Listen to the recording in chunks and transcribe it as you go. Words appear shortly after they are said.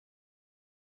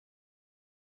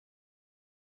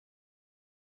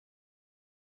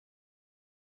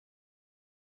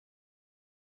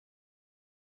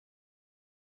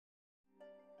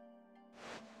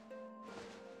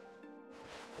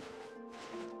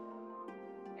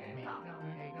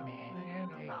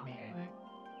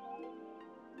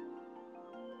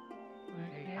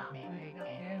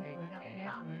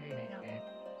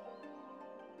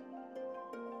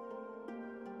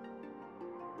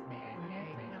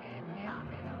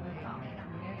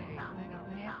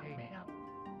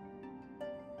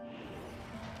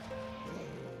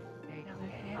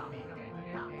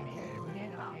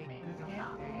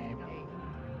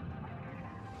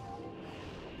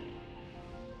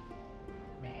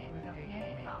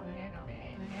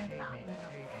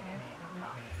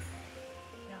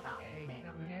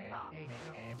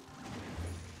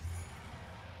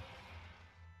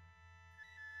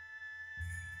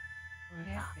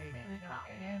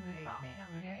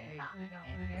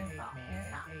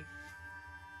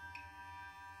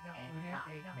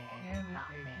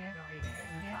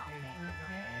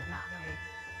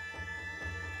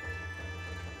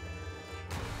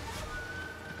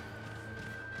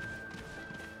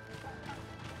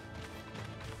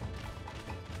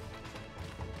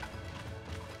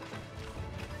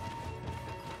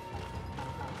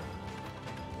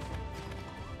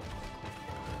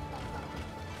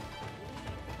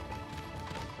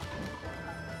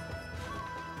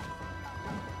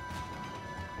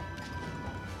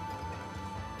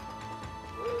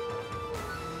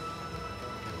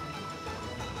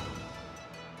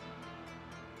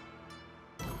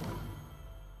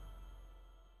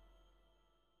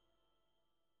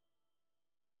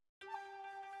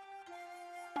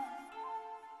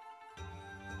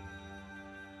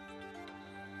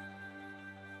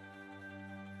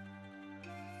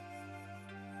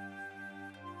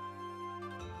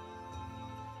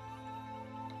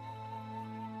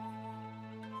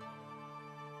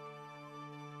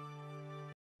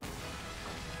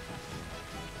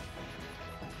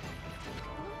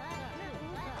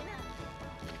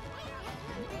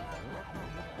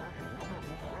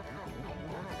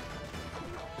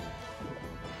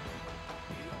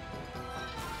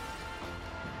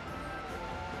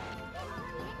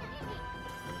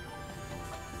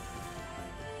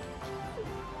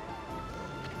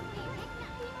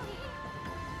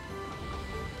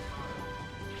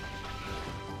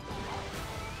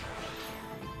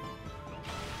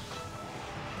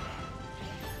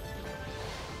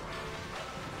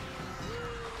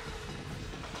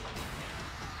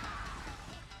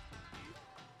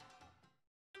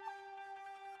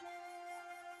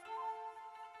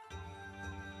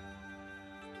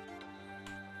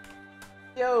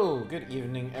Yo, good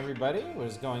evening, everybody. What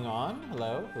is going on?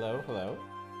 Hello, hello, hello.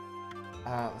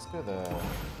 Let's go to the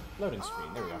loading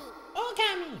screen. There we go.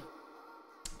 Okami!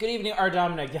 Good evening, our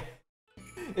Dominic. Yeah.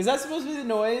 Is that supposed to be the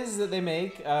noise that they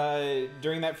make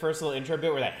during that first little intro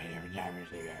bit where that...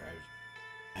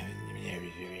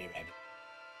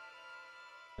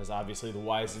 That's obviously the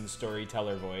wizened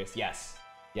storyteller voice. Yes.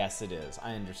 Yes, it is.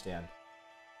 I understand.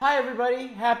 Hi, everybody.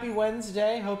 Happy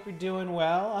Wednesday. Hope you're doing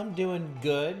well. I'm doing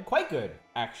good. Quite good,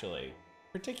 actually.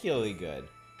 Particularly good.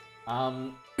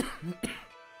 My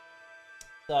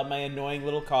annoying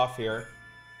little cough here.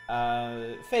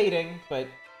 Fading, but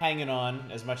hanging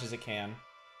on as much as it can.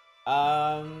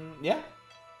 Yeah.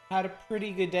 Had a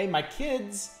pretty good day. My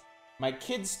kids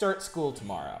start school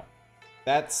tomorrow.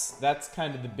 That's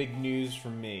kind of the big news for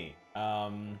me.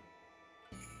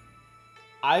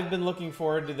 I've been looking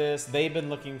forward to this. They've been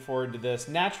looking forward to this.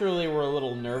 Naturally, we're a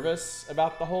little nervous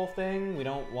about the whole thing. We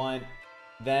don't want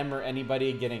them or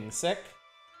anybody getting sick.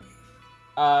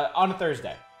 On a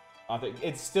Thursday.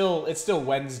 It's still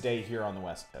Wednesday here on the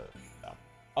West Coast. So.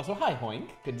 Also, hi, Hoink.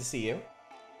 Good to see you.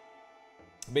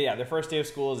 But yeah, their first day of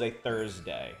school is a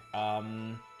Thursday.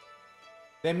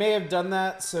 They may have done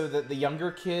that so that the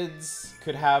younger kids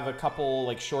could have a couple,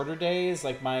 like, shorter days.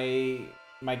 Like, my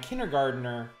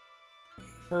kindergartner...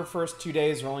 Her first 2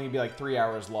 days are only gonna be like 3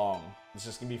 hours long. It's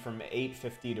just gonna be from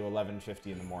 8:50 to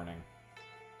 11:50 in the morning.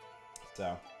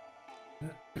 So,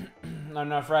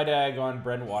 on Friday I go on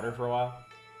bread and water for a while.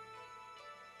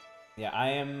 Yeah,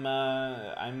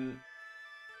 I'm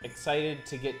excited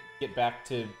to get back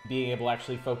to being able to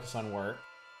actually focus on work.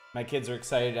 My kids are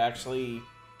excited to actually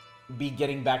be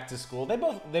getting back to school. They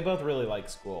both really like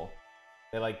school.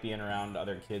 They like being around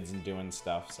other kids and doing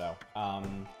stuff. So,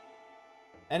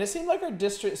 and it seemed like our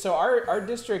district, so our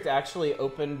district actually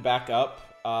opened back up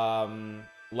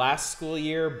last school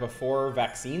year before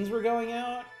vaccines were going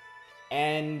out,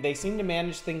 and they seemed to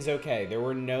manage things okay. There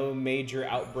were no major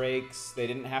outbreaks. They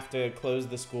didn't have to close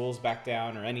the schools back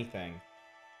down or anything.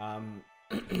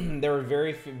 There were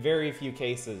very few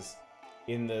cases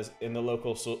in the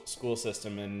local school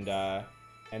system, and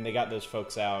they got those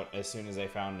folks out as soon as they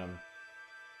found them.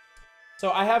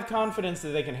 So I have confidence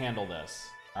that they can handle this.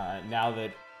 Now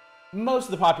that most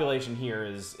of the population here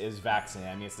is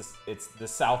vaccinated. I mean, it's the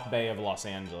South Bay of Los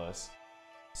Angeles.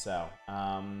 So,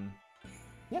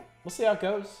 yeah, we'll see how it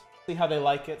goes. See how they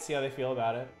like it, see how they feel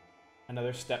about it.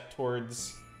 Another step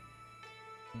towards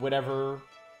whatever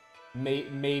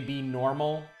may be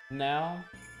normal now.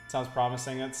 Sounds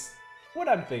promising. That's what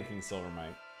I'm thinking, Silver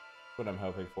Mike. What I'm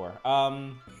hoping for.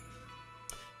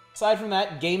 Aside from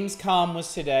that, Gamescom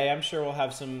was today. I'm sure we'll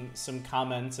have some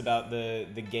comments about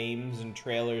the games and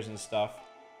trailers and stuff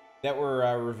that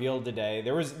were revealed today.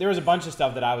 There was a bunch of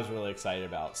stuff that I was really excited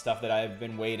about. Stuff that I've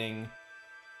been waiting,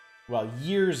 well,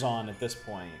 years on at this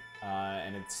point.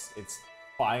 And it's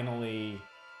finally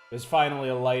There's finally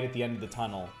a light at the end of the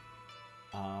tunnel.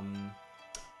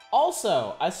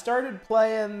 Also, I started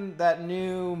playing that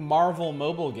new Marvel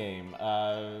mobile game,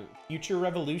 Future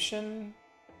Revolution,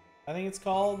 I think it's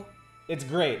called. It's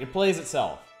great. It plays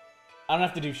itself. I don't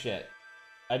have to do shit.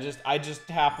 I just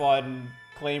tap on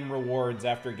claim rewards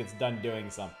after it gets done doing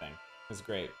something. It's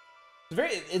great.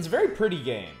 It's a very pretty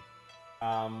game.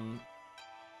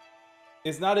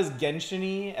 It's not as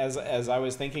Genshin-y as I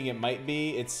was thinking it might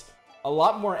be. It's a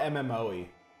lot more MMO-y.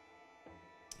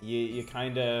 You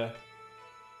kind of...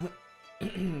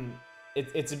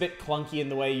 it's a bit clunky in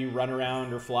the way you run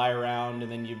around or fly around,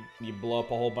 and then you blow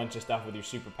up a whole bunch of stuff with your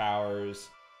superpowers,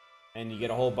 and you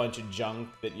get a whole bunch of junk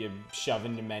that you shove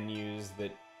into menus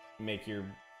that make your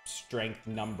strength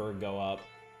number go up.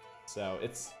 So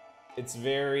it's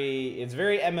very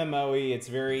MMO-y. It's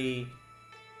very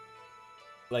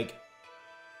like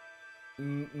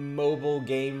mobile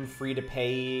game, free to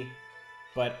pay,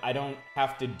 but I don't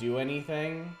have to do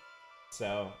anything.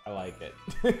 So, I like it.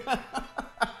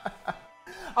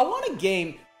 I want a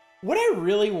game... What I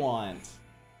really want...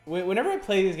 Whenever I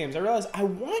play these games, I realize I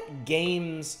want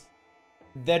games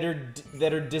that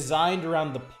are designed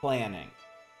around the planning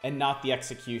and not the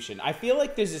execution. I feel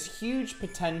like there's this huge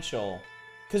potential...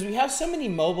 Because we have so many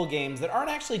mobile games that aren't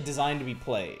actually designed to be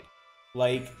played.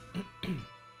 Like...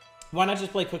 why not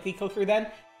just play Cookie Clicker then?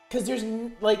 Because there's,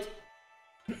 like...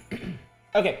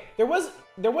 Okay, there was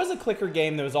a clicker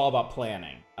game that was all about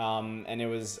planning,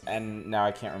 and now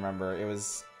I can't remember. It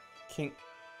was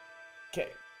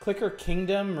Clicker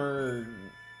Kingdom, or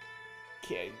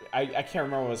I can't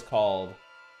remember what it was called.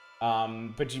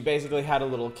 But you basically had a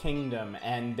little kingdom,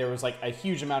 and there was like a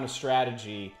huge amount of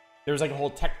strategy. There was like a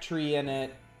whole tech tree in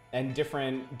it, and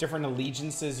different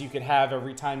allegiances you could have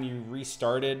every time you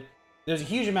restarted. There's a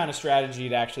huge amount of strategy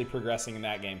to actually progressing in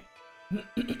that game.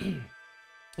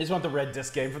 I just want the red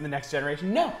disc game from the next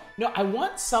generation. No, I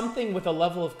want something with a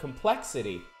level of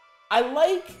complexity. I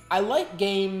like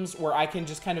games where I can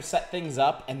just kind of set things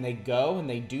up and they go and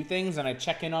they do things and I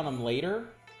check in on them later,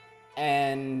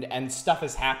 and stuff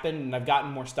has happened and I've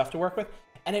gotten more stuff to work with.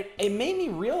 And it made me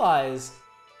realize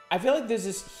I feel like there's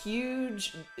this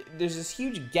huge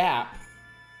gap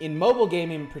in mobile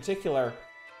gaming in particular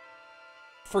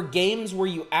for games where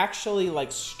you actually like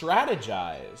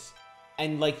strategize.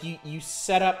 And like you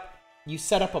set up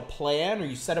a plan, or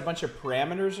you set a bunch of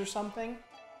parameters or something,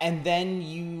 and then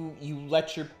you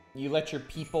let your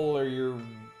people or your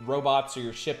robots or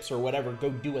your ships or whatever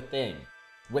go do a thing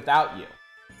without you.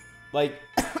 Like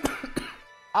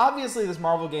obviously this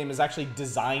Marvel game is actually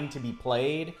designed to be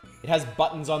played. It has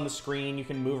buttons on the screen, you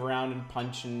can move around and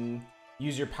punch and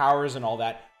use your powers and all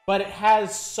that. But it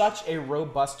has such a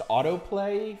robust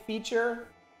autoplay feature,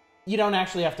 you don't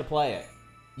actually have to play it.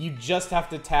 You just have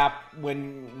to tap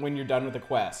when you're done with the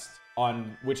quest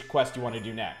on which quest you want to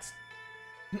do next.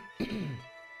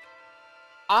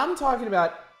 I'm talking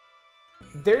about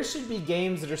there should be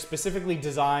games that are specifically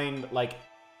designed like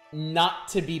not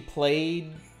to be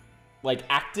played like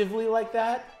actively like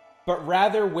that, but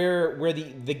rather where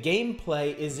the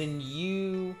gameplay is in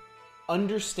you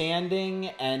understanding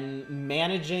and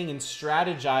managing and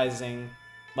strategizing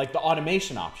like the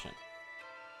automation option.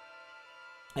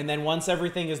 And then once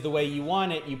everything is the way you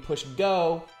want it, you push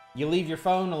go, you leave your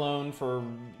phone alone for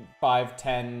 5,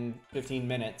 10, 15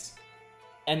 minutes,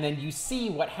 and then you see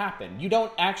what happened. You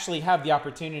don't actually have the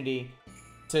opportunity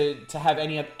to have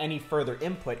any further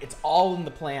input. It's all in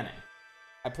the planning.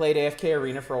 I played AFK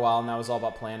Arena for a while, and that was all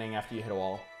about planning after you hit a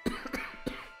wall.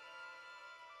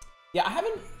 Yeah,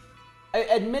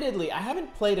 admittedly, I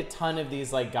haven't played a ton of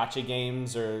these like gacha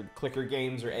games or clicker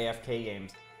games or AFK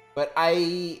games, but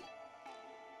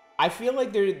I feel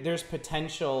like there's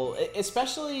potential,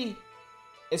 especially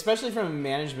from a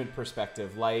management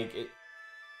perspective. Like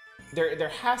there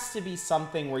has to be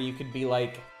something where you could be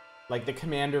like the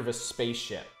commander of a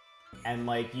spaceship, and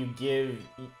like you give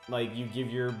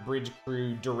your bridge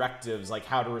crew directives like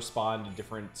how to respond to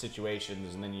different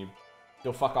situations, and then you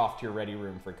go fuck off to your ready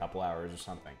room for a couple hours or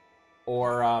something.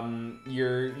 Or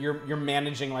you're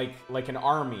managing like an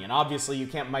army, and obviously you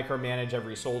can't micromanage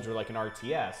every soldier like an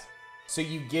RTS. So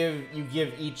you give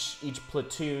each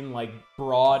platoon like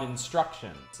broad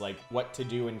instructions, like what to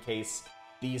do in case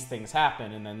these things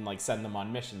happen, and then like send them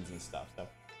on missions and stuff. So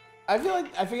I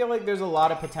feel like there's a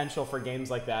lot of potential for games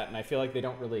like that, and I feel like they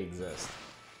don't really exist.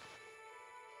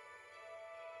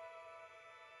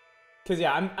 Cause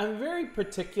yeah, I'm very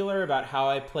particular about how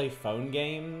I play phone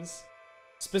games.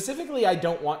 Specifically, I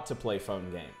don't want to play phone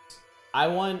games. I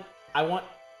want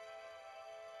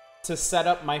to set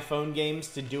up my phone games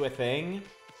to do a thing,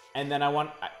 and then I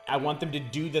want them to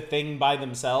do the thing by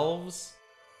themselves,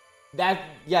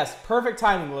 Yes, perfect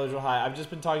timing, Lojal High. I've just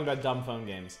been talking about dumb phone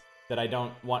games that I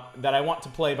want to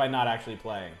play by not actually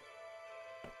playing.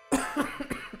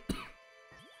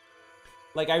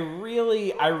 Like, I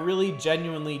really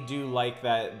genuinely do like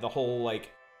the whole,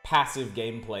 like, passive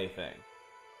gameplay thing.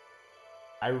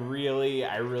 I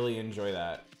really enjoy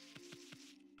that.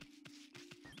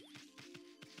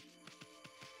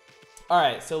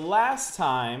 Alright, so last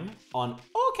time on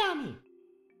Okami,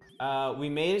 we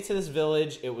made it to this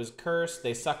village. It was cursed.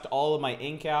 They sucked all of my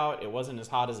ink out. It wasn't as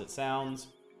hot as it sounds.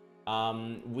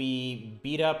 We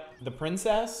beat up the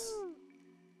princess.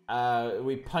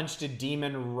 We punched a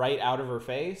demon right out of her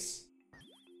face.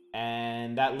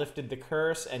 And that lifted the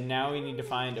curse, and now we need to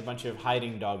find a bunch of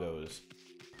hiding doggos.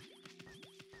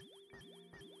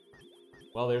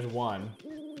 Well, there's one.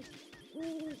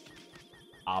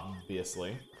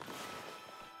 Obviously.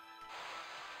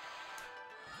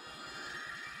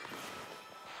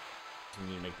 We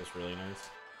need to make this really nice.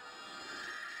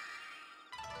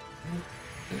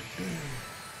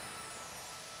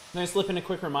 Nice slip in a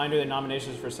quick reminder that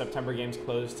nominations for September games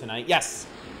close tonight. Yes!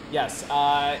 Yes.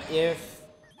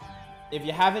 If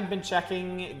you haven't been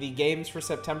checking the Games for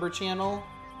September channel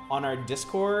on our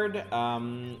Discord,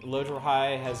 Lojal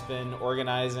High has been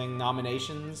organizing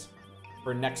nominations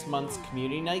for next month's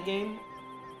Community Night game.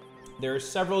 There are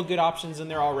several good options in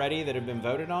there already that have been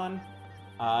voted on.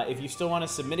 If you still want to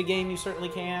submit a game, you certainly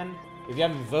can. If you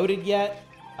haven't voted yet,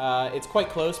 it's quite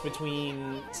close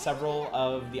between several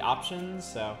of the options,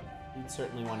 so you'd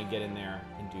certainly want to get in there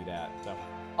and do that. So,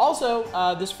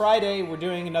 also, this Friday, we're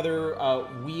doing another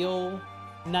wheel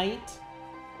night.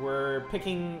 We're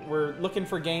looking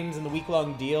for games in the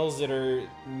week-long deals that are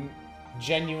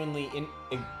genuinely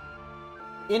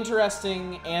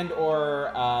interesting and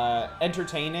or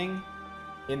entertaining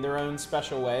in their own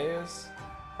special ways.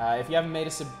 If you haven't made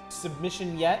a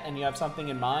submission yet and you have something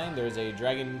in mind, there's a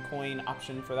Dragon Coin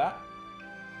option for that.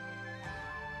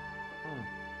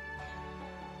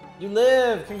 You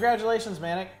live! Congratulations,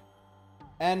 Manic!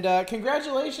 And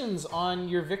congratulations on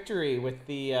your victory with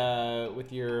the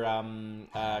with your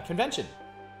convention.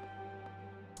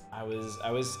 I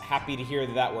was happy to hear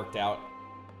that worked out.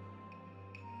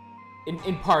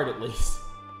 In part, at least.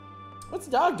 What's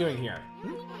the dog doing here?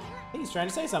 Hey, he's trying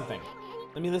to say something.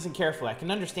 Let me listen carefully. I can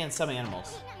understand some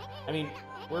animals. I mean,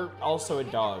 we're also a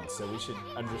dog, so we should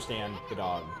understand the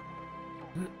dog.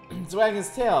 It's wagging his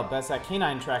tail. That's that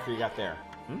canine tracker you got there.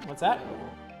 What's that?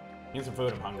 Need some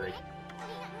food. I'm hungry.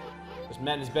 This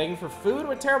man is begging for food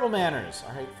with terrible manners.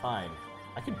 All right, fine.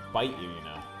 I could bite you, you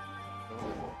know.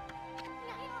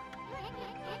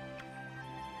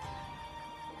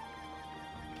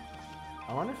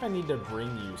 I wonder if I need to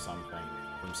bring you something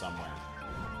from somewhere.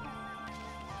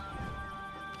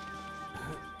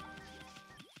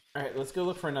 Alright, let's go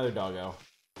look for another doggo.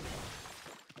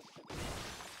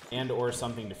 And or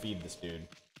something to feed this dude.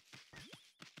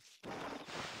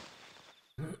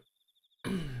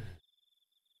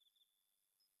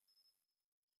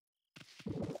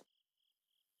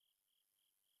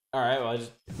 Alright, well I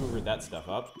just hoovered that stuff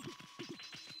up.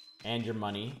 And your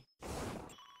money.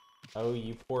 Oh,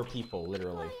 you poor people,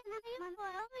 literally.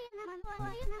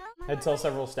 I'd tell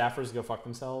several staffers to go fuck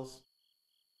themselves.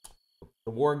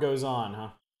 The war goes on, huh?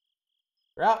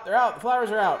 They're out, they're out, the flowers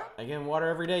are out. I give them water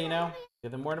every day, you know?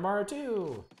 Give them more tomorrow,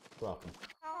 too. You're welcome.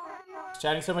 I was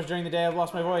chatting so much during the day, I've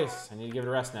lost my voice. I need to give it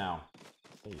a rest now.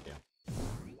 There you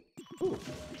do. Ooh.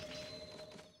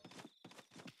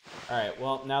 Alright,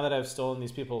 well, now that I've stolen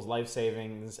these people's life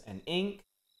savings and ink,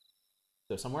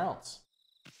 go somewhere else.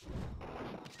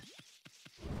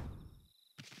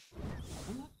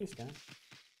 Unlock these guys.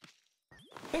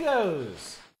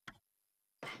 Pigos!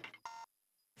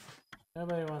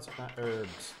 Nobody wants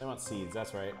herbs. They want seeds,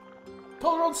 that's right.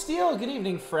 Cold Rolled Steel, good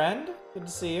evening, friend. Good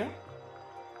to see you.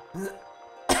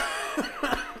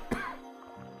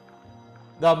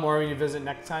 The more you visit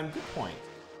next time. Good point.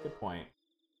 Good point.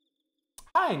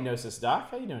 Hi, Gnosis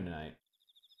Doc. How you doing tonight?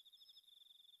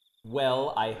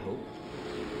 Well, I hope.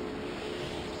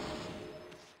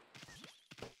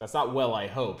 That's not well, I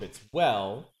hope. It's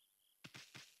well.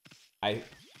 I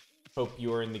hope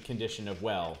you're in the condition of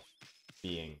well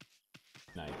being.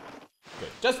 Night. Good.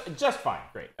 Just fine.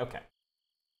 Great. Okay.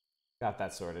 Got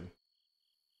that sorted.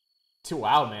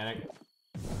 Wow, Manic.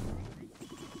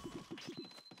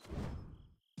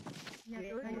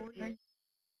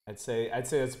 I'd say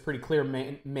that's a pretty clear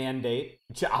mandate.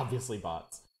 Obviously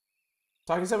bots.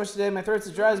 Talking so much today, my throat's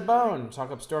as dry as a bone.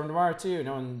 Talk up Storm tomorrow too.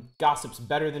 No one gossips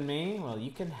better than me. Well,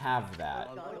 you can have that.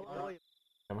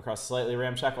 Come across a slightly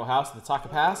ramshackle house at the Taka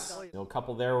Pass. The old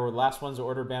couple there were the last ones to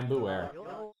order bamboo ware.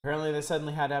 Apparently they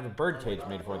suddenly had to have a bird cage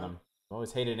made for them. I've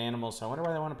always hated animals, so I wonder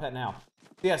why they want a pet now.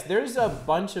 Yes, there's a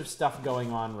bunch of stuff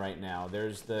going on right now.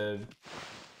 There's the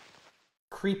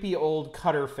creepy old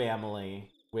Cutter family,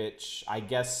 which I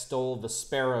guess stole the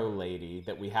Sparrow Lady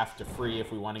that we have to free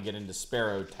if we want to get into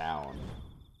Sparrow Town.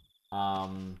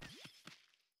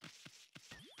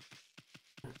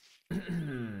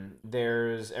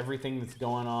 There's everything that's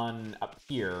going on up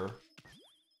here,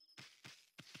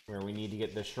 where we need to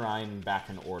get the shrine back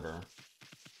in order.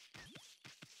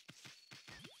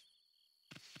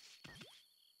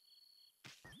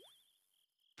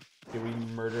 Did we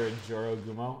murder a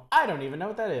Jorogumo? I don't even know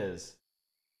what that is.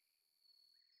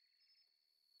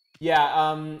 Yeah,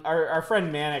 our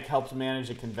friend Manic helped manage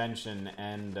a convention,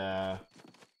 and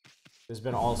there's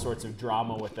been all sorts of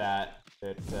drama with that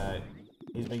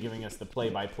he's been giving us the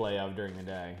play-by-play of during the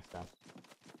day. So.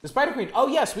 The Spider Queen. Oh,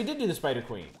 yes, we did do the Spider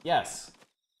Queen. Yes.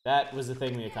 That was the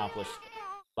thing we accomplished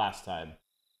last time.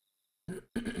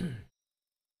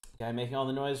 Guy making all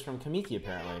the noise from Kamiki,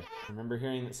 apparently. I remember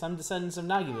hearing that some descendants of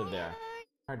Nagi live there.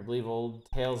 Hard to believe old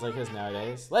tales like his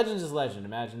nowadays. Legend is legend.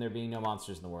 Imagine there being no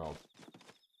monsters in the world.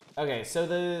 Okay, so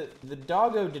the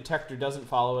doggo detector doesn't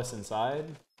follow us inside,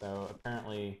 so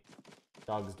apparently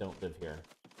dogs don't live here.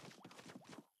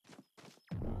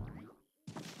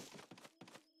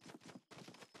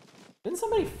 Didn't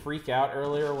somebody freak out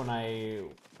earlier when I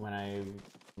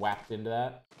whacked into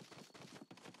that?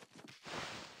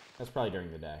 That's probably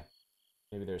during the day.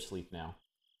 Maybe they're asleep now.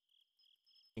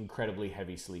 Incredibly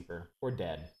heavy sleeper. Or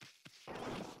dead.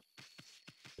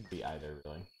 Could be either,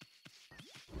 really.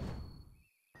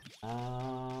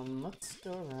 Let's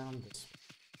go around this way.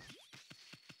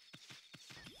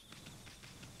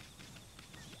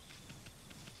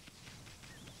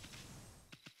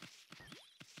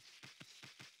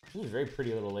 These are very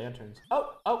pretty little lanterns.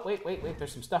 Oh, wait,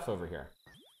 there's some stuff over here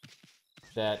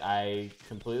that I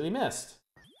completely missed.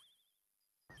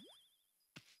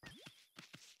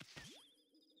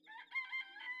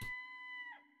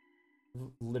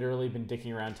 Literally been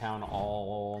dicking around town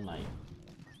all night.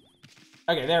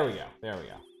 Okay, there we go.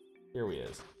 Here we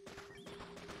is.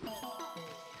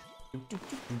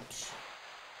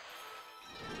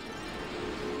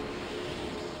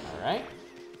 Alright.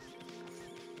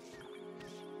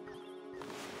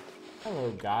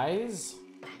 Hello, guys.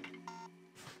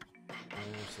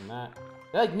 There's that.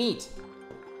 They like meat.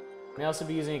 May also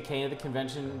be using a cane at the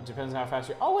convention. Depends on how fast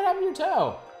you're. Oh, what happened to your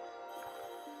toe?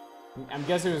 I'm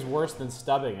guessing it was worse than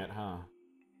stubbing it, huh?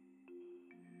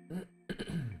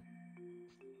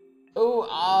 Oh,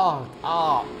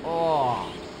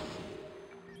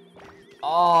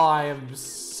 I am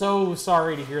so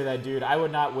sorry to hear that, dude. I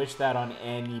would not wish that on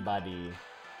anybody.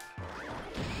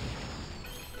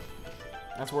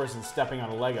 That's worse than stepping on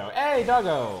a Lego. Hey,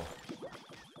 doggo!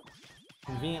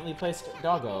 Conveniently placed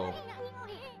doggo.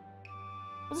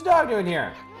 What's the dog doing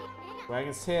here?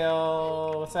 Wagon's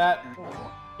tail. What's that?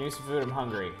 Give me some food, I'm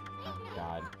hungry. Oh,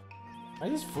 God. Why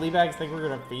do these flea bags think we're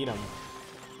gonna feed them?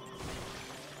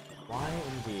 Why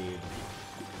indeed?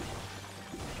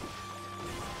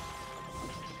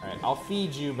 Alright, I'll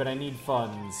feed you, but I need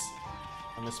funds.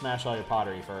 I'm gonna smash all your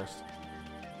pottery first.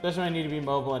 Especially when I need to be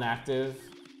mobile and active.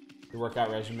 Your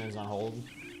workout regimen is on hold.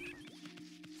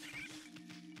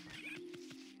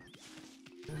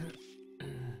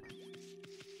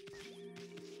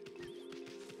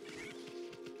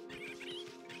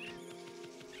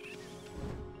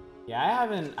 Yeah,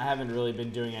 I haven't really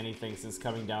been doing anything since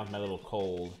coming down with my little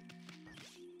cold.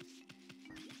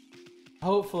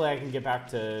 Hopefully I can get back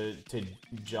to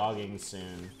jogging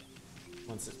soon.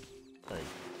 Once it, sorry.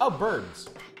 Oh, birds.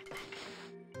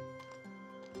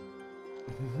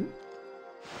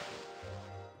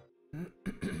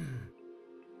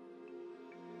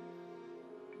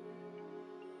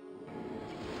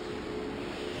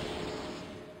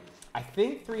 I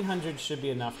think 300 should be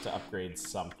enough to upgrade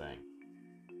something.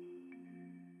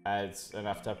 It's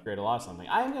enough to upgrade a lot of something.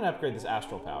 I'm gonna upgrade this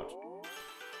astral pouch.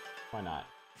 Why not?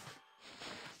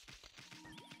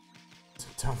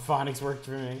 Phonics worked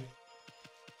for me.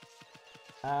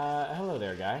 Hello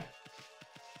there, guy.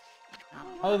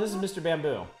 Oh, this is Mr.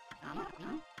 Bamboo.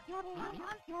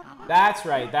 That's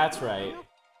right, that's right.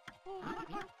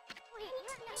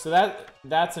 So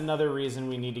that's another reason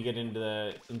we need to get into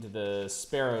the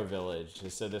Sparrow Village,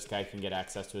 is so this guy can get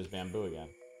access to his bamboo again.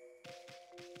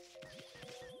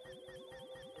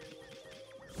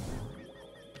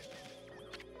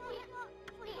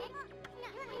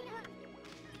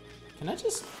 Can I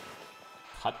just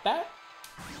cut that?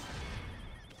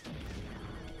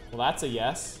 Well, that's a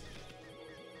yes.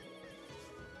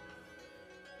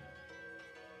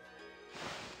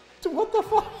 What the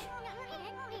fuck?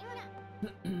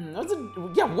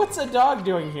 What's a dog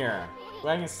doing here?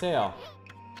 Wagging his tail.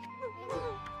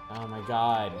 Oh my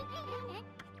god.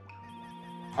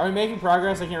 Are we making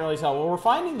progress? I can't really tell. Well, we're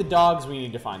finding the dogs we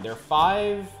need to find. There are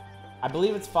 5, I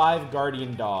believe it's 5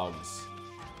 guardian dogs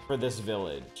for this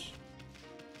village.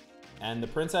 And the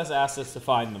princess asked us to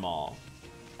find them all.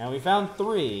 And we found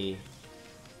 3,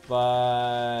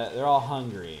 but they're all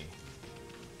hungry.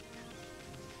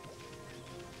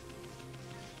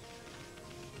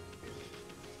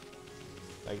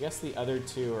 I guess the other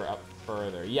 2 are up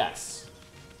further. Yes.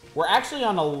 We're actually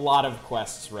on a lot of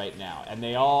quests right now, and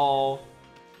they're all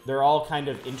kind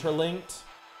of interlinked.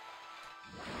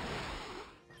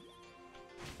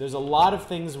 There's a lot of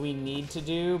things we need to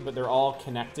do, but they're all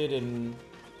connected in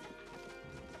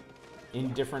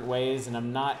different ways, and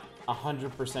I'm not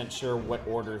 100% sure what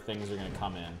order things are going to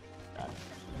come in. God.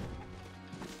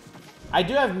 I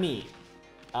do have meat.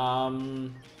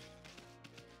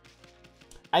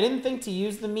 I didn't think to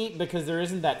use the meat because there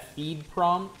isn't that feed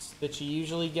prompt that you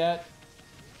usually get.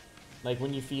 Like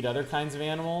when you feed other kinds of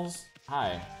animals.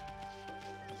 Hi.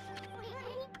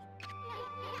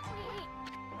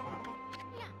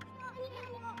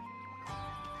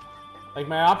 Like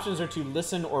my options are to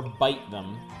listen or bite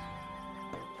them.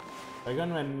 If I go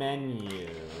into my menu...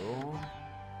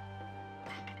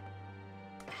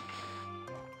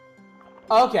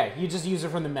 Okay, you just use it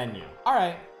from the menu.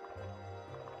 Alright.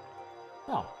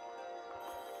 Oh.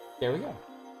 There we go.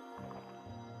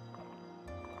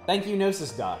 Thank you,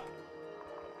 Gnosis Doc,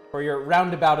 for your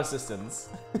roundabout assistance.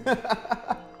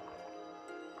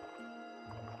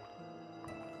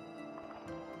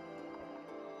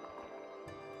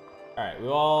 Alright,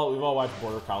 we've all watched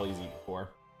Border Collies eat before.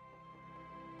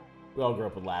 We all grew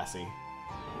up with Lassie.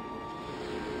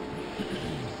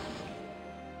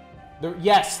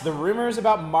 Yes, the rumors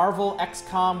about Marvel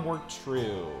XCOM were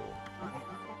true.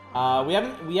 We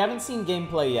haven't seen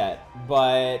gameplay yet,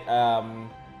 but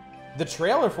the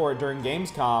trailer for it during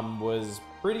Gamescom was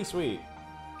pretty sweet.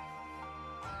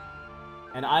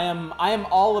 And I am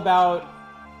all about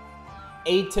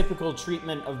atypical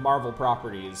treatment of Marvel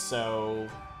properties, so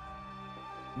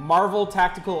Marvel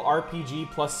Tactical RPG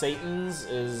plus Satan's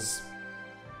is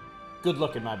good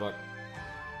look in my book.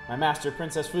 My master,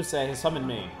 Princess Fuse, has summoned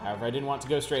me. However, I didn't want to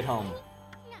go straight home.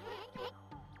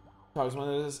 I was one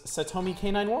of those Satomi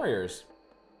Canine Warriors.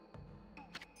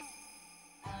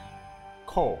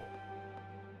 Cole.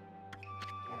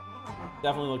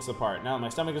 Definitely looks the part. Now that my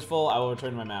stomach is full, I will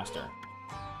return to my master.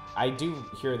 I do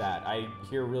hear that. I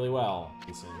hear really well.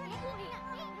 It'd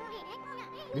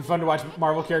be fun to watch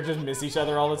Marvel characters miss each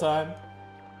other all the time.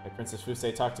 Like Princess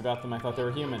Fuse talked about them, I thought they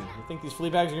were human. You think these flea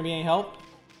bags are gonna be any help?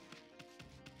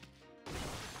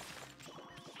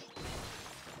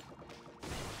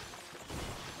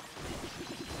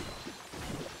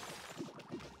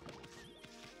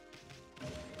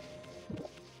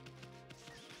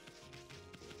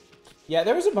 Yeah,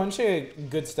 there was a bunch of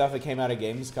good stuff that came out of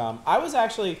Gamescom. I was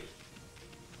actually...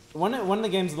 One of the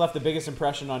games that left the biggest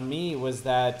impression on me was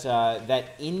that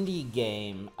that indie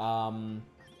game,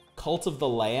 Cult of the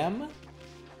Lamb,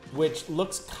 which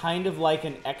looks kind of like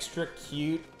an extra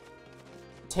cute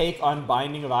take on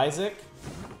Binding of Isaac,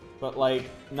 but like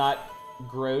not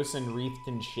gross and wreathed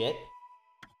in shit.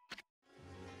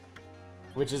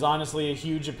 Which is honestly a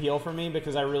huge appeal for me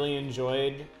because I really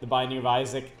enjoyed the Binding of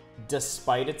Isaac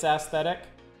despite its aesthetic.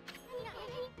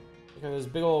 Because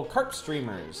big old carp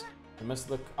streamers. They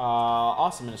must look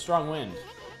awesome in a strong wind.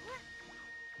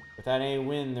 Without any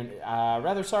wind, they're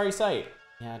rather sorry sight.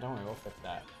 Yeah, don't worry, we'll fix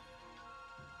that.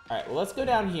 Alright, well let's go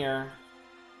down here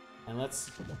and let's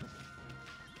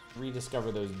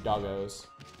rediscover those doggos.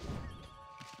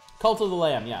 Cult of the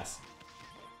Lamb, yes.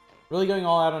 Really going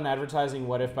all out on advertising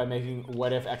What If by making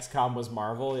What If XCOM was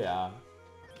Marvel? Yeah.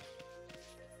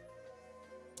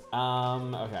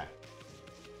 Okay.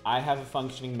 I have a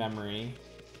functioning memory.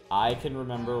 I can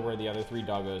remember where the other 3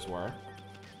 doggos were.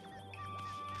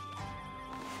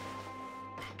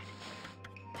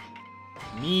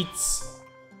 Meats.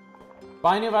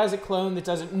 Binding of Isaac clone that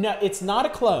doesn't... No, it's not a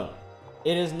clone.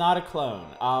 It is not a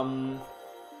clone.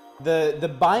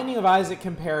 The Binding of Isaac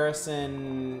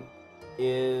comparison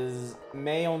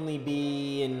may only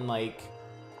be in, like...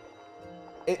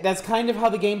 that's kind of how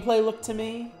the gameplay looked to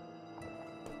me.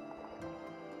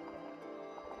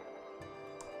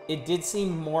 It did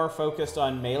seem more focused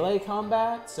on melee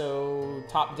combat, so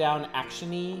top-down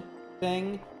action-y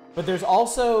thing. But there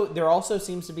also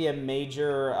seems to be a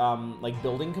major like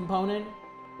building component.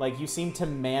 Like you seem to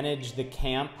manage the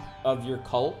camp of your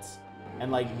cult and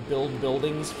like build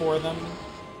buildings for them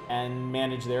and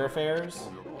manage their affairs.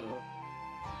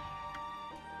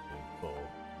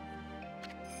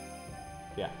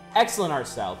 Excellent art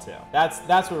style too. That's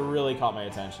what really caught my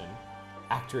attention.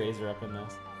 ActRaiser up in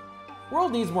this.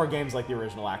 World needs more games like the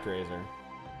original ActRaiser.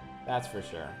 That's for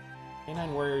sure.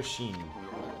 Canine Warrior Sheen.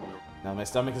 Now my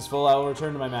stomach is full, I will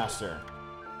return to my master.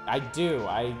 I do.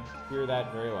 I hear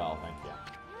that very well, thank you.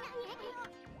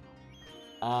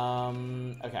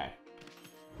 Okay.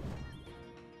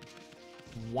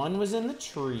 One was in the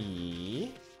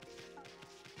tree.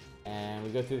 And we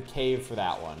go through the cave for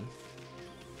that one.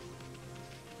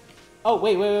 Oh,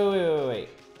 wait.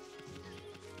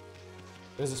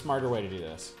 There's a smarter way to do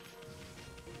this.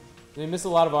 Did I miss a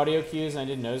lot of audio cues and I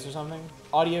didn't notice or something?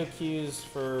 Audio cues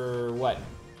for what?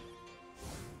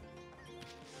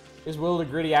 Is willed a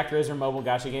gritty ActRaiser mobile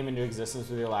gacha game into existence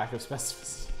with your lack of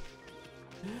specificity?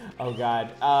 Oh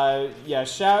god. Yeah,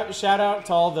 shout out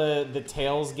to all the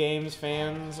Tales games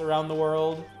fans around the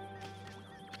world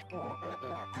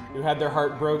who had their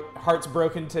hearts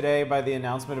broken today by the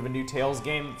announcement of a new Tales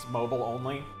game that's mobile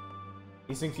only.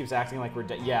 Easton keeps acting like we're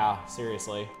dead. Yeah,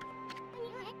 seriously.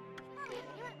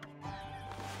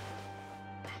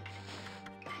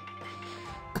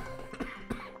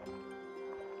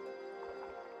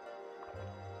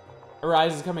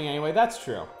 Arise is coming anyway, that's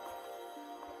true.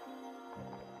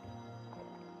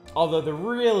 Although the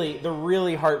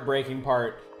really heartbreaking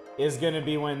part is gonna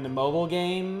be when the mobile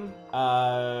game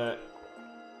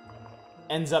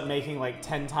ends up making like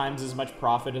 10 times as much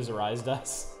profit as Arise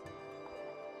does.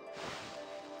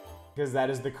 Because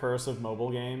that is the curse of mobile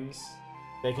games.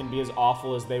 They can be as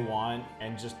awful as they want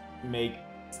and just make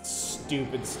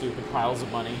stupid piles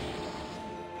of money.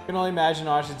 I can only imagine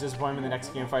Osh's disappointment the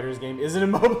next King of Fighters game isn't a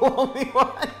mobile-only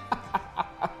one.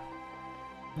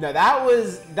 No, that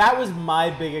was my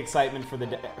big excitement for the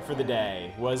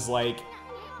day. Was like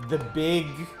the big,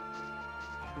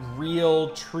 real,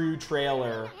 true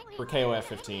trailer for KOF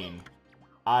 15.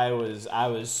 I was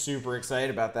super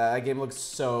excited about that. That game looks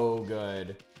so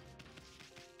good,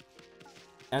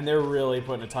 and they're really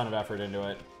putting a ton of effort into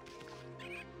it.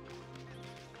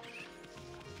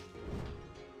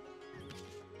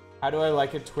 How do I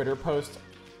like a Twitter post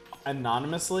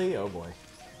anonymously? Oh boy.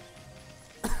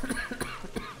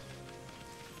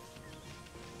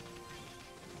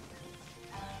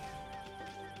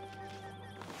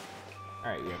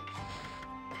 Alright,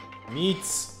 yeah.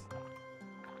 Meats!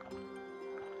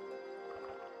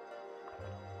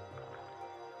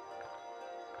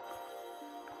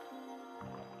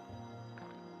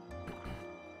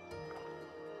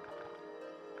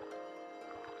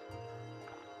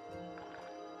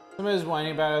 Somebody's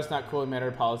whining about us not cool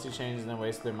matter policy changes and then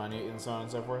waste their money and so on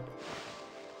and so forth.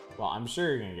 Well, I'm sure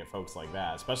you're gonna get folks like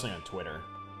that, especially on Twitter.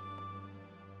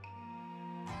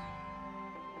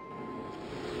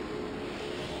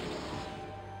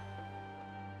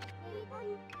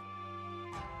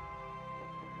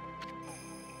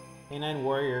 Canine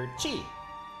Warrior Chi.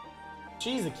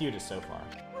 Chi's the cutest so far.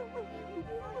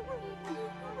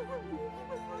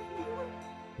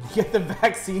 Get the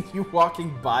vaccine, you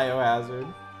walking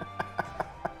biohazard.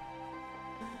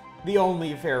 The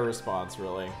only fair response,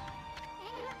 really.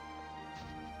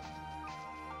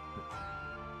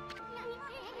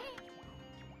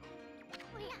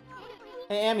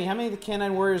 Hey, Amy, how many of the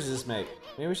Canine Warriors does this make?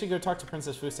 Maybe we should go talk to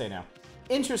Princess Fusei now.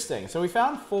 Interesting. So we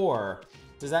found 4.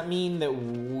 Does that mean that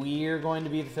we're going to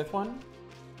be the 5th one?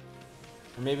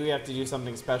 Or maybe we have to do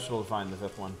something special to find the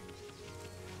 5th one.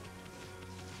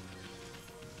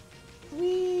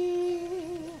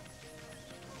 Whee!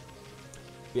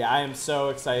 Yeah, I am so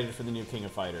excited for the new King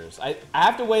of Fighters. I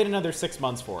have to wait another 6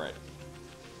 months for it.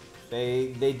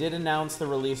 They did announce the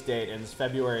release date, and it's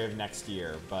February of next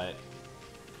year, but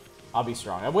I'll be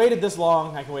strong. I've waited this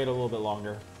long, I can wait a little bit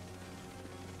longer.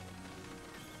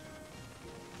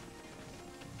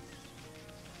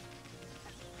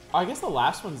 Oh, I guess the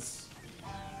last one's...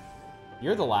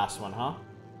 You're the last one, huh?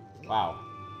 Wow.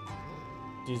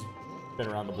 She's been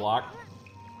around the block.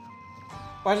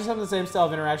 Well, I just have the same style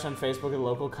of interaction on Facebook at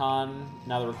local con.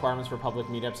 Now the requirements for public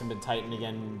meetups have been tightened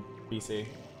again in BC.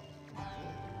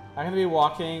 How can they be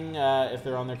walking if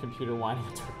they're on their computer whining?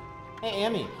 Hey,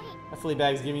 Amy. That flea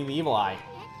bag's giving you the evil eye.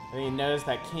 I think you noticed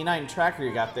that canine tracker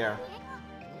you got there.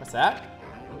 What's that?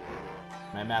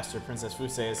 My master, Princess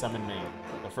Fusei, has summoned me.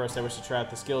 But first, I wish to try out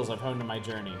the skills I've honed in my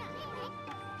journey.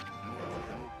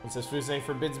 Princess Fusei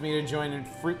forbids me to join in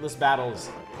fruitless battles.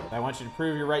 I want you to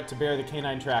prove your right to bear the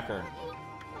canine tracker.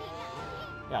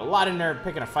 Yeah, a lot of nerve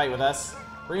picking a fight with us.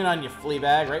 Bring it on, you flea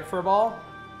bag. Right for a ball?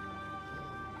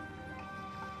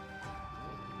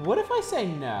 What if I say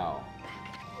no?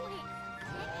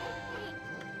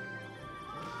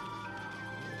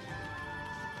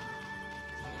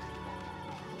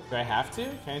 Do I have to?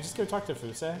 Can I just go talk to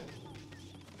Fusei?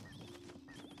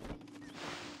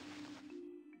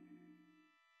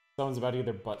 Someone's about to get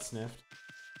their butt sniffed.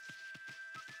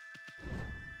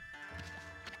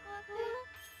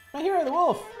 My hero, the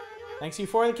wolf! Thanks you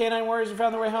for the canine warriors who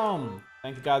found their way home.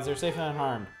 Thank the gods they're safe and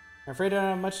unharmed. I'm afraid I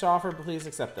don't have much to offer, but please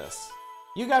accept this.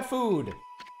 You got food!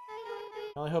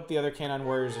 I only hope the other canine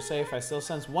warriors are safe. I still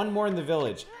sense one more in the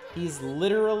village. He's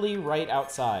literally right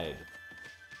outside.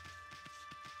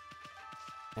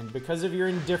 And because of your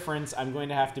indifference, I'm going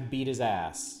to have to beat his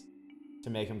ass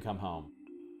to make him come home.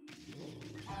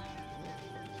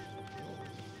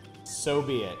 So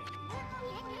be it.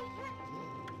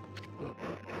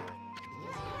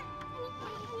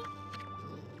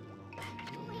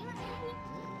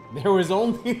 There was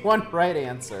only one right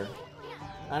answer.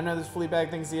 I know this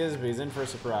Fleabag thinks he is, but he's in for a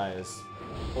surprise.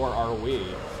 Or are we?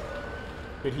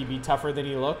 Could he be tougher than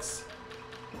he looks?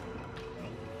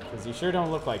 Because he sure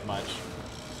don't look like much.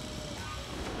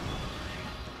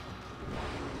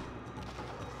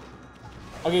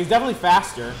 Okay, he's definitely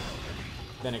faster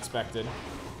than expected.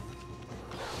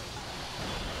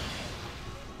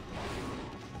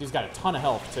 He's got a ton of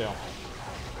health, too.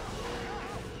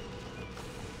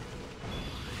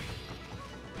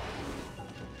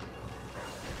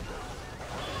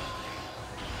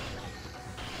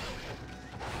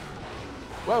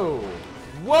 Whoa!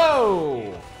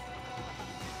 Whoa!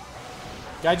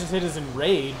 Guy just hit his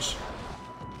enrage.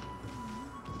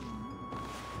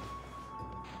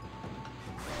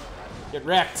 Get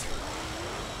wrecked.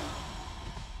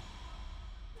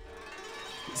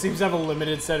 Seems to have a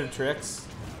limited set of tricks.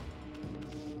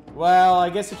 Well, I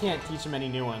guess you can't teach him any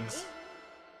new ones.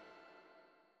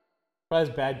 Probably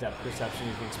has bad depth perception,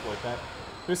 you can exploit that.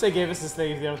 Kusei gave us this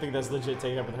thing if you don't think that's legit,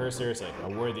 take it up with her seriously. A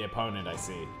worthy opponent, I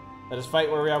see. Let us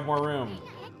fight where we have more room.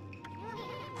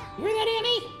 You hear that,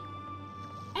 Annie?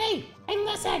 Hey,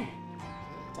 listen!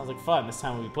 Sounds like fun. This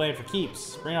time we'll be playing for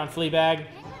keeps. Bring it on, Fleabag.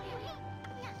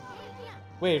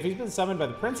 Wait, if he's been summoned by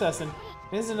the princess, then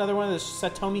this is another one of the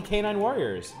Satomi Canine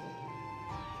Warriors.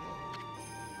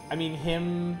 I mean,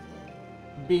 him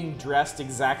being dressed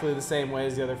exactly the same way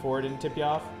as the other four didn't tip you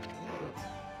off?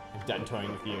 I'm done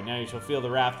toying with you. Now you shall feel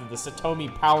the wrath of the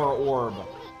Satomi Power Orb.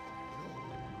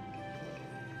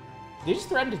 Did he just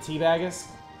threaten to teabag us?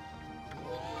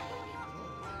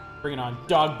 Bring it on,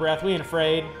 dog breath. We ain't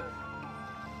afraid.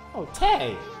 Oh,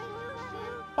 Tay.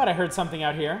 Thought I heard something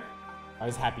out here. Oh,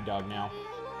 he's a happy dog now.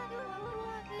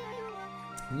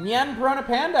 Nyan Perona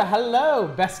Panda, hello.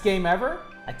 Best game ever?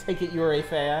 I take it you're a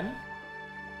fan.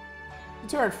 You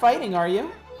two aren't fighting, are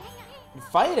you?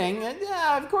 Fighting?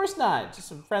 Yeah, of course not. Just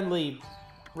some friendly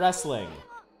wrestling.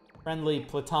 Friendly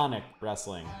platonic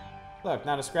wrestling. Look,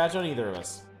 not a scratch on either of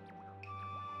us.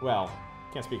 Well,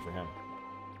 can't speak for him.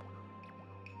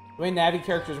 The way Navi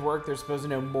characters work, they're supposed to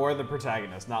know more than the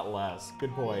protagonist, not less.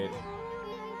 Good point.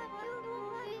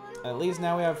 At least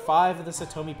now we have 5 of the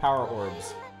Satomi Power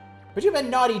Orbs. But you've been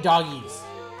naughty doggies!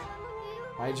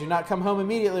 Why did you not come home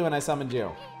immediately when I summoned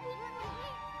you?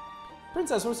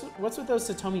 Princess, what's with those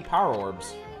Satomi Power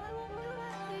Orbs?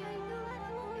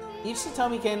 Each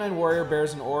Satomi Canine Warrior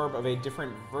bears an orb of a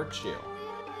different virtue.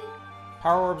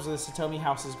 Power Orbs are the Satomi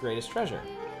House's greatest treasure.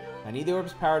 I need the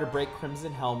orb's power to break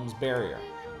Crimson Helm's barrier.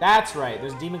 That's right,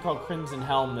 there's a demon called Crimson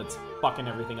Helm that's fucking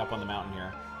everything up on the mountain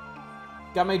here.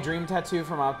 Got my dream tattoo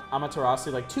from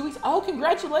Amaterasu like 2 weeks. Oh,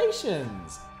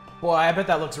 congratulations! Boy, I bet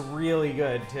that looks really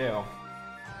good, too.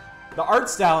 The art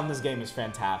style in this game is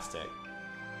fantastic.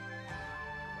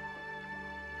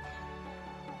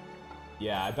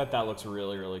 Yeah, I bet that looks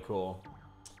really, really cool.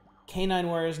 Canine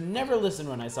Warriors never listen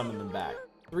when I summon them back.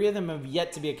 3 of them have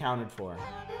yet to be accounted for.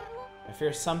 I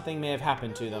fear something may have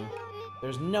happened to them.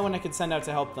 There's no one I could send out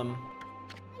to help them.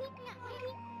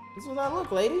 This is that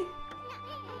look, lady.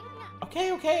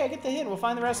 Okay, I get the hint. We'll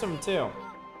find the rest of them, too.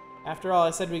 After all,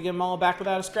 I said we'd get them all back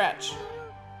without a scratch.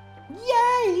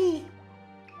 Yay!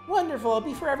 Wonderful, I'll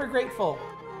be forever grateful.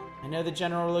 I know the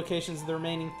general locations of the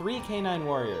remaining 3 canine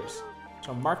warriors.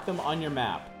 So mark them on your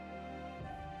map.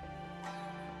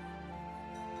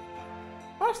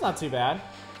 Oh, that's not too bad.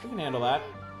 We can handle that.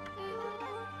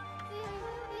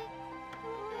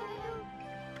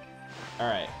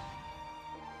 Alright.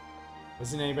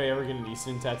 Isn't anybody ever getting an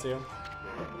Easton tattoo?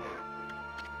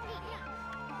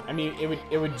 I mean,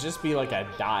 it would just be like a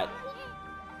dot.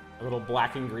 A little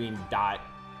black and green dot.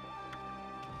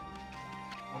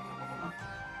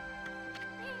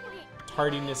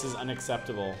 Tardiness is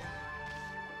unacceptable.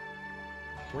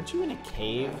 Weren't you in a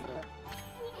cave?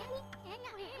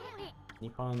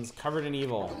 Nippon's covered in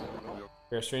evil.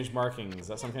 There are strange markings. Is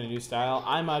that some kind of new style?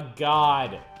 I'm a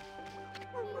god!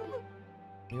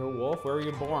 You're a wolf? Where were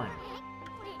you born?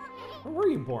 Where were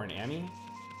you born, Annie?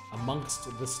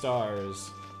 Amongst the stars.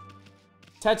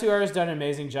 Tattoo artist done an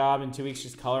amazing job in 2 weeks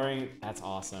just coloring. That's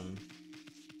awesome.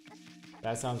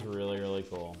 That sounds really, really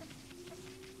cool.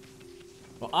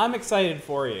 Well, I'm excited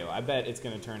for you. I bet it's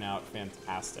gonna turn out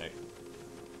fantastic.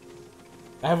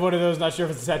 I have one of those, not sure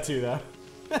if it's a tattoo though.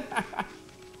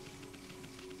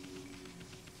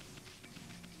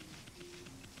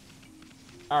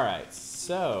 Alright,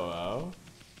 so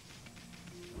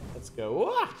let's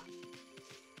go. Ah!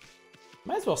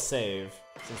 Might as well save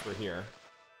since we're here.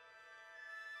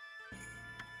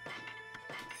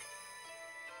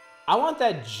 I want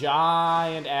that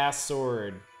giant ass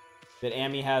sword that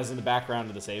Amy has in the background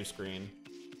of the save screen.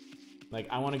 Like,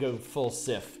 I want to go full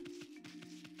Sif.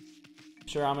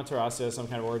 Sure, Amaterasu has some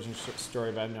kind of origin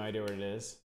story, but I have no idea what it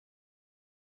is.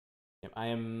 Yep,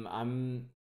 I'm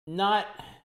not...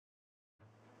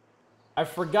 I've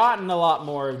forgotten a lot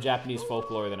more of Japanese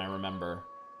folklore than I remember.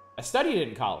 I studied it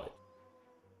in college.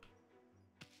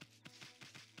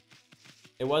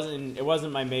 It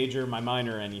wasn't my major, my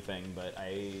minor, or anything, but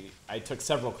I took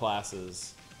several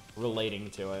classes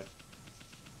relating to it.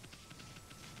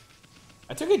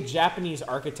 I took a Japanese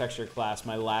architecture class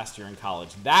my last year in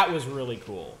college. That was really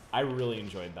cool. I really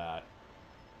enjoyed that.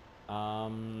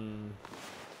 All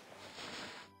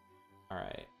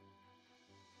right.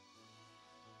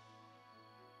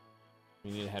 We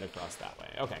need to head across that way.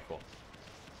 Okay, cool.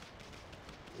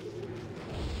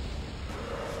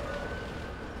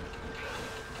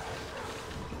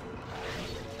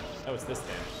 Oh, it's this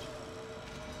damage.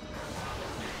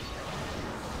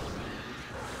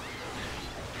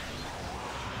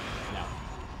 No.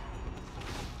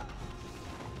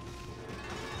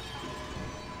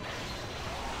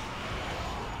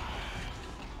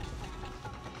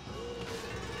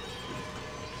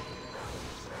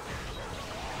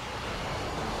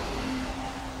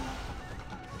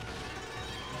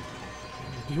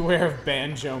 Beware of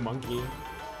Banjo Monkey.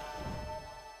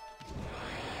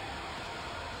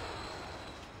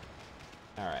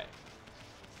 Alright.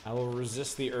 I will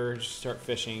resist the urge to start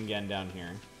fishing again down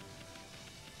here.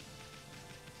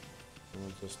 And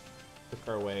we'll just pick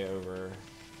our way over.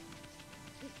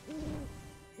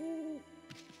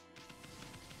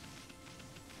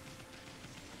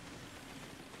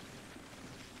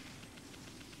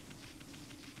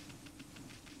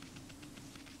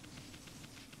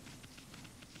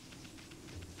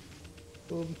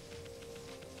 Boom.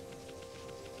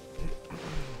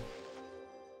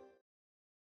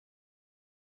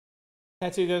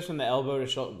 Tattoo goes from the elbow to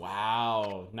shoulder.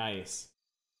 Wow, nice.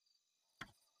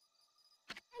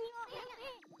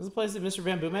 This is the place that Mr.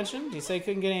 Bamboo mentioned? He said he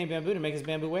couldn't get any bamboo to make his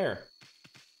bamboo wear.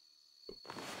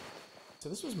 So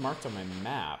this was marked on my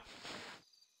map.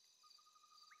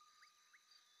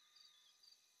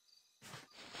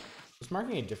 Is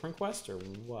marking a different quest or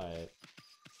what?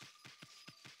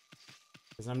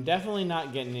 Because I'm definitely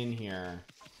not getting in here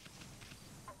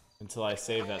until I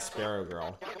save that sparrow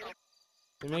girl.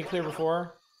 Did we make it clear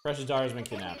before? Precious daughter's been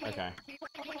kidnapped. Okay.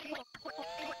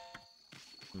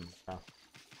 Oh.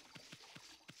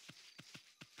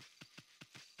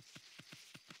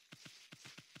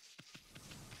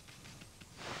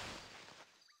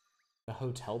 The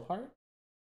hotel part?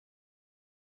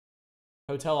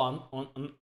 Hotel on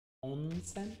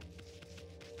onsen?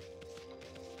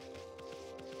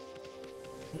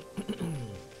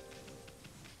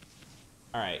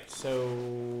 Alright,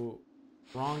 so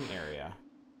wrong area.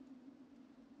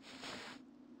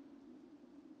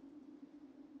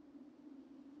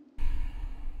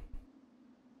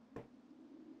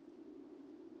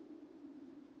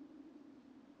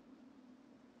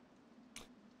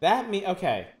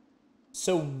 Okay.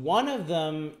 So one of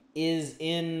them is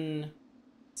in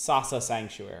Sasa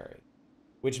Sanctuary,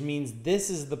 which means this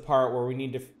is the part where we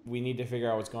need to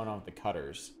figure out what's going on with the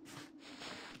cutters.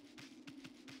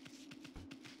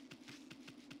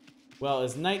 Well,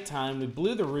 it's nighttime. We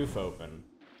blew the roof open.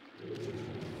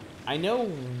 I know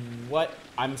what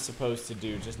I'm supposed to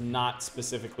do, just not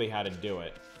specifically how to do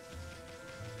it.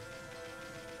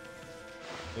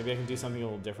 Maybe I can do something a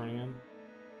little different again.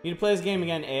 Need to play this game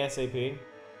again ASAP.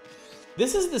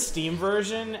 This is the Steam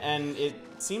version, and it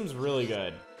seems really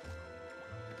good.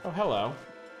 Oh, hello.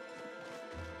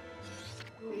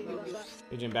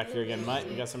 Agent back here again, Mutt.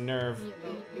 You got some nerve.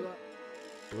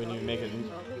 You wouldn't even make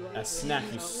a snack,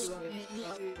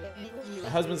 My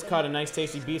husband's caught a nice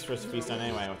tasty beast for us to feast on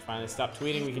anyway. We'll finally stop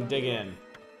tweeting, we can dig in.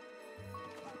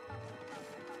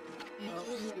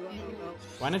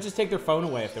 Why not just take their phone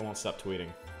away if they won't stop tweeting?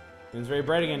 Moon's very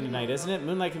bright again tonight, isn't it?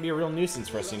 Moonlight can be a real nuisance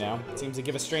for us, you know. It seems to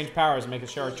give us strange powers and make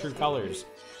us show our true colors.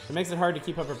 It makes it hard to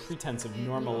keep up a pretense of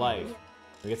normal life.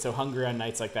 We get so hungry on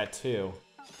nights like that, too.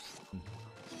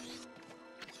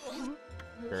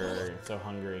 I'm so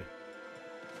hungry.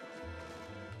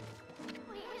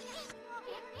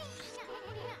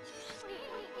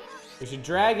 We should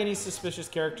drag any suspicious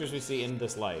characters we see in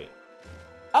this light.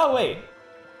 Oh, wait.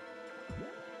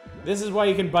 This is why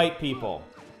you can bite people.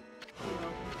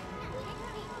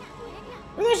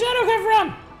 Where'd the shadow come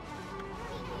from?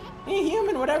 Hey,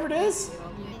 human, whatever it is.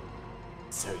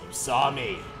 So you saw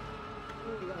me.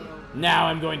 Now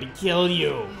I'm going to kill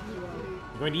you.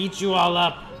 I'm going to eat you all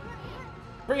up.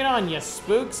 Bring it on, you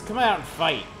spooks. Come out and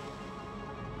fight.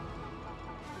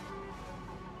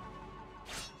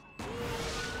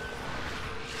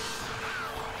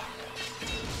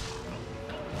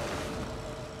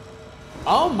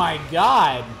 Oh my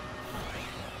god.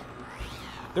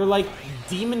 They're like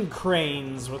demon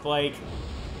cranes with like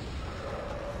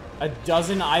a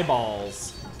dozen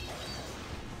eyeballs.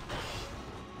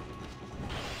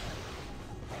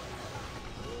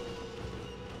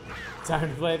 Time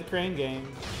to play the crane game.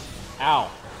 Ow.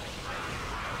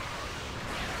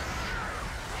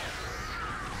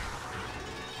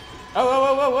 Oh,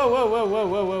 whoa, whoa, whoa, whoa, whoa, whoa,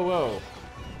 whoa, whoa, whoa.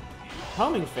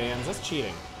 Homing fans, that's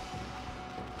cheating.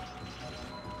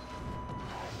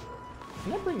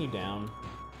 Can I bring you down?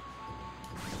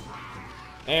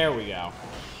 There we go.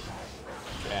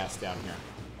 Get your ass down here.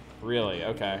 Really?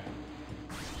 Okay.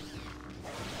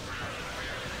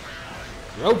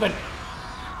 You're open!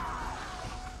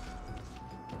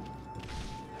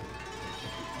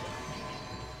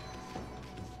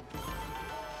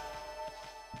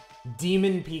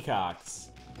 Demon peacocks.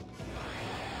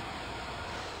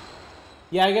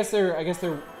 Yeah, I guess their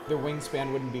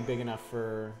wingspan wouldn't be big enough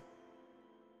for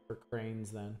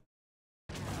cranes then.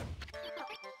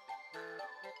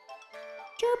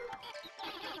 Chirp.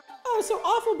 Oh, it's so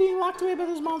awful being locked away by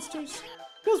those monsters.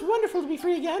 Feels wonderful to be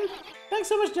free again. Thanks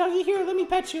so much, doggy. Here, let me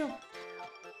pet you.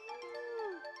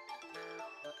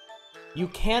 You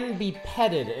can be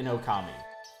petted in Okami.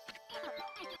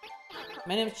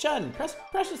 My name is Chun,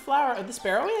 precious flower of the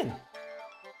Sparrow Inn.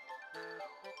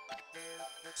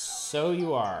 So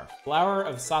you are. Flower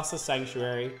of Sasa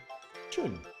Sanctuary,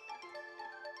 Chun.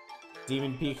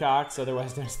 Demon peacocks,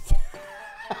 otherwise known as...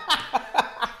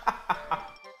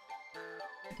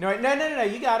 No,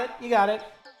 you got it, you got it.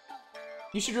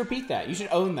 You should repeat that. You should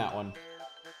own that one.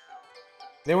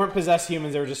 They weren't possessed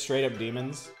humans, they were just straight up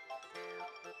demons.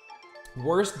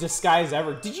 Worst disguise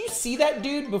ever. Did you see that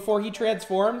dude before he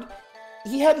transformed?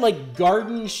 He had like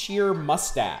garden shear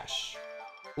mustache.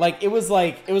 Like it was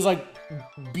like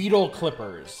beetle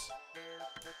clippers.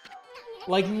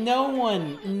 Like no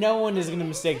one is gonna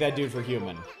mistake that dude for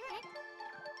human.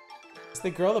 Is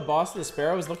the girl the boss of the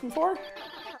Sparrow was looking for?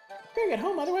 Better get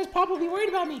home, otherwise Pop will be worried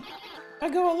about me. If I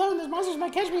go alone, those monsters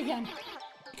might catch me again.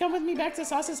 Come with me back to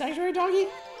Sasa Sanctuary, doggy?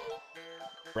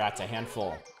 Rat's a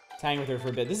handful. Let's hang with her for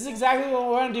a bit. This is exactly what we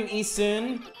want to do,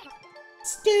 Isun.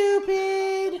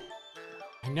 Stupid!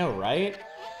 I know, right?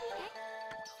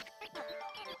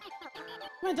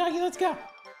 Come on, doggy, let's go.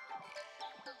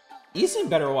 Isun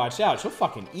better watch out. She'll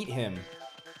fucking eat him.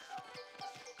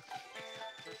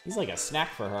 He's like a snack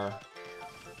for her.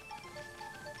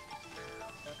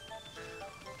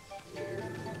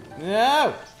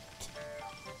 No!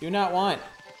 Do not want.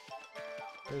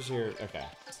 Where's your... Okay,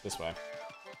 it's this way.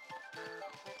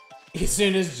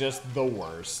 Isun is just the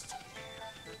worst.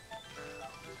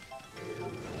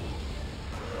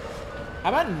 How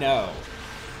about no?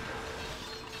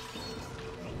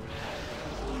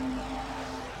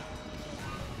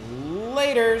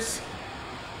 Laters.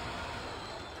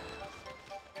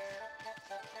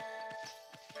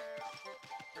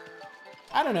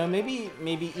 I don't know, maybe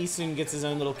Isun gets his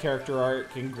own little character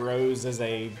arc and grows as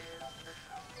a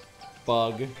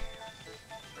bug.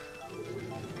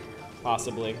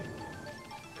 Possibly.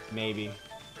 Maybe.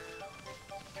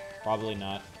 Probably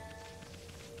not.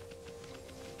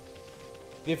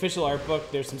 The official art book,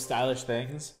 there's some stylish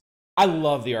things. I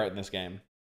love the art in this game.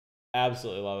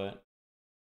 Absolutely love it.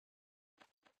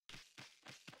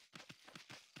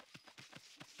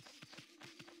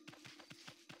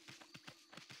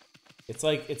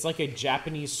 It's like a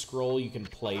Japanese scroll you can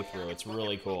play through. It's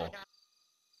really cool.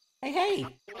 Hey,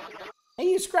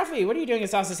 you Scruffy, what are you doing at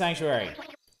Sasa Sanctuary?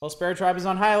 Well, Sparrow Tribe is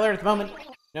on high alert at the moment.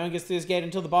 No one gets through this gate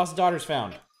until the boss's daughter's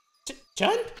found.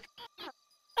 Chun?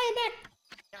 I am back.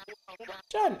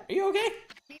 Chun, are you okay?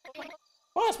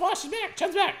 Boss, she's back.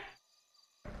 Chun's back.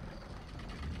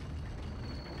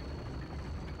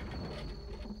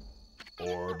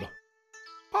 Orb.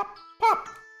 Pop.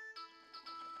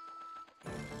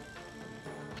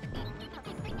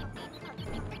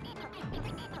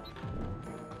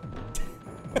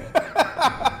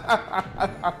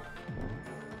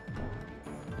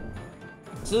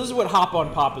 So this is what hop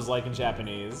on pop is like in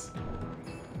Japanese.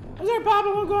 I'm sorry, Pop,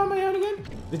 I won't go on my own again.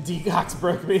 The decox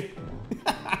broke me.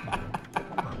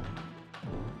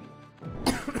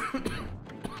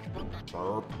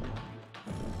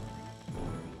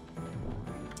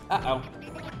 Uh-oh.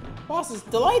 Boss is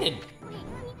delighted.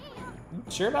 You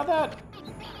sure about that?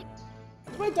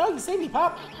 Wait, dog, you saved me,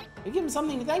 Pop. You give him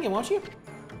something to thank him, won't you?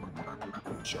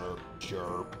 Chirp,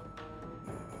 chirp.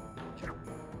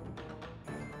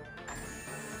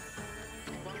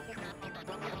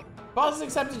 Boss has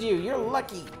accepted you. You're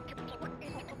lucky.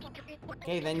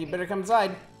 Okay, then you better come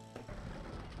inside.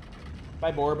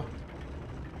 Bye, Borb.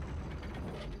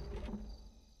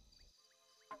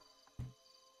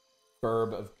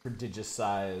 Burb of prodigious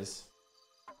size.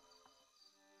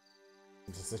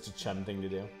 This is such a chun thing to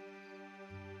do.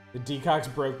 The decox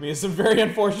broke me is some very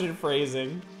unfortunate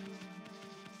phrasing.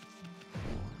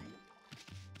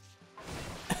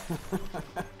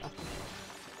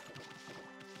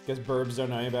 Guess burbs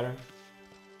don't know any better.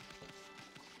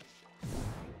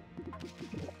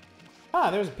 Ah,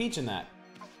 there's a peach in that.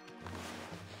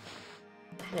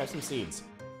 We have some seeds.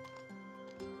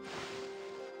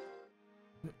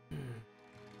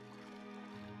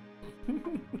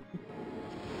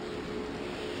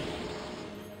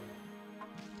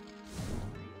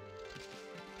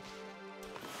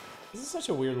 This is such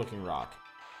a weird looking rock.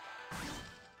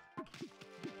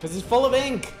 Because it's full of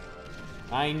ink!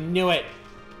 I knew it!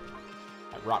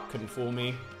 That rock couldn't fool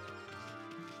me.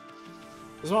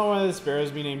 Doesn't one of the sparrows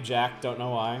be named Jack? Don't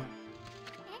know why.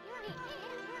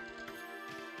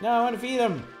 No, I want to feed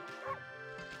him!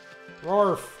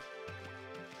 Rorf.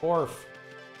 Orf.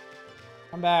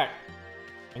 Come back.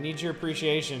 I need your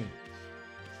appreciation.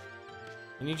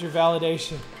 I need your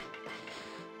validation.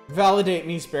 Validate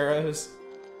me, sparrows.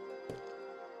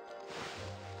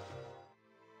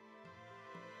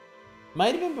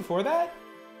 Might have been before that?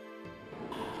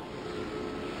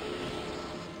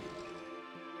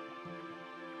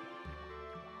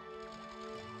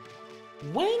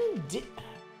 When did...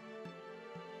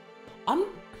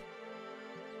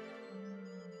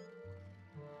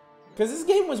 Because this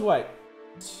game was what?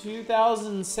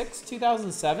 2006?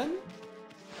 2007?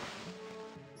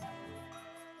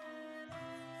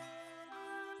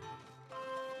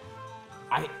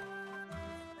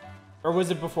 Or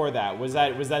was it before that? Was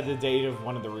that the date of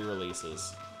one of the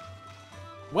re-releases?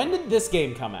 When did this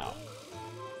game come out?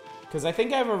 Because I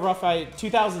think I have a rough idea.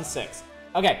 2006.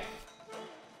 Okay.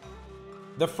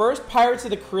 The first Pirates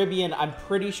of the Caribbean, I'm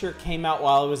pretty sure, came out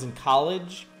while I was in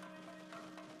college,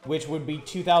 which would be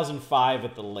 2005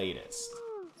 at the latest.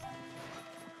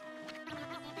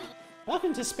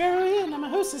 Welcome to Sparrow Inn. I'm a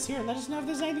hostess here. Let us know if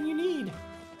there's anything you need.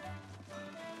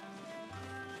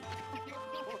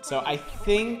 So I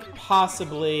think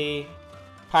possibly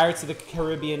Pirates of the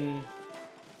Caribbean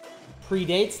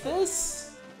predates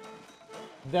this,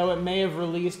 though it may have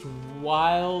released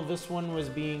while this one was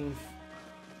being,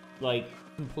 like,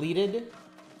 completed.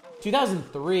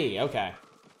 2003, okay.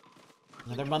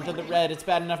 Another month of the red. It's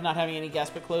bad enough not having any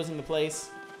guests, but closing the place.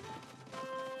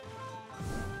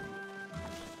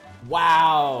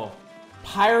 Wow.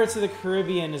 Pirates of the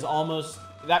Caribbean is almost...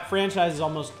 That franchise is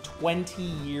almost 20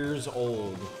 years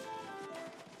old.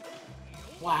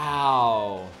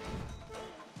 Wow.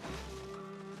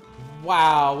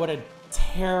 Wow, what a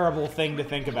terrible thing to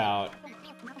think about.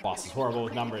 Boss is horrible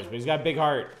with numbers, but he's got a big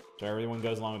heart, so everyone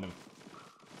goes along with him.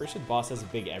 Pretty sure the boss has a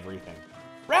big everything.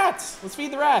 Rats! Let's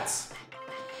feed the rats!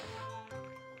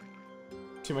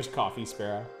 Too much coffee,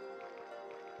 Sparrow.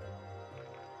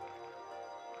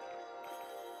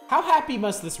 How happy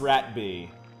must this rat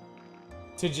be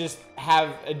to just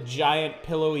have a giant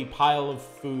pillowy pile of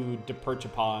food to perch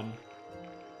upon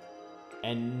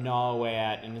and gnaw away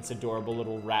at in its adorable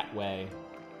little rat way?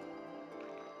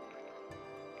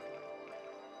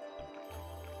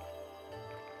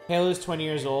 Halo's 20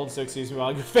 years old, so excuse me while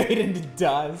I go fade into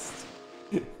dust.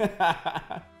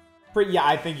 Yeah,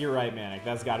 I think you're right, Manic.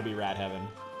 That's gotta be rat heaven.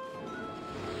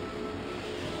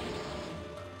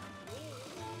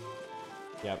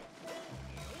 Yep.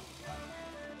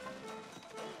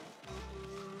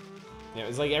 Yeah, it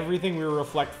was like everything we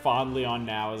reflect fondly on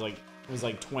now is like, it was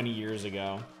like 20 years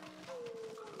ago.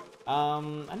 I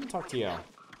didn't talk to you.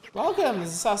 Welcome, this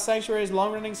is South Sanctuary's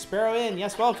long-running Sparrow Inn.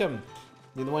 Yes, welcome.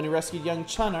 You're the one who rescued young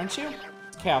Chun, aren't you?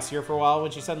 It's Chaos here for a while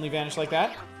when she suddenly vanished like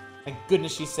that. Thank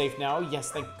goodness she's safe now. Oh,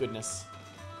 yes, thank goodness.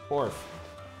 Orf.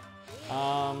 Okay,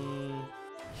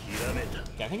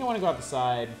 I think I want to go out the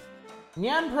side.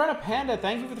 Nyan Piranha Panda,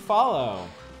 thank you for the follow.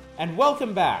 And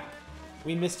welcome back.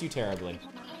 We missed you terribly.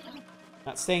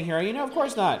 Not staying here, are you? No, of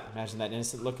course not. Imagine that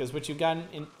innocent look is what you've gotten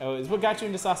in, is what got you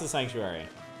into Sasa Sanctuary.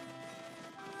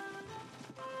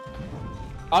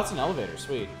 Oh, it's an elevator.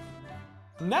 Sweet.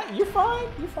 Nah, you're fine.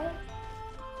 You're fine.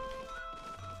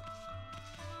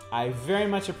 I very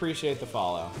much appreciate the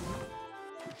follow.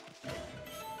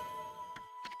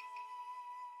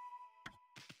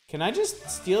 Can I just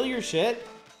steal your shit?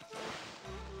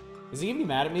 Is he gonna be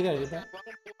mad at me that I did that?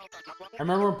 I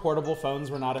remember when portable phones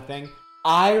were not a thing.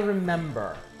 I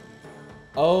remember.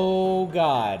 Oh,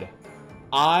 God.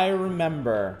 I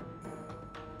remember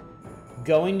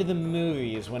going to the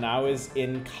movies when I was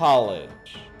in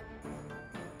college.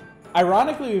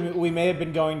 Ironically, we may have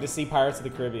been going to see Pirates of the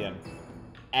Caribbean.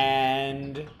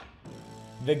 And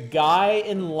the guy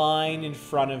in line in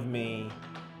front of me,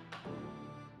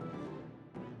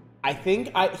 I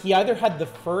think he either had the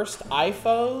first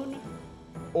iPhone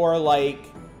or like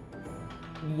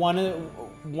one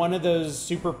of those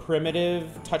super primitive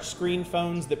touchscreen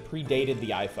phones that predated the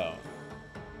iPhone.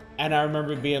 And I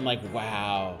remember being like,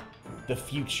 wow, the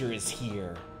future is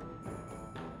here.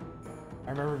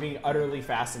 I remember being utterly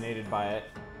fascinated by it.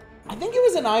 I think it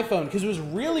was an iPhone because it was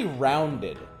really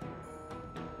rounded.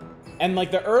 And like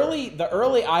the early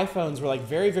iPhones were like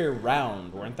very, very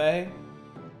round, weren't they?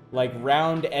 Like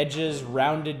round edges,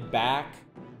 rounded back.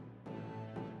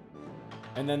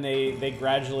 And then they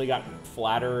gradually got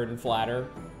flatter and flatter.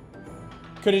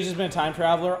 Could have just been a time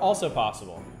traveler, also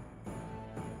possible.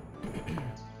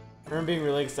 I remember being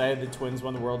really excited the Twins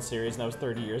won the World Series, and that was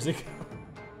 30 years ago.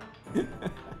 Been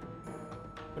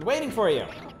waiting for you.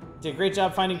 Did a great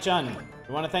job finding Chun.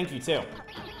 We want to thank you too.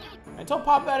 I told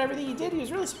Pop about everything he did. He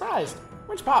was really surprised.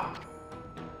 Where's Pop?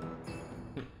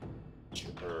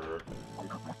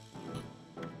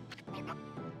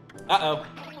 Uh-oh.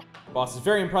 Boss is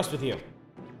very impressed with you.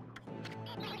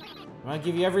 I want to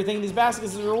give you everything in these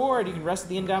baskets as a reward. You can rest at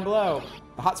the inn down below.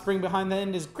 The hot spring behind the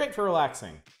inn is great for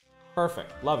relaxing.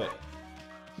 Perfect. Love it.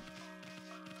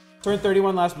 Turned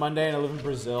 31 last Monday and I live in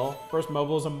Brazil. First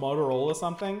mobile is a Motorola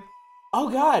something. Oh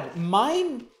God,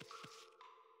 my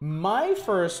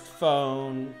first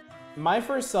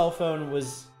cell phone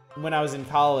was when I was in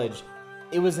college.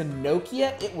 It was a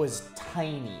Nokia. It was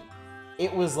tiny.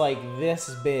 It was like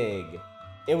this big.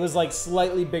 It was like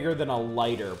slightly bigger than a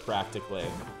lighter, practically.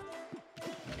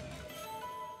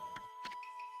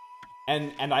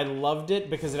 And I loved it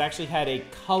because it actually had a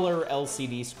color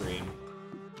LCD screen.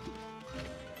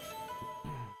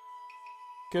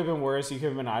 Could have been worse. You could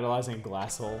have been idolizing a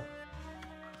glass hole.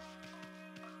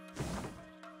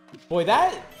 Boy,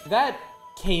 that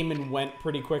came and went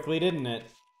pretty quickly, didn't it?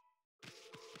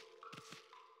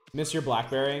 Miss your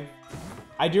BlackBerry?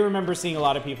 I do remember seeing a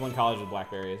lot of people in college with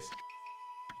Blackberries.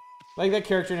 Like that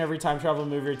character in every time travel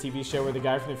movie or TV show where the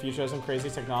guy from the future has some crazy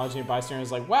technology and bystander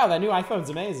is like, wow, that new iPhone's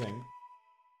amazing.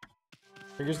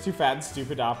 Fingers too fat and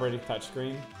stupid to operate a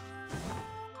touchscreen.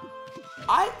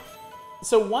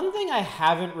 So one thing I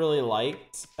haven't really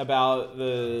liked about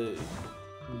the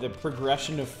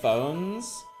progression of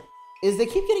phones is they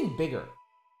keep getting bigger.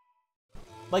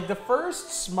 Like the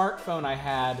first smartphone I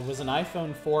had was an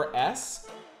iPhone 4S.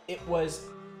 It was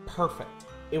perfect.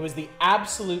 It was the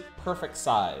absolute perfect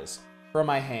size for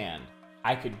my hand.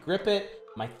 I could grip it.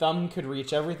 My thumb could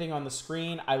reach everything on the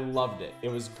screen. I loved it.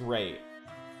 It was great.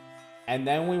 And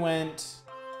then we went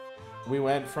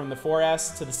from the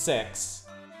 4S to the 6,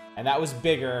 and that was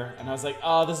bigger. And I was like,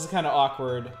 oh, this is kind of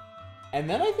awkward. And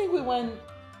then I think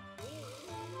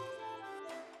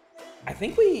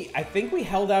we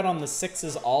held out on the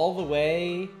 6s all the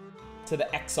way to the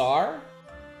XR,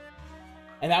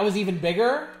 and that was even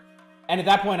bigger. And at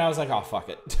that point, I was like, oh, fuck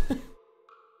it.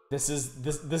 This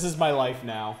is my life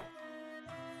now.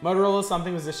 Motorola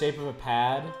something was the shape of a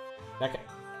pad. That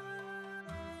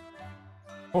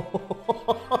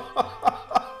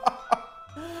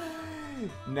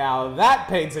Now that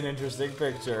paints an interesting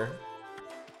picture.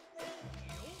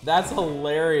 That's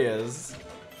hilarious.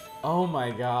 Oh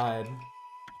my god.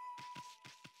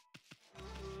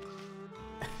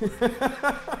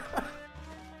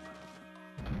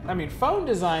 I mean, phone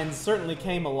designs certainly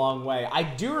came a long way. I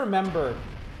do remember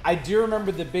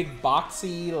the big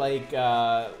boxy, like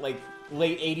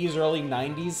late 80s, early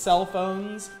 90s cell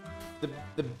phones.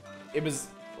 It was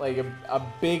like a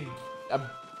big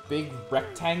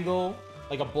rectangle,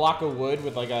 like a block of wood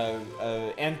with like a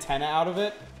antenna out of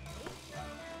it.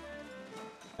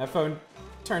 That phone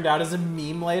turned out as a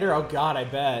meme later. Oh god, I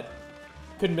bet.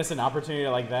 Couldn't miss an opportunity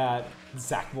like that.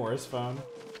 Zach Morris phone.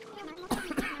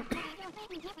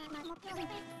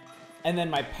 And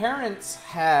then my parents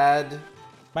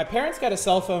got a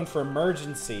cell phone for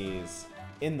emergencies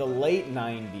in the late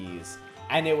 90s.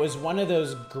 And it was one of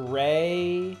those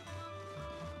gray,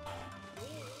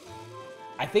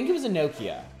 I think it was a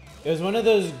Nokia. It was one of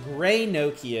those gray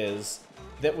Nokias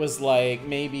that was like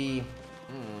maybe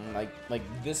like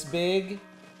this big,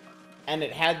 and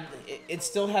it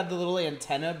still had the little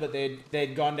antenna, but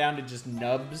they'd gone down to just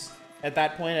nubs at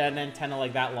that point. It had an antenna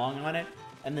like that long on it,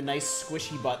 and the nice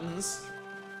squishy buttons.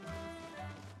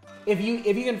 If you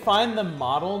can find the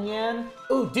model, Nyan.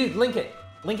 Oh, dude, link it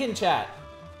in chat.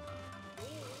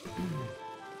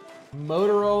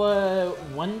 Motorola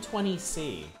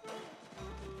 120C.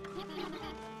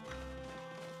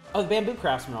 Oh, the Bamboo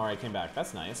Craftsman already came back.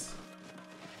 That's nice.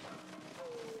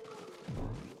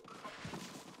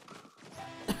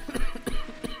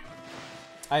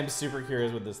 I'm super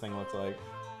curious what this thing looks like.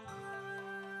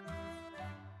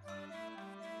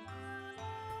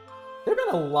 There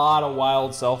have been a lot of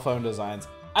wild cell phone designs.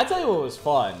 I tell you what was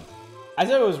fun. I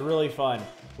tell you what was really fun.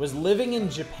 Was living in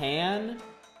Japan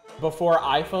before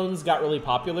iPhones got really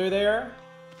popular there.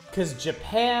 Because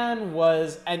Japan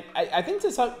was, and I think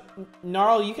to some,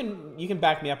 Gnarl, you can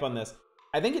back me up on this.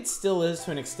 I think it still is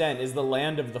to an extent, is the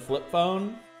land of the flip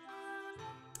phone.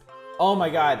 Oh my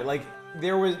god, like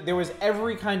there was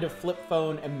every kind of flip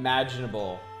phone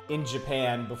imaginable in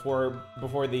Japan before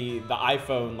the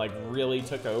iPhone like really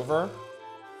took over.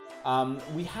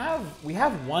 We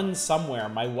have one somewhere,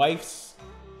 my wife's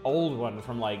old one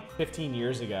from like 15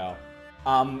 years ago.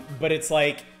 But it's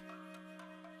like,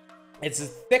 it's a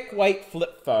thick white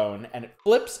flip phone, and it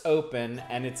flips open,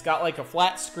 and it's got like a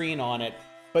flat screen on it,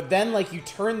 but then like you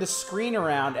turn the screen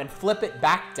around and flip it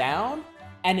back down,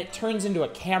 and it turns into a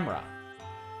camera.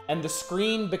 And the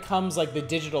screen becomes like the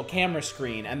digital camera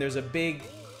screen, and there's a big,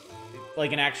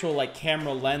 like an actual like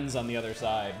camera lens on the other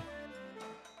side.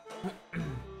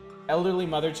 Elderly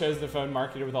mother chose the phone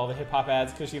marketed with all the hip-hop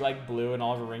ads because she liked Blue, and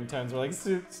all of her ringtones were like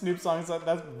Snoop songs.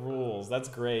 That's rules. That's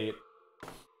great.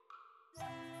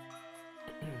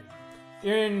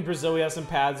 Here in Brazil, we have some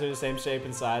pads that are the same shape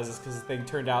and sizes because the thing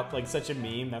turned out like such a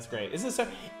meme. That's great. Is this so?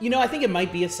 You know, I think it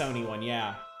might be a Sony one.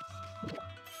 Yeah.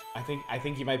 I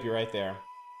think you might be right there.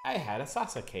 I had a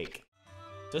salsa cake.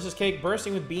 Delicious cake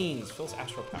bursting with beans. Fills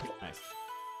astral pouch. Nice.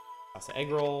 Salsa egg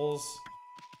rolls.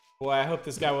 Boy, I hope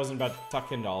this guy wasn't about to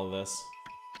tuck into all of this.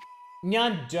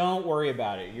 Nyan, don't worry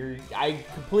about it. I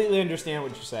completely understand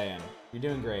what you're saying. You're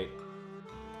doing great.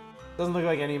 Doesn't look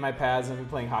like any of my pads. I've been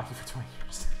playing hockey for 20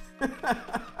 years.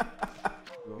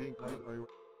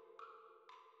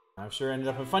 I've sure ended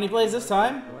up in a funny place this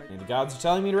time. Maybe the gods are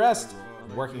telling me to rest.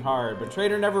 I'm working hard, but a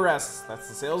trader never rests. That's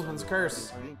the salesman's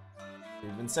curse.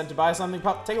 You've been sent to buy something,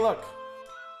 pup. Take a look.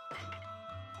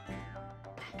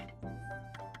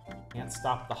 Can't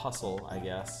stop the hustle, I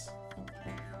guess.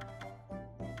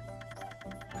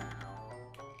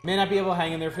 May not be able to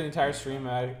hang in there for the entire stream.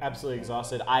 I'm absolutely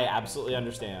exhausted. I absolutely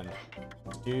understand.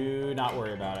 Do not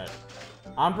worry about it.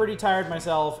 I'm pretty tired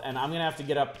myself, and I'm gonna have to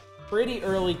get up pretty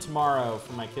early tomorrow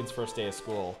for my kids' first day of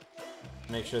school.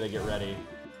 Make sure they get ready.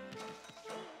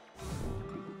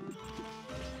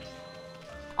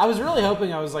 I was really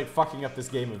hoping I was like fucking up this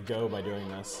game of Go by doing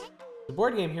this. The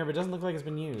board game here, but it doesn't look like it's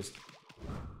been used.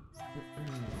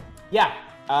 Yeah,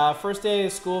 first day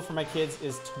of school for my kids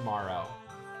is tomorrow.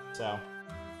 So,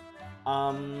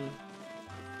 I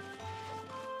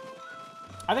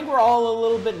think we're all a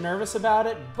little bit nervous about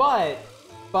it, but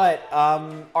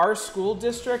our school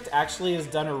district actually has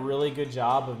done a really good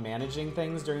job of managing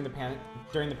things during the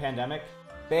pandemic.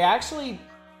 They actually,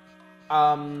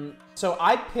 so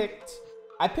I picked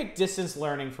distance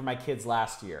learning for my kids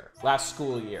last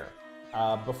school year,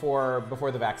 before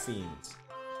the vaccines.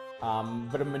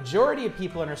 But a majority of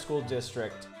people in our school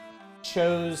district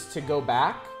chose to go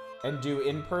back and do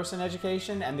in-person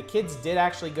education, and the kids did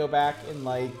actually go back in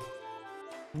like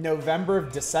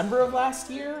December of last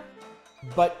year.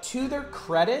 But to their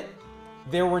credit,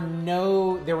 there were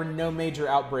no major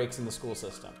outbreaks in the school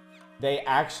system. They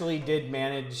actually did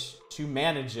manage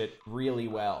it really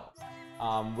well,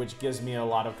 which gives me a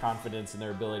lot of confidence in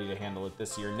their ability to handle it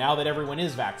this year, now that everyone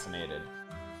is vaccinated.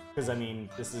 Because, I mean,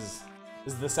 this is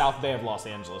the South Bay of Los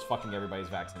Angeles. Fucking everybody's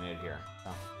vaccinated here.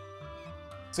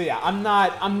 So yeah, I'm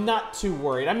not too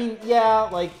worried. I mean, yeah,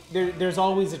 like there's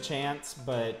always a chance,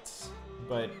 but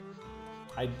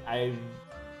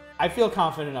I feel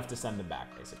confident enough to send them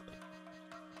back, basically.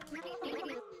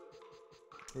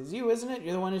 It's you, isn't it?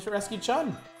 You're the one who rescued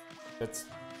Chun. That's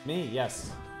me,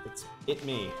 yes. It's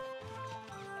me.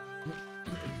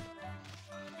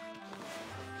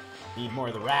 Need more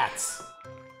of the rats.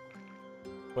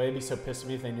 Boy, they'd be so pissed at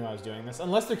me if they knew I was doing this.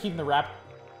 Unless they're keeping the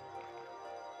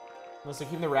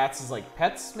rats as like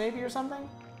pets, maybe, or something.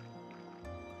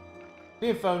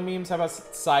 Speaking of phone memes, how about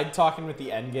side talking with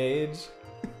the N gauge?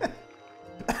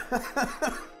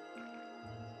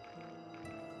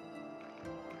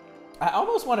 I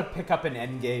almost want to pick up an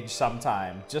N-Gage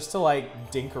sometime, just to like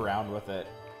dink around with it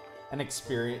and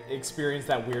experience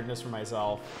that weirdness for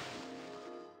myself.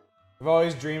 I've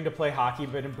always dreamed to play hockey,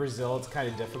 but in Brazil it's kind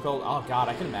of difficult. Oh god,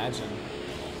 I can imagine.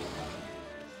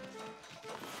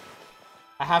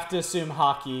 I have to assume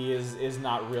hockey is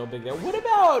not real big there. What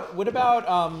about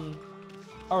oh,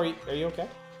 are you okay?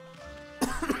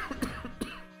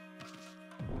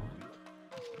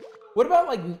 What about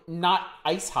like not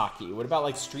ice hockey? What about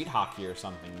like street hockey or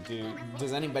something?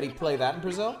 Does anybody play that in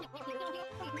Brazil?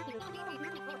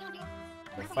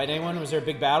 Fight anyone? Was there a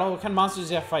big battle? What kind of monsters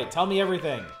did you have to fight? Tell me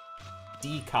everything.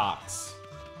 Decox.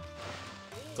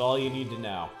 That's all you need to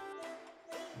know.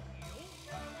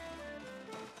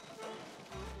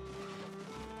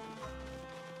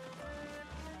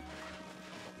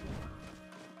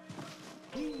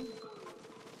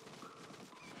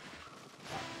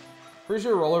 Pretty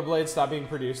sure rollerblades stopped being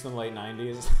produced in the late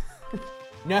 90s.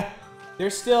 No, they're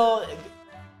still...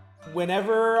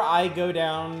 Whenever I go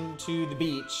down to the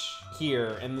beach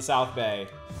here in the South Bay,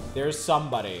 there's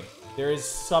somebody. There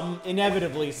is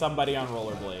inevitably somebody on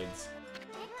rollerblades.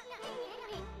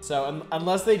 So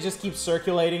unless they just keep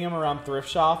circulating them around thrift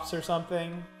shops or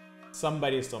something,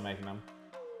 somebody's still making them.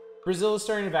 Brazil is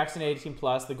starting to vaccinate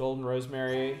 18+. The Golden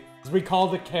Rosemary, as we call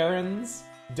the Karens,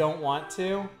 don't want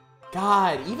to.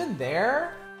 God, even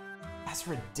there? That's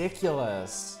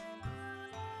ridiculous.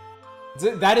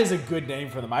 That is a good name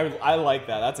for them. I like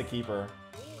that. That's a keeper.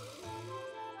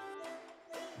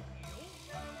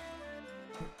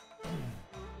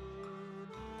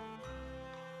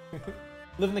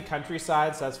 Live in the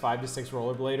countryside, so that's 5 to 6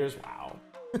 rollerbladers. Wow.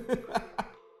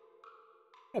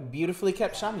 A beautifully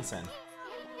kept shamisen.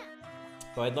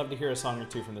 But I'd love to hear a song or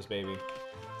two from this baby.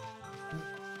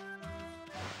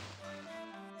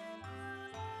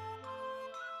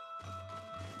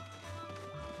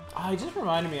 Oh, it just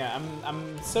reminded me.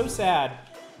 I'm so sad.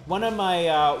 One of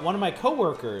my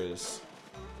coworkers,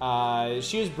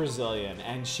 she was Brazilian,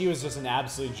 and she was just an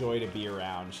absolute joy to be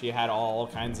around. She had all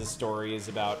kinds of stories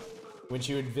about when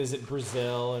she would visit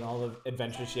Brazil and all the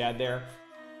adventures she had there.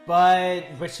 But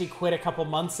she quit a couple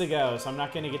months ago, so I'm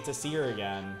not gonna get to see her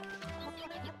again.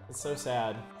 It's so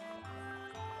sad.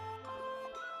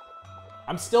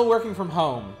 I'm still working from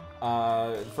home.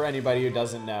 For anybody who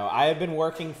doesn't know, I have been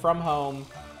working from home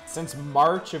since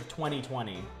March of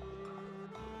 2020.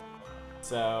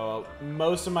 So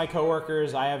most of my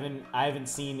coworkers I haven't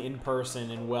seen in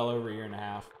person in well over a year and a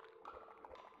half.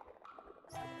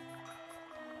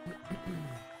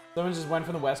 Someone just went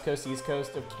from the west coast to east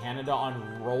coast of Canada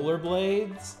on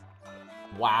rollerblades.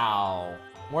 Wow,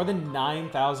 more than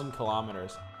 9,000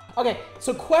 kilometers. Okay,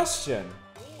 so question.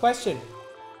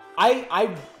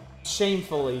 I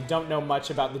shamefully don't know much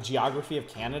about the geography of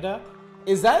Canada.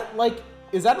 Is that like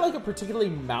a particularly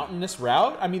mountainous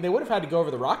route? I mean, they would have had to go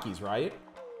over the Rockies, right?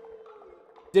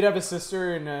 Did have a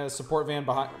sister in a support van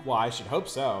behind. Well, I should hope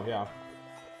so, yeah.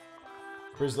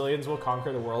 Brazilians will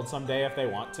conquer the world someday if they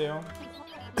want to.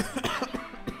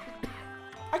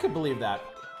 I could believe that.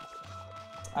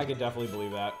 I could definitely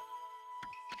believe that.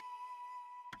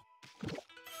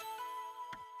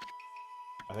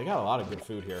 Oh, they got a lot of good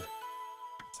food here.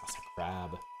 Sounds like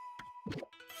crab.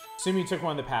 Assume you took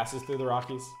one of the passes through the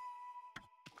Rockies.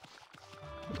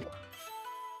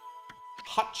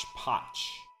 Hotchpotch.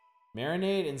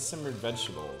 Marinade and simmered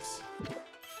vegetables.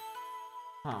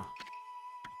 Huh.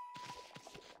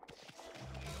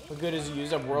 What good is a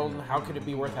used up world and how could it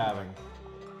be worth having?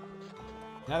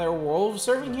 Now there are wolves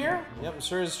serving here? Yep, it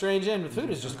sure is a strange inn, but food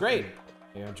is just great.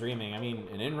 Yeah, I'm dreaming. I mean,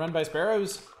 an inn run by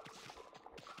sparrows?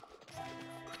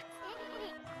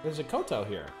 There's a Koto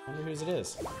here. I wonder whose it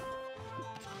is.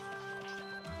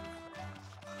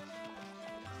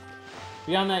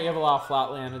 Beyond that, you have a lot of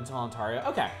flat land until Ontario.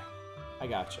 Okay. I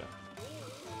gotcha.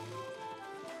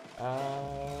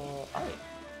 Alright.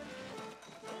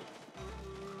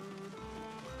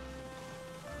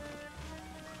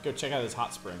 Go check out this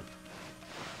hot spring.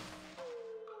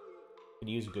 Could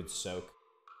use a good soak.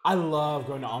 I love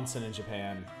going to onsen in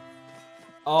Japan.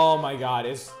 Oh my god,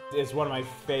 it's one of my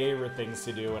favorite things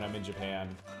to do when I'm in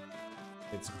Japan.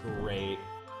 It's great.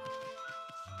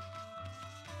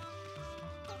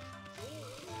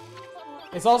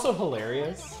 It's also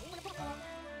hilarious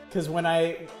because when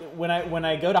I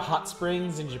go to hot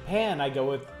springs in Japan, I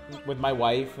go with my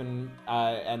wife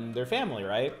and their family,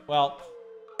 right? Well,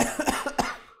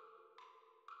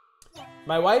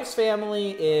 my wife's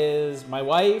family is my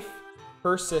wife,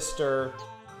 her sister,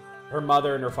 her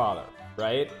mother, and her father,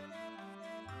 right?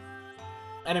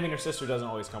 And I mean, her sister doesn't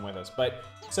always come with us, but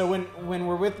so when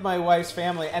we're with my wife's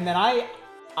family, and then I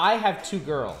have 2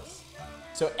 girls.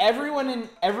 So everyone,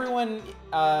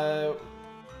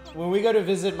 when we go to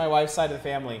visit my wife's side of the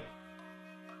family,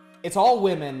 it's all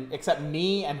women except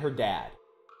me and her dad.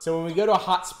 So when we go to a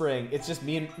hot spring, it's just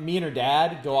me and her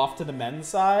dad go off to the men's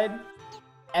side.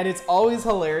 And it's always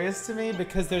hilarious to me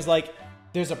because there's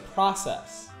a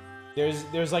process.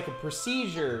 There's like a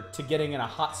procedure to getting in a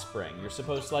hot spring. You're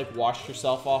supposed to like wash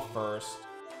yourself off first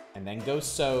and then go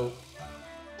soak.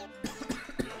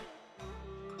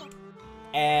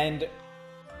 And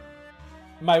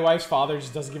my wife's father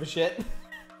just doesn't give a shit.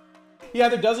 He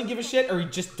either doesn't give a shit or he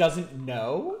just doesn't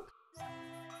know.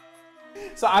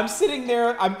 So I'm sitting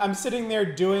there, I'm sitting there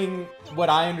doing what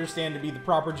I understand to be the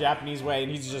proper Japanese way,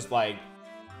 and he's just like,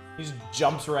 he just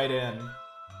jumps right in.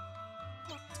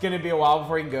 It's gonna be a while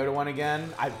before he can go to one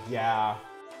again. Yeah.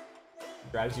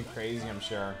 Drives you crazy, I'm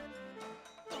sure.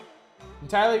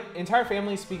 Entire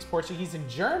family speaks Portuguese and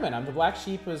German. I'm the black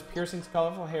sheep who has piercings,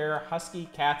 colorful hair, husky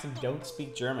cats, and don't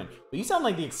speak German. But you sound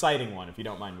like the exciting one, if you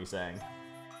don't mind me saying.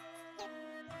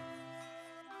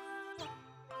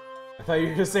 I thought you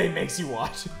were gonna say it makes you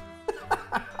watch.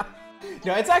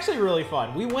 No, it's actually really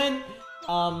fun. We went,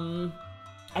 I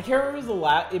can't remember the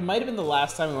last, it might have been the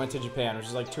last time we went to Japan, which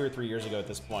was like 2 or 3 years ago at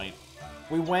this point.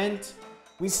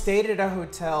 We stayed at a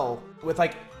hotel with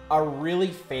like a really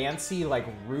fancy like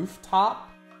rooftop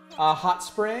hot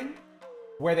spring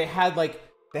where they had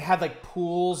like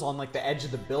pools on like the edge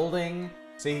of the building,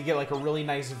 so you could get like a really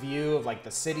nice view of like the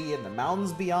city and the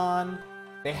mountains beyond.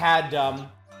 They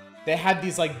had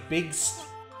these like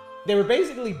they were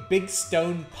basically big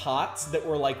stone pots that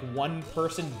were like one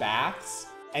person baths,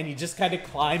 and you just kind of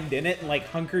climbed in it and like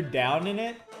hunkered down in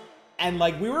it. And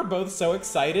like we were both so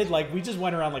excited, like we just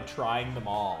went around like trying them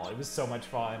all. It was so much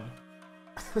fun.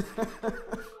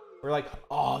 We're like,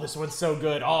 oh, this one's so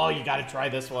good. Oh, you gotta try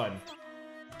this one.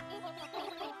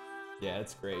 Yeah,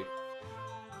 it's great.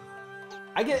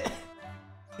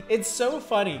 It's so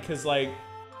funny because like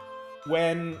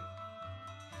when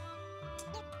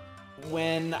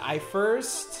I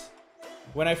first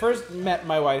met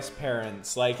my wife's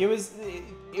parents, like it was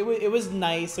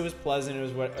nice, it was pleasant, it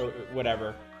was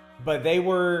whatever, but they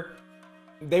were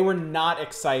not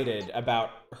excited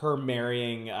about her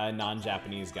marrying a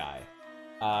non-Japanese guy,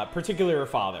 particularly her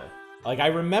father. Like I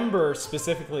remember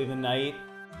specifically the night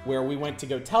where we went to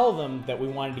go tell them that we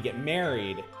wanted to get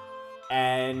married,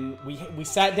 and we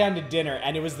sat down to dinner,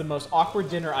 and it was the most awkward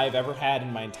dinner I've ever had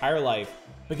in my entire life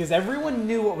because everyone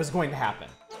knew what was going to happen.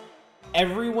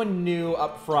 Everyone knew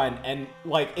up front, and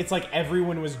like it's like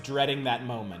everyone was dreading that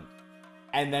moment.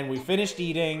 And then we finished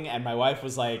eating, and my wife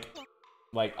was like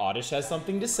Oddish has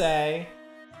something to say,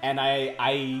 and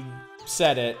I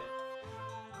said it,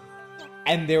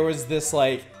 and there was this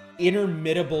like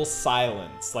interminable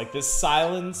silence, like this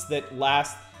silence that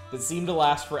seemed to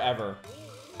last forever.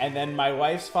 And then my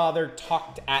wife's father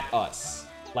talked at us,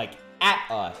 like at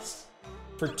us,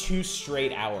 for 2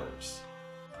 straight hours.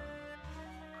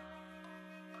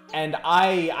 And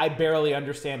I barely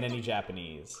understand any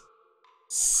Japanese.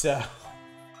 So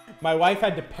my wife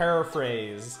had to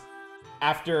paraphrase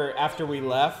after we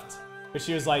left, but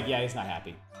she was like, yeah, he's not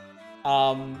happy.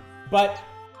 But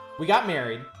we got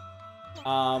married.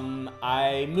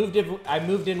 I moved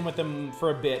in with him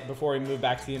for a bit before we moved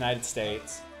back to the United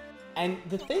States. And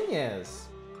the thing is,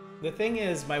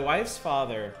 my wife's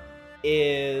father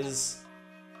is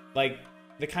like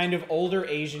the kind of older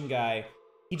Asian guy.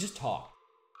 He just talks.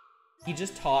 He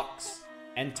just talks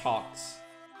and talks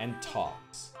and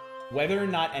talks, whether or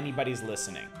not anybody's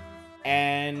listening.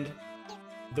 And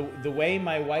the way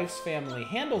my wife's family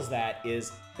handles that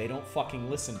is they don't fucking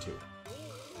listen to it.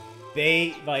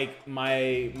 They, like,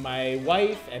 my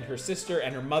wife and her sister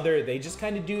and her mother, they just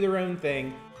kind of do their own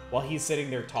thing while he's sitting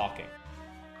there talking.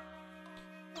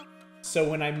 So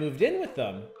when I moved in with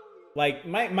them, like,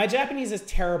 my Japanese is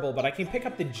terrible, but I can pick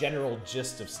up the general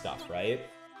gist of stuff, right?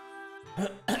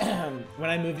 When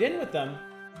I moved in with them,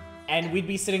 and we'd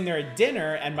be sitting there at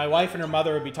dinner, and my wife and her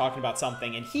mother would be talking about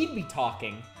something, and he'd be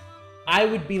talking, I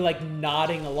would be, like,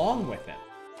 nodding along with him.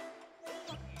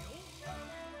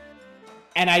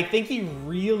 And I think he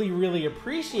really, really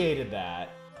appreciated that.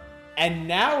 And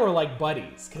now we're like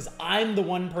buddies, because I'm the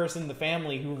one person in the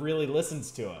family who really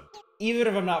listens to him, even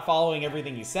if I'm not following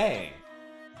everything he's saying.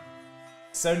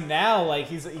 So now, like,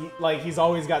 he's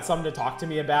always got something to talk to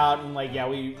me about, and like, yeah,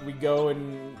 we go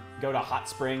to hot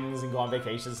springs and go on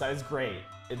vacations. So it's great.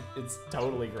 It's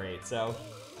totally great. So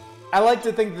I like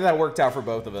to think that worked out for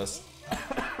both of us.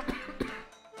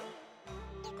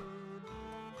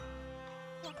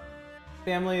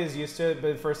 Family is used to it,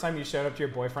 but the first time you showed up to your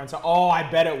boyfriend's, oh, I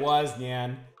bet it was,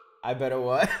 Nyan. I bet it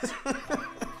was.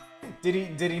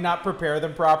 Did he not prepare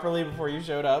them properly before you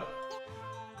showed up?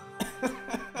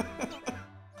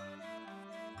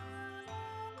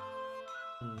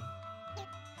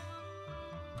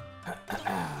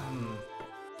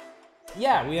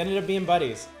 Yeah, we ended up being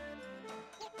buddies.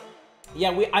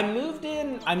 Yeah, I moved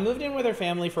in with her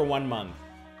family for 1 month.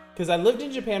 Because I lived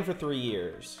in Japan for 3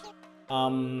 years.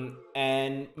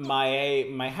 And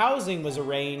my housing was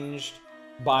arranged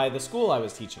by the school I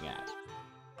was teaching at.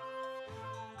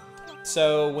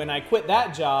 So when I quit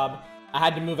that job, I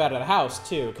had to move out of the house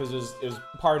too, because it was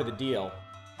part of the deal.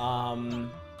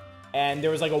 And there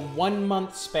was like a 1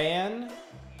 month span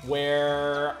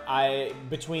where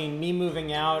between me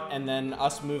moving out and then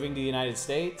us moving to the United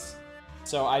States.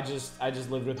 So I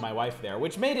just lived with my wife there,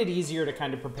 which made it easier to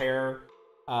kind of prepare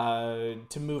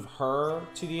to move her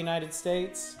to the United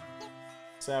States.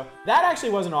 So that actually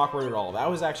wasn't awkward at all. That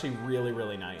was actually really,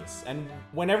 really nice. And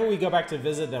whenever we go back to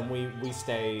visit them, we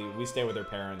stay with their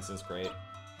parents. It's great.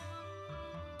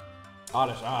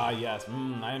 Oddish, yes,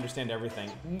 I understand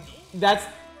everything. That's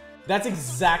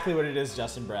exactly what it is,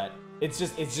 Justin Brett. It's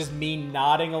just me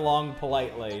nodding along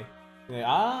politely.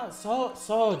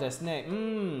 So desu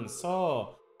ne.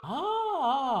 So.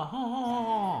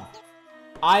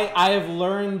 I have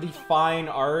learned the fine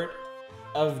art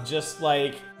of just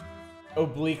like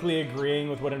obliquely agreeing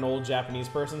with what an old Japanese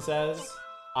person says.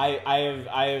 I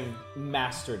have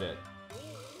mastered it.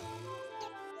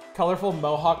 Colorful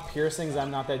mohawk piercings. I'm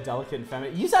not that delicate and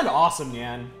feminine. You sound awesome,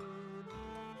 Yan.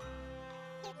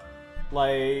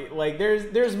 Like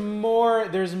there's more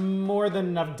than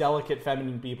enough delicate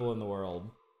feminine people in the world.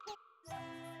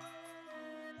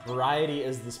 Variety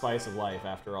is the spice of life,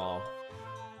 after all.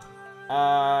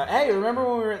 Hey, remember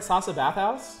when we were at Sasa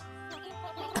Bathhouse?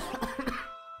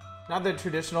 Not the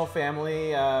traditional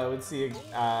family would see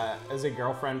as a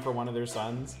girlfriend for one of their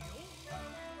sons.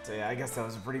 So yeah, I guess that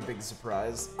was a pretty big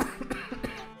surprise.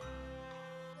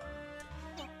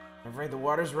 I'm afraid the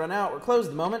water's run out. We're closed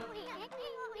at the moment.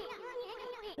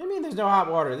 What do you mean there's no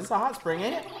hot water? This is a hot spring,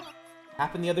 ain't it?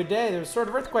 Happened the other day. There was a sort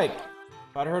of earthquake.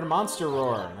 Thought I heard a monster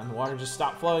roar, and then the water just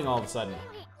stopped flowing all of a sudden.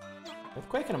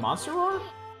 Earthquake and a monster roar?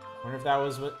 Wonder if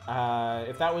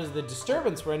that was the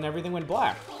disturbance when everything went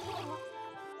black.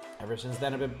 Ever since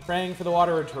then, I've been praying for the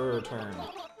water to return.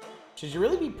 Should you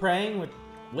really be praying with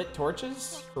lit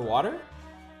torches for water?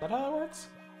 Is that how that works?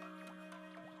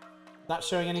 Not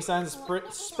showing any signs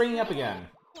of springing up again.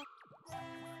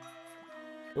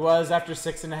 It was after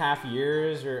 6.5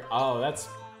 years, or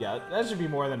yeah, that should be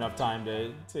more than enough time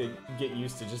to get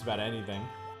used to just about anything.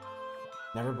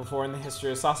 Never before in the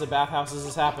history of Sasa Bathhouse has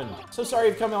this happened. So sorry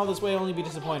you've come all this way only to be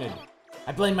disappointed.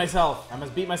 I blame myself. I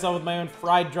must beat myself with my own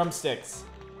fried drumsticks.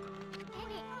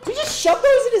 Did you just shove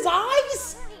those in his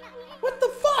eyes? What the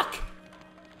fuck?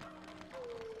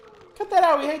 Cut that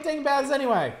out. We hate taking baths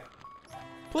anyway.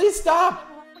 Please stop.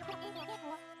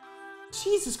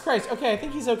 Jesus Christ. Okay, I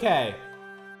think he's okay.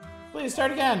 Please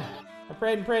start again. I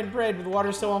prayed and prayed and prayed, but the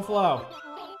water still won't flow.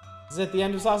 This is at the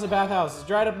end of Sasa Bathhouse. It's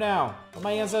dried up now. What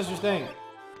my ancestors think.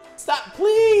 Stop,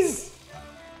 please!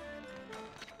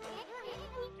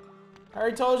 I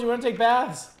already told you, we want to take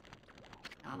baths.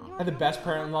 I had the best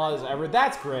parent-in-laws ever.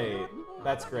 That's great.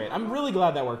 That's great. I'm really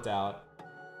glad that worked out.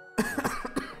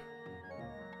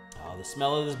 Oh, the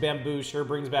smell of this bamboo sure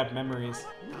brings back memories.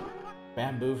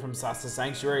 Bamboo from Sasa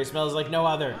Sanctuary smells like no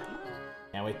other.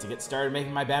 Can't wait to get started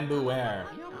making my bamboo ware.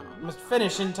 I must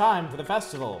finish in time for the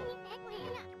festival.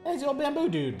 Hey, it's the old bamboo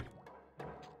dude.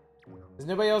 Is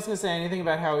nobody else gonna say anything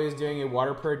about how he's doing a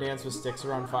water prayer dance with sticks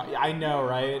around fire? I know,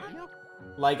 right?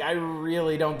 Like, I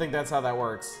really don't think that's how that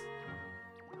works.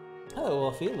 Hello,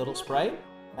 Wolfie, little sprite.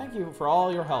 Thank you for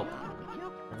all your help.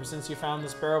 Ever since you found the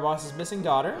Sparrow Boss's missing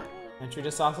daughter, entry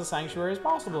to Sasa Sanctuary is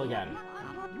possible again.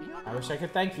 I wish I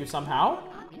could thank you somehow.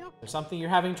 There's something you're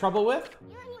having trouble with?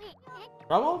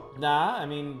 Trouble? Nah, I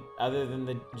mean, other than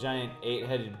the giant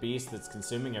 8-headed beast that's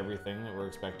consuming everything that we're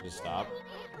expected to stop.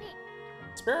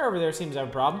 Sparrow over there seems to have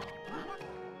a problem.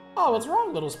 Oh, what's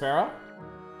wrong, little Sparrow?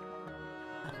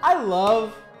 I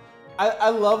love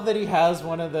that he has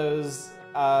one of those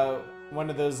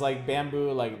like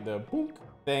bamboo, like the boonk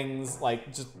things,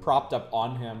 like just propped up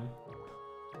on him.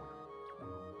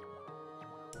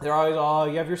 They're always, oh,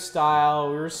 you have your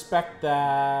style, we respect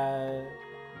that,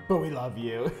 but we love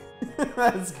you.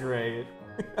 That's great.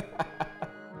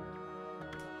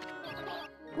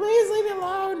 Please leave me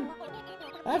alone.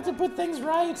 I have to put things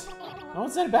right. I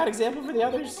won't set a bad example for the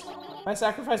others. If I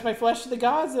sacrifice my flesh to the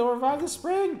gods, they'll revive the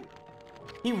spring.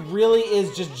 He really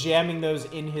is just jamming those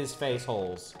in his face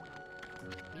holes.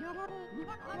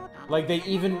 Like they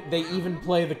even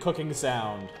play the cooking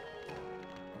sound.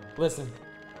 Listen.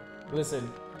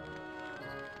 Listen.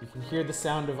 You can hear the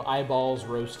sound of eyeballs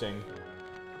roasting.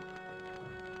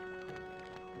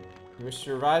 You wish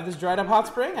to revive this dried up hot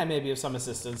spring? I may be of some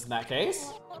assistance in that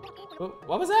case.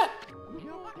 What was that?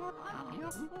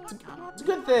 It's a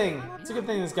good thing. It's a good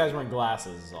thing this guy's wearing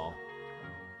glasses is all.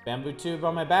 Bamboo tube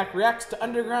on my back reacts to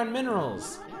underground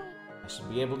minerals. I should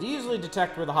be able to easily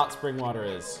detect where the hot spring water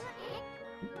is.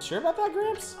 Sure about that,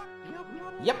 Gramps?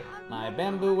 Yep, my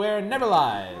bamboo ware never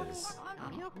lies.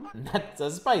 That's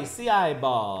a spicy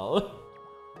eyeball.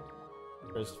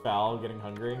 Roast fowl, getting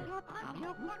hungry.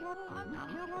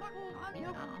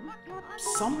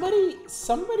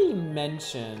 Somebody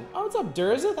mentioned. Oh, what's up,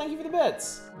 Durza? Thank you for the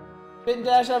bits. Bit and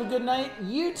Dash, have a good night.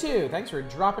 You too. Thanks for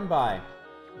dropping by.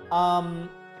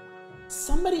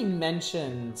 Somebody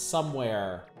mentioned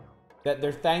somewhere that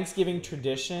their Thanksgiving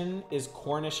tradition is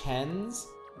Cornish hens,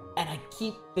 and I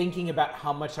keep thinking about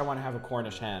how much I want to have a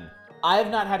Cornish hen. I have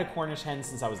not had a Cornish hen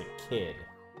since I was a kid.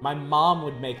 My mom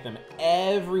would make them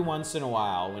every once in a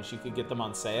while when she could get them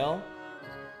on sale.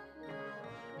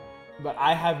 But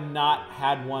I have not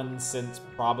had one since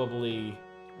probably,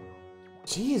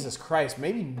 Jesus Christ,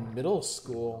 maybe middle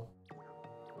school.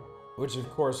 Which of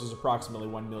course was approximately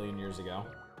 1 million years ago.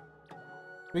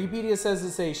 Wikipedia says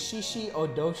it's a shishi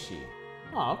odoshi.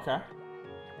 Oh, okay.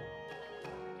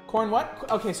 Corn what?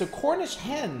 Okay, so Cornish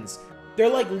hens, they're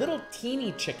like little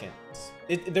teeny chickens.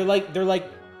 They're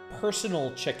like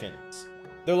personal chickens.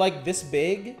 They're like this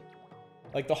big.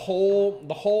 Like the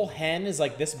whole hen is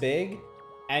like this big,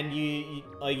 and you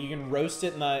can roast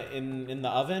it in the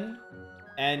oven.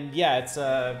 And yeah,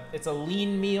 it's a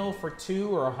lean meal for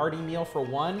 2 or a hearty meal for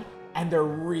 1, and they're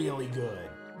really good.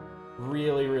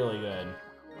 Really, really good.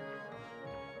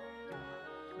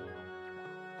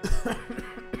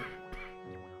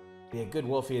 Be a good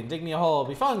Wolfie and dig me a hole.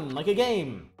 Be fun, like a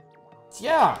game.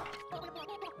 Yeah.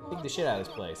 Dig the shit out of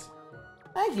this place.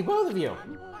 Thank you, both of you.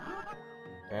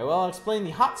 Very well, I'll explain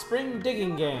the hot spring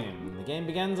digging game. When the game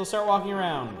begins, I'll start walking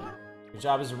around. Your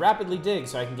job is to rapidly dig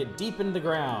so I can get deep into the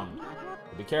ground.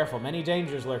 But be careful, many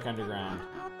dangers lurk underground.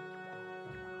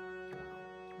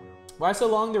 Why so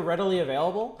long? They're readily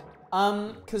available?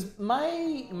 Cause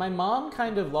my mom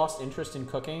kind of lost interest in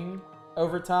cooking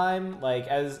over time. Like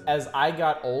as I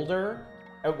got older,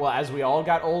 well, as we all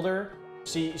got older,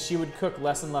 she would cook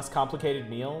less and less complicated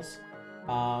meals.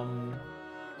 And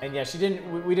yeah,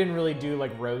 we didn't really do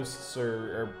like roasts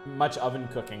or much oven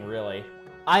cooking really.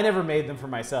 I never made them for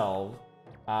myself,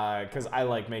 because I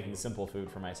like making simple food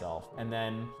for myself. And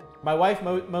then my wife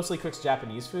mostly cooks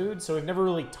Japanese food, so we've never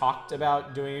really talked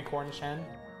about doing a Cornish hen.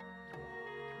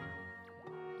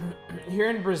 Here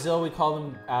in Brazil, we call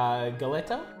them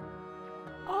galeto.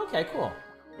 Oh, okay, cool.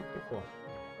 Cool.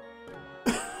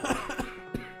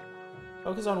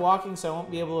 Focus on walking so I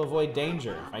won't be able to avoid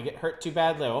danger. If I get hurt too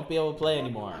badly, I won't be able to play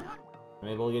anymore. I'm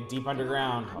able to get deep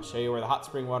underground. I'll show you where the hot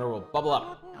spring water will bubble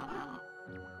up.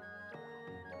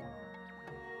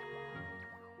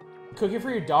 Cooking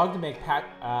for your dog to make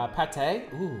pate?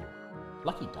 Ooh,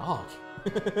 lucky dog.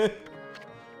 Hear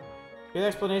the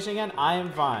explanation again? I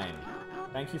am fine.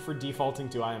 Thank you for defaulting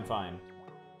to I am fine.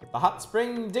 Let the hot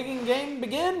spring digging game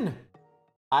begin!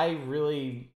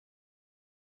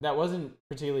 That wasn't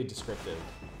particularly descriptive.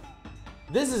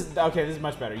 This is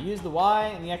much better. Use the Y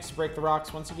and the X to break the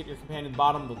rocks. Once you get your companion to the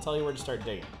bottom, they'll tell you where to start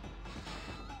digging.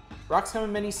 Rocks come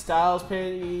in many styles.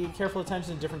 Pay careful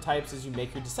attention to different types as you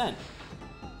make your descent.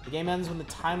 The game ends when the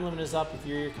time limit is up. If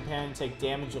you or your companion take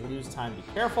damage, you'll lose time. Be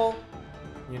careful.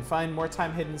 You can find more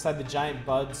time hidden inside the giant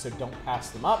buds, so don't pass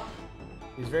them up.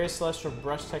 Use various celestial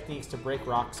brush techniques to break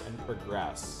rocks and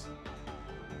progress.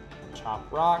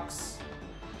 Chop rocks.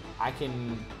 I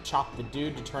can chop the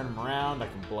dude to turn him around. I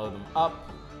can blow them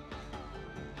up.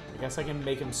 I guess I can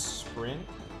make him sprint.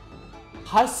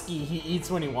 Husky, he eats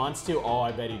when he wants to. Oh,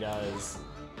 I bet he does.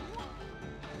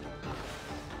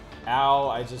 Ow,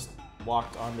 I just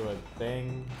walked onto a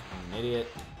thing. I'm an idiot.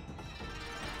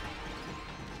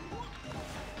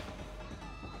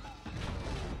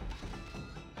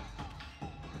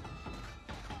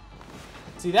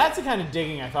 See, that's the kind of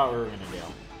digging I thought we were gonna do.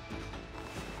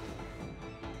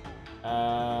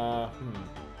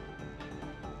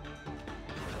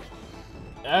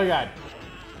 Oh god.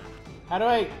 How do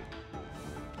I...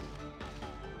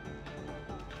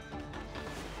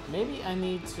 Maybe I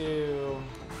need to...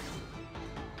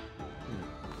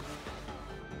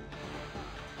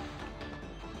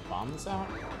 Bomb this out?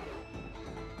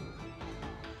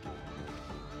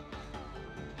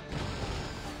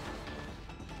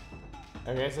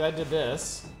 Okay, so I did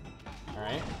this.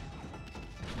 Alright.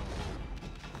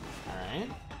 Alright.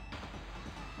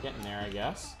 Getting there, I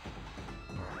guess.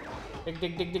 Dig,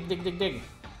 dig, dig, dig, dig, dig, dig.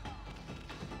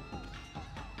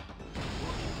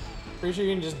 Pretty sure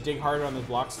you can just dig harder on those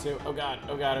blocks too. Oh god,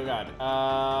 oh god, oh god.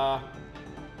 Well,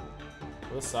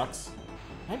 this sucks.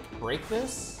 Can I break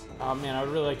this? Oh man, I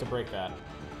would really like to break that.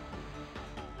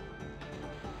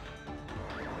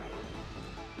 You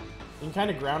can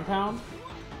kind of ground pound.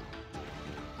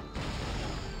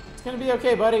 It's gonna be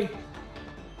okay, buddy.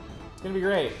 It's gonna be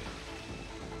great.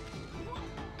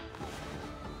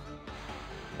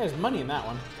 There's money in that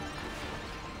one.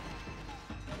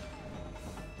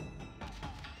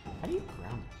 How do you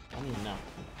ground it? I don't even know.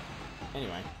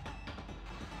 Anyway.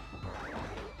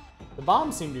 The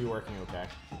bombs seem to be working okay.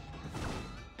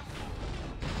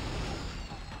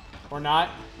 Or not.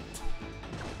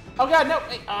 Oh god, no!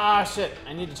 Hey, ah, shit.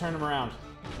 I need to turn him around.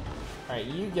 Alright,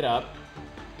 you get up.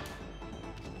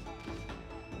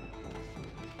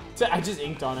 I just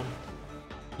inked on him.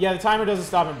 Yeah, the timer doesn't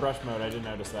stop in brush mode. I didn't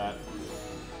notice that.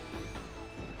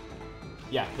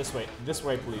 Yeah, this way. This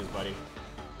way, please, buddy.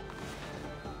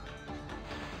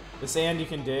 The sand you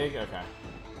can dig? Okay.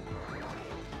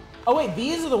 Oh, wait,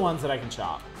 these are the ones that I can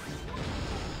chop.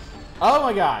 Oh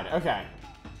my god, okay.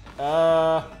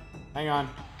 Hang on.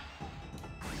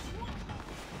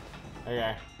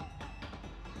 Okay.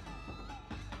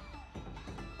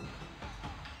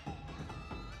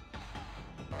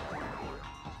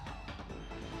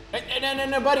 Hey,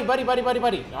 no,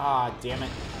 buddy. Ah, damn it.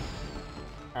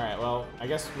 Alright, well, I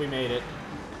guess we made it.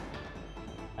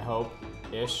 I hope.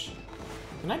 Ish.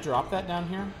 Can I drop that down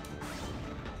here?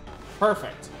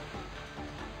 Perfect.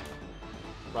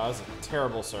 Wow, that's a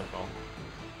terrible circle.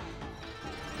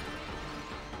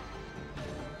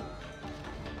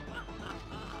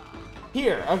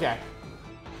 Here, okay.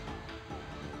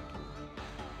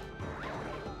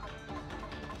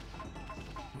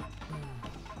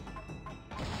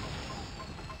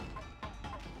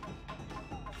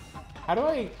 How do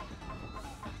I...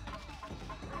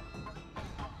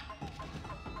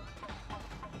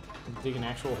 dig an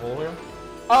actual hole here?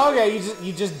 Oh, okay,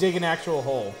 you just dig an actual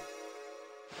hole.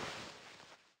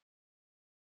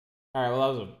 Alright, well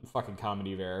that was a fucking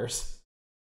comedy of errors.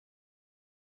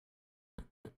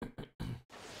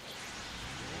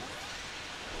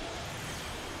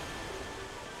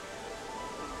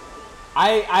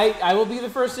 I will be the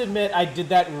first to admit I did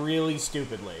that really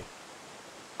stupidly.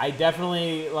 I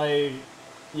definitely, like,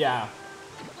 yeah.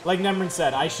 Like Nemrin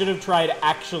said, I should have tried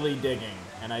actually digging,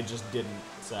 and I just didn't,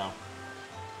 so.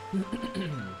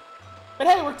 But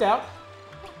hey, it worked out.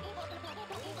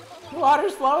 The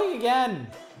water's flowing again.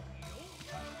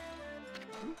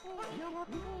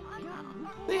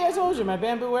 See, I told you, my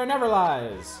bamboo-ware never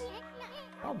lies.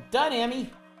 Well done,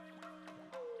 Amy.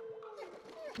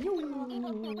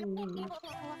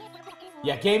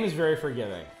 Yeah, game is very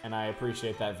forgiving, and I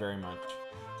appreciate that very much.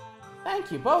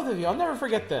 Thank you, both of you. I'll never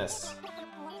forget this.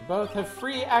 You both have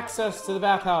free access to the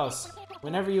bathhouse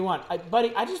whenever you want.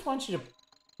 Buddy, I just want you to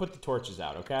put the torches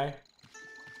out, okay?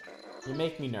 You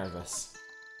make me nervous.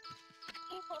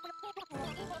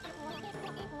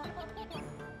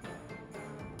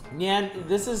 Yeah,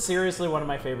 this is seriously one of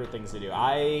my favorite things to do.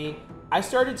 I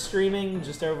started streaming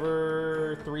just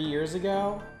over 3 years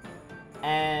ago,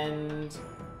 and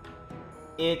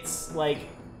it's like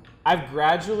I've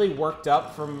gradually worked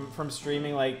up from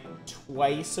streaming like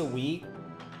twice a week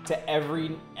to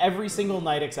every single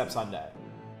night except Sunday.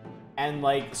 And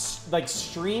like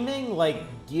streaming like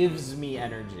gives me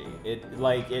energy.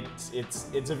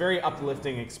 It's a very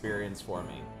uplifting experience for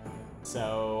me.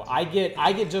 So I get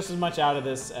just as much out of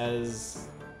this as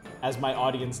my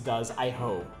audience does, I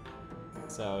hope.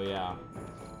 So yeah.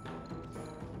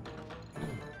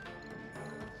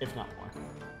 If not more.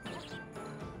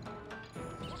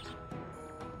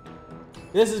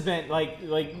 This has been like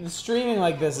streaming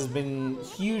like this has been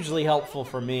hugely helpful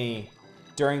for me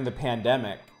during the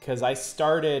pandemic, because I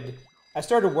started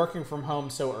working from home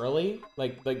so early,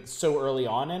 like so early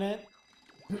on in it.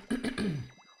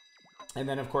 And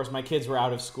then of course my kids were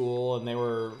out of school and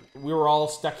we were all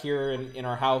stuck here in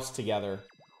our house together.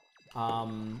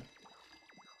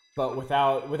 But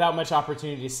without much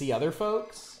opportunity to see other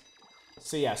folks.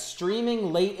 So yeah,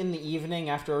 streaming late in the evening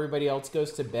after everybody else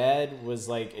goes to bed was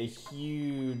like a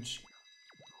huge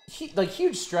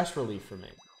stress relief for me,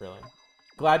 really.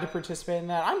 Glad to participate in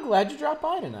that. I'm glad you dropped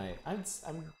by tonight. It's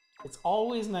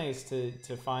always nice to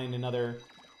find another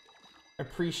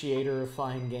appreciator of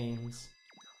fine games.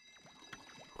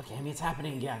 Okay, I mean, it's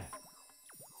happening again.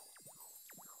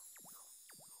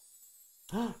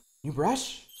 New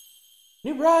brush?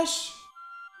 New brush!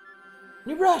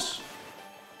 New brush!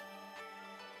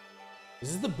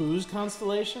 Is this the booze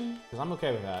constellation? Because I'm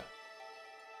okay with that.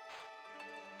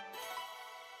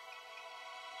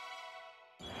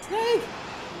 Snake!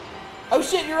 Oh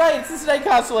shit, you're right, it's the Snake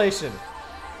Constellation.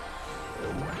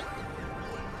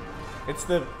 It's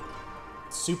the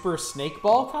Super Snake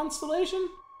Ball Constellation?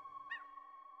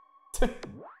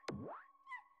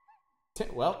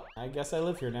 Well, I guess I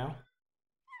live here now.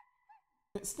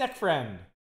 Snack friend.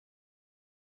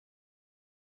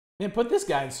 Man, put this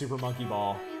guy in Super Monkey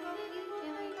Ball.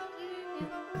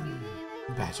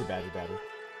 Badger.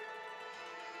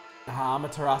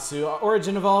 Amaterasu,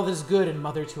 origin of all that is good and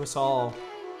mother to us all.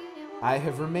 I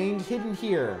have remained hidden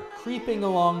here, creeping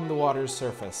along the water's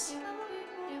surface.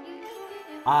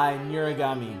 I,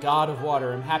 Nuragami, god of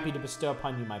water, am happy to bestow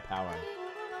upon you my power.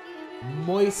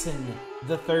 Moisten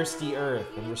the thirsty earth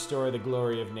and restore the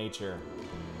glory of nature.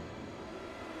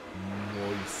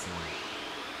 Moisten.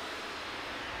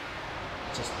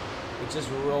 It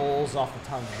just rolls off the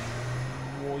tongue.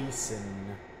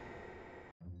 Moisten.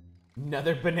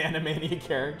 Another Banana Mania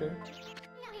character.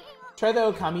 Try the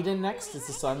Okami Den next. It's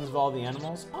the sons of all the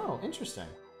animals. Oh, interesting.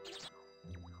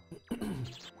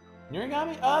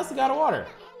 Nuragami? Oh, that's the god of water.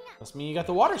 Must mean you got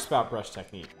the water spout brush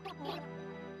technique.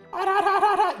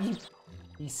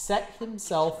 He set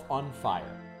himself on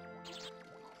fire.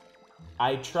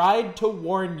 I tried to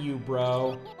warn you,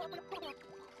 bro.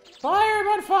 Fire, I'm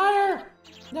on fire!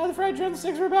 No, the fried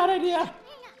drumsticks were a bad idea.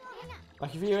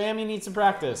 Lucky for you, Amy needs some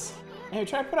practice. Anyway,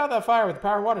 try to put out that fire with the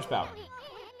power water spout.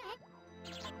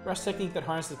 Brush technique that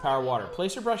harnesses power of water.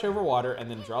 Place your brush over water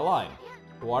and then draw a line.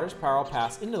 The water's power will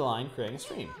pass into the line, creating a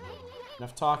stream.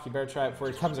 Enough talk, you better try it before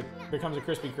it becomes a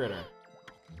crispy critter.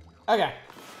 Okay.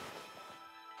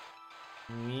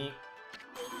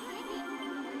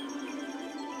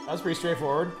 That was pretty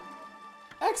straightforward.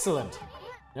 Excellent.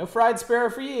 No fried sparrow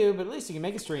for you, but at least you can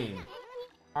make a stream.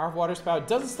 Power of water spout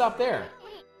doesn't stop there.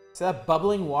 See that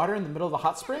bubbling water in the middle of the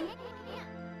hot spring?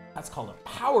 That's called a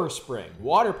power spring.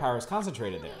 Water power is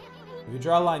concentrated there. If you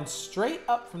draw a line straight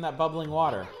up from that bubbling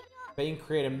water, then you can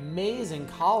create an amazing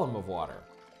column of water.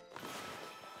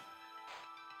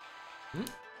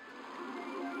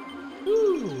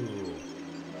 Ooh.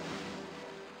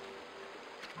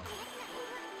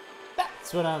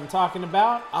 That's what I'm talking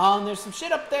about. Oh, and there's some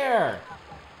shit up there.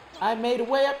 I made a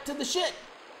way up to the shit.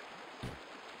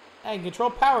 I can control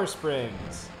power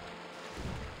springs.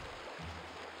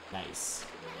 Nice.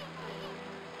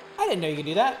 I didn't know you could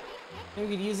do that. Maybe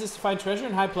we could use this to find treasure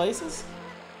in high places?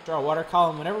 Draw a water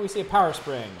column whenever we see a power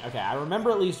spring. Okay, I remember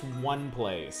at least one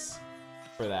place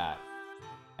for that.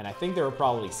 And I think there were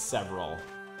probably several.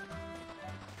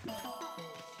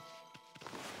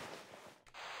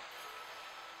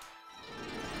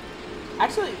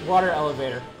 Actually, water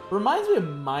elevator reminds me of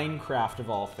Minecraft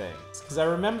of all things. Because I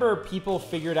remember people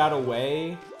figured out a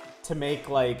way to make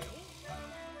like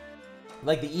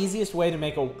the easiest way to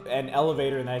make an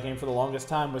elevator in that game for the longest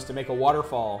time was to make a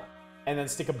waterfall and then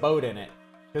stick a boat in it.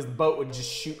 Because the boat would just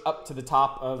shoot up to the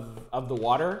top of the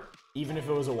water, even if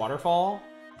it was a waterfall.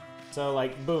 So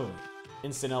like, boom,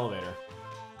 instant elevator.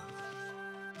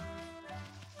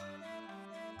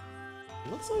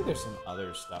 It looks like there's some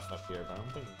other stuff up here, but I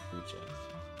don't think we can reach it.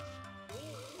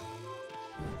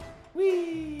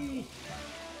 Whee!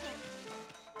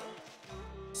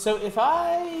 So if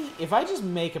I just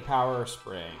make a power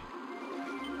spring,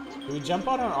 do we jump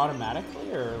on it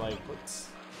automatically, or like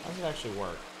how does it actually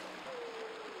work?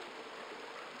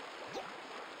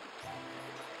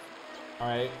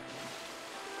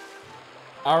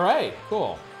 All right,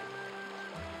 cool.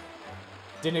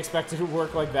 Didn't expect it to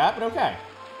work like that, but okay.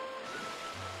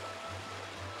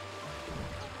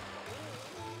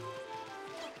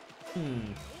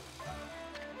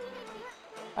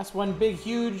 That's one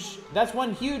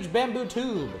huge bamboo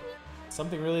tube.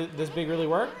 Something really this big really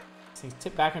work? These things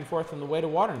tip back and forth on the way to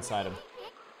water inside them.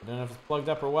 I don't know if it's plugged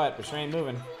up or what, but sure ain't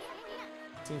moving.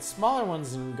 I've seen smaller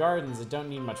ones in gardens that don't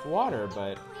need much water,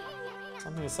 but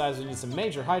something this size would need some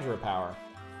major hydropower.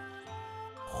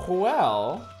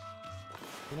 Well,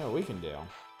 you know what we can do.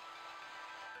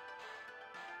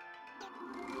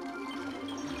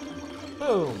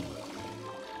 Boom.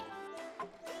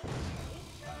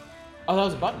 Oh, that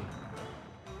was a button.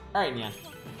 All right, Nyan.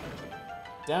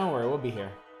 Don't worry, we'll be here.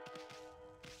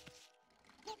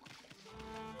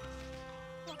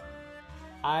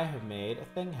 I have made a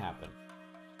thing happen.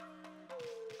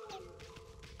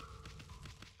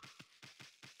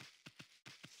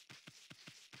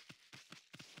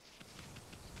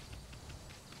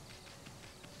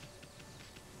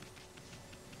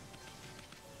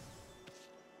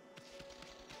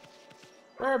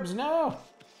 Burbs, no!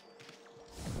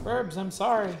 Burbs, I'm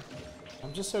sorry.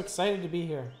 I'm just so excited to be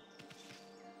here.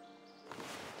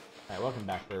 Alright, welcome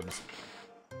back, Burbs.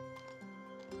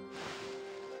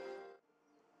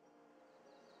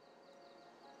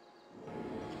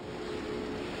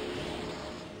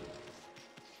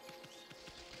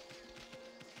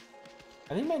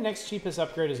 my next cheapest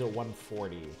upgrade is at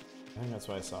 140. I think that's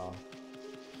what I saw.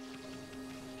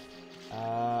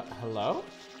 Hello?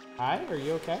 Hi, are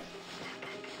you okay?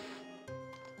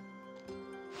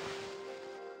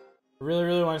 I really,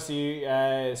 really want to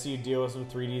see you deal with some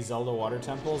 3D Zelda water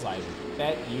temples. I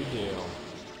bet you do.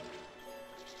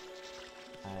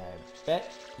 I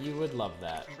bet you would love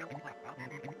that.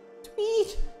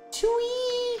 Tweet!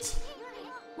 Tweet!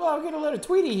 Well, I'm getting a little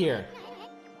Tweety here.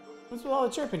 What's with all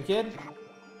the chirping, kid?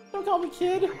 Don't call me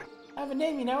kid. I have a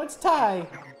name, you know. It's Ty.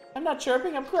 I'm not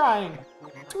chirping, I'm crying.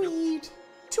 Tweet!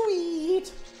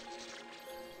 Tweet!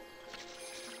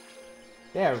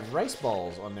 They have rice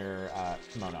balls on their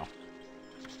kimono.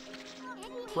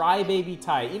 Crybaby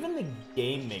Ty. Even the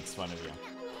game makes fun of you.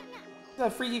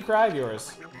 That freaky cry of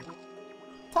yours.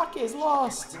 Take's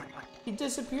lost. He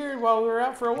disappeared while we were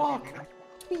out for a walk.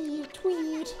 Tweet,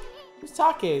 tweet. Who's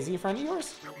Take? Is he a friend of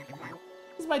yours?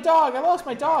 He's my dog. I lost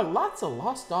my dog. Lots of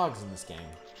lost dogs in this game.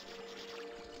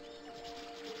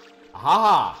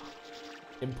 Aha!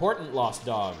 Important lost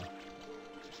dog.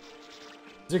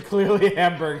 These are clearly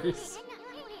hamburgers.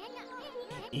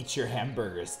 Eat your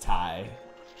hamburgers, Ty.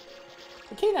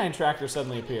 The canine tracker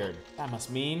suddenly appeared. That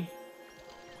must mean...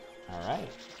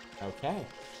 Alright. Okay.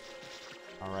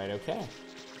 Alright, okay.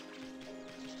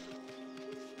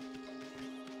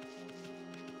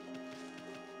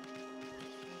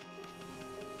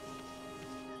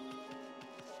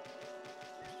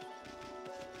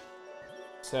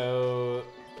 So...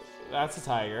 That's a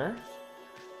tiger.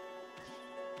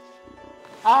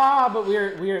 Ah, but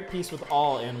we're at peace with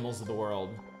all animals of the world.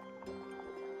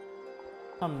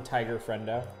 Come, tiger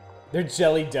friendo. They're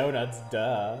jelly donuts,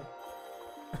 duh.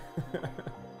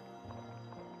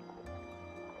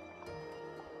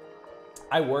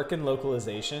 I work in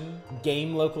localization,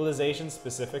 game localization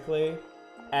specifically,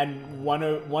 and one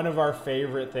of our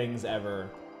favorite things ever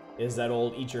is that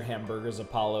old Eat Your Hamburgers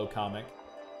Apollo comic.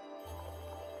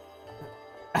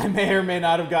 I may or may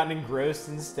not have gotten engrossed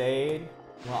and stayed.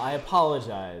 Well, I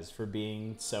apologize for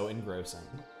being so engrossing.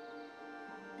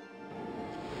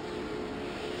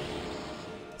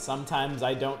 Sometimes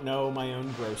I don't know my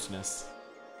own grossness.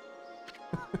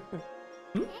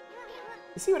 You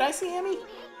see what I see, Amy?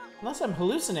 Unless I'm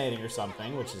hallucinating or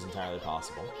something, which is entirely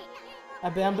possible.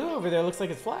 That bamboo over there looks like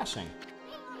it's flashing.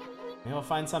 Maybe we'll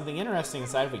find something interesting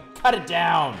inside if we cut it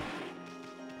down.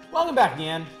 Welcome back,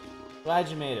 Nyan. Glad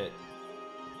you made it.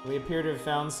 We appear to have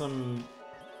found some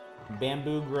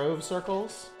bamboo grove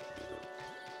circles.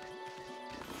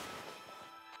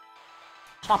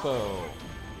 Chapo.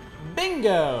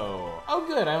 Bingo! Oh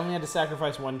good, I only had to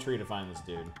sacrifice one tree to find this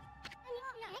dude.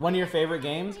 One of your favorite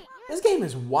games? This game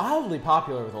is wildly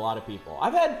popular with a lot of people.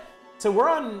 So we're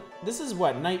on, this is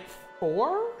what, night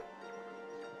 4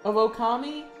 of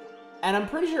Okami? And I'm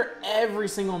pretty sure every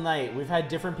single night we've had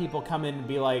different people come in and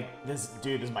be like, this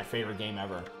is my favorite game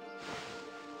ever.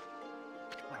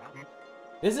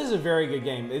 This is a very good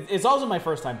game. It's also my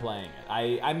first time playing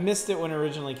it. I missed it when it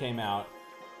originally came out.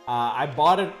 I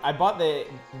bought the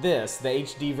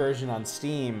HD version on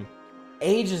Steam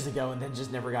ages ago and then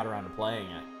just never got around to playing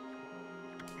it.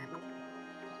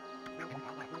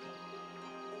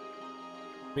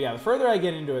 But yeah, the further I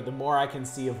get into it, the more I can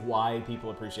see of why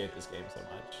people appreciate this game so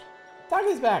much.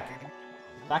 Take's back.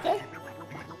 Take?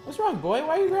 What's wrong, boy?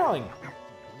 Why are you growling?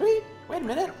 Wait a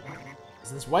minute.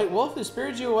 Is this white wolf who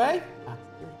spirited you away? Ah,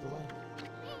 spirited you away.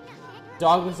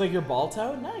 Dog looks like your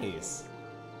Balto? Nice.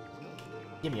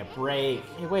 Give me a break.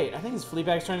 Hey, wait, I think this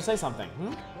Fleabag's trying to say something.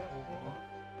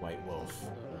 White wolf.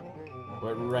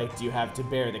 What right do you have to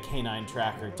bear the canine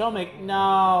tracker? Don't make...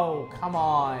 No! Come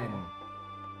on.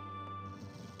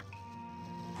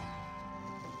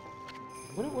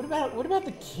 What about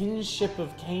the kinship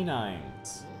of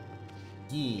canines?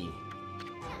 Yee.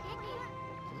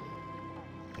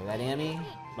 Hear that, Amy?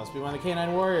 Must be one of the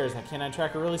canine warriors. That canine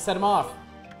tracker really set him off.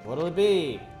 What'll it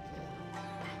be?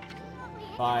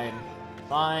 Fine.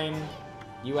 Fine.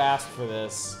 You asked for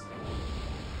this.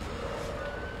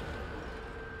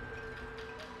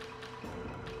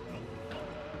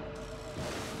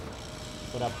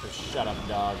 Put up or shut up,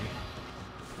 dog.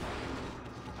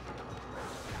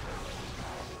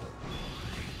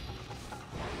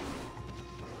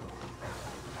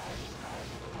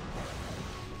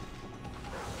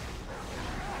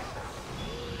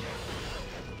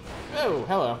 Oh,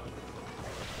 hello.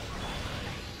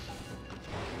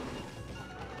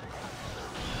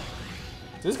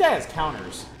 So this guy has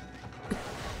counters.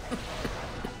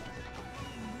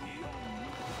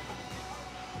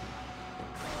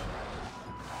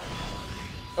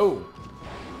 Oh.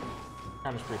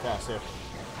 Counters pretty fast, too.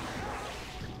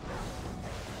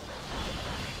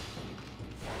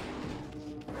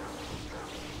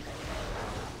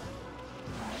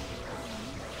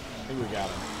 think we got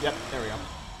him. Yep, there we go.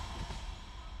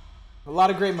 A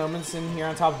lot of great moments in here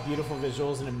on top of beautiful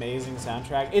visuals and amazing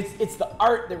soundtrack. It's the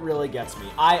art that really gets me.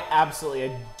 I absolutely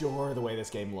adore the way this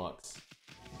game looks.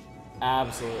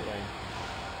 Absolutely.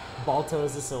 Balto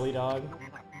is a silly dog.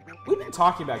 We've been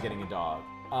talking about getting a dog.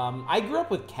 I grew up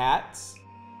with cats,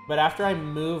 but after I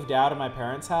moved out of my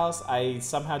parents' house, I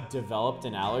somehow developed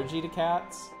an allergy to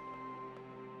cats.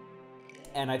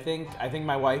 And I think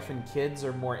my wife and kids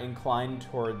are more inclined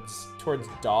towards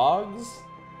dogs.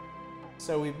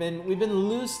 So we've been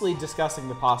loosely discussing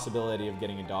the possibility of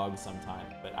getting a dog sometime,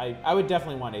 but I would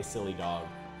definitely want a silly dog,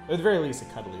 or at the very least a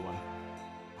cuddly one.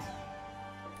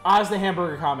 Oz the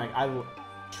Hamburger comic,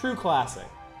 true classic,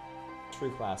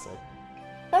 true classic.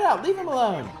 Cut it out, leave him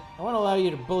alone. I won't allow you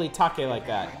to bully Take like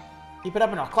that. Keep it up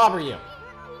and I'll clobber you.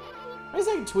 Wait a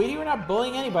second, Tweety, we're not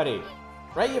bullying anybody,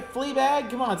 right? You Fleabag,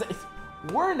 come on.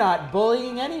 We're not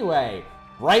bullying anyway,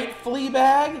 right,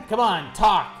 Fleabag? Come on,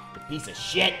 talk, you piece of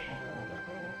shit.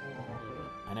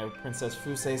 I know Princess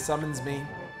Fusei summons me.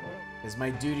 It is my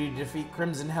duty to defeat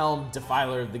Crimson Helm,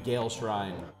 defiler of the Gale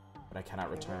Shrine. But I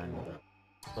cannot return.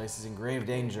 This place is in grave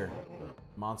danger.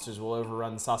 Monsters will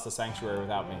overrun Sasa Sanctuary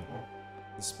without me.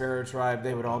 The Sparrow Tribe,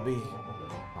 they would all be...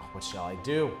 Oh, what shall I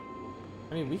do?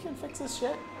 I mean, we can fix this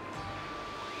shit.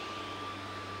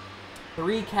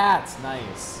 3 cats,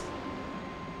 nice.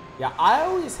 Yeah, I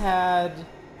always had...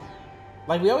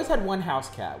 Like, we always had one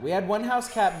house cat. We had one house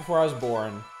cat before I was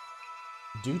born.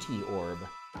 Duty Orb.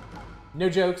 No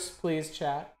jokes, please,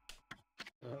 chat.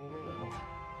 We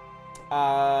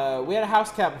had a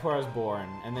house cat before I was born,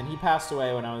 and then he passed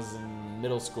away when I was in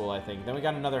middle school, I think. Then we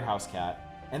got another house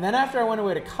cat. And then after I went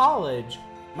away to college,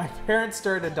 my parents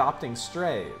started adopting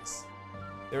strays.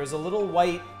 There was a little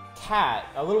white cat,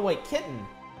 a little white kitten,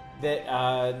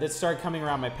 that started coming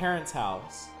around my parents'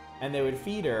 house, and they would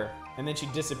feed her, and then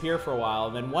she'd disappear for a while,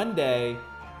 and then one day,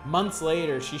 months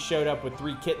later, she showed up with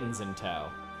 3 kittens in tow.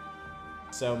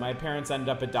 So my parents ended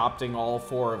up adopting all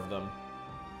 4 of them.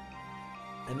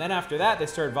 And then after that, they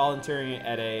started volunteering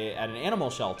at an animal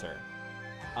shelter,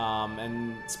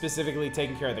 and specifically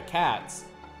taking care of the cats.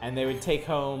 And they would take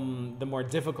home the more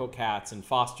difficult cats and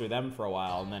foster them for a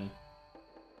while, and then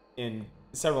in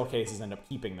several cases end up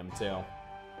keeping them too.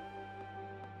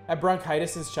 I had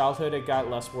bronchitis since childhood. It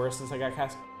got less worse since I got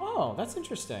cats. Oh, that's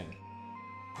interesting.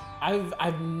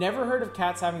 I've never heard of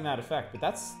cats having that effect, but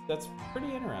that's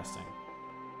pretty interesting.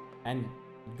 And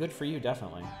good for you,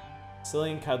 definitely.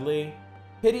 Silly and cuddly.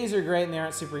 Pitties are great and they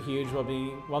aren't super huge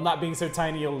while not being so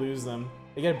tiny you'll lose them.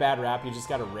 They get a bad rap, you just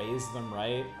gotta raise them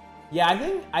right. Yeah,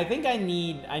 I think I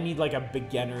need like a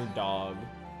beginner dog.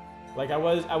 Like I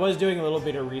was doing a little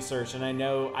bit of research, and I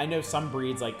know some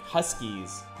breeds like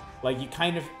huskies, like you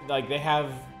kind of like they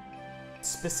have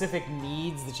specific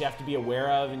needs that you have to be aware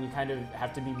of, and you kind of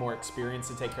have to be more experienced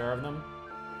to take care of them.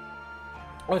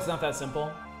 Oh, it's not that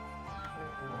simple.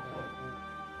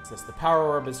 It says, the Power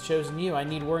Orb has chosen you. I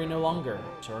need worry no longer.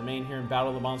 I shall remain here and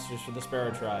battle the monsters for the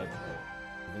Sparrow Tribe.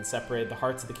 We've been separated. The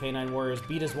hearts of the canine warriors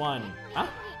beat as one. Huh?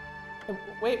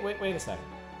 Wait a second.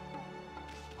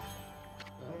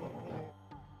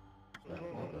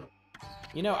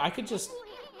 You know, I could just...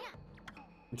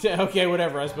 Okay,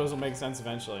 whatever. I suppose it'll make sense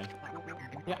eventually.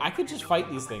 Yeah, I could just fight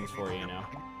these things for you, you know?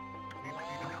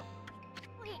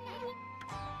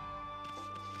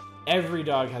 Every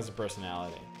dog has a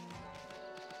personality.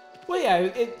 Well,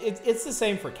 yeah, it's the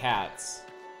same for cats.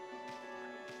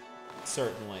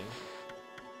 Certainly.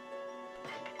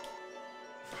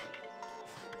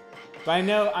 But I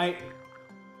know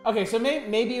okay, so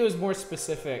maybe it was more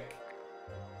specific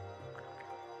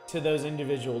to those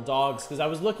individual dogs, because I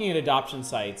was looking at adoption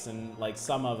sites, and like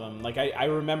some of them, like I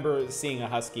remember seeing a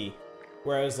husky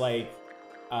where I was like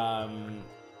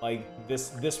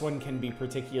this one can be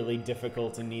particularly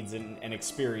difficult and needs an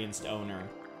experienced owner.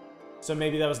 So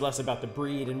maybe that was less about the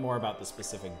breed and more about the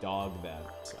specific dog then.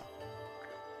 So.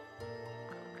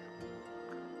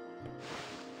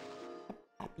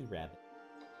 Happy rabbit.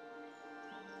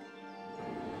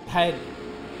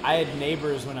 I had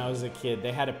neighbors when I was a kid.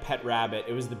 They had a pet rabbit.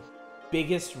 It was the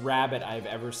biggest rabbit I've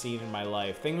ever seen in my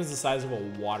life. Thing was the size of a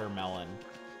watermelon.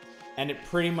 And it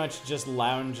pretty much just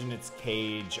lounged in its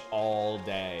cage all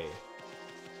day.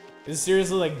 It was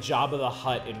seriously like Jabba the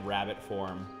Hutt in rabbit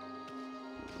form.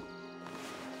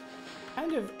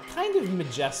 Kind of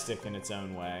majestic in its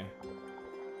own way.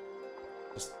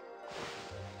 Just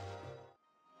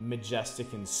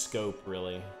majestic in scope,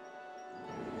 really.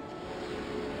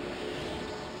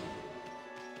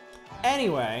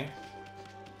 Anyway,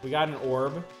 we got an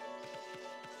orb.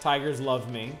 Tigers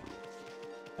love me.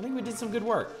 I think we did some good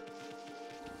work.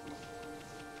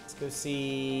 Let's go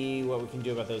see what we can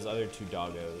do about those other 2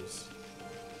 doggos.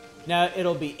 Now,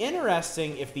 it'll be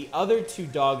interesting if the other 2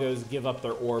 doggos give up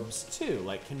their orbs too.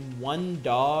 Like, can one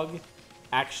dog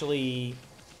actually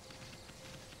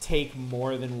take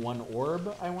more than 1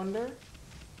 orb, I wonder?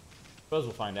 Suppose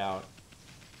we'll find out.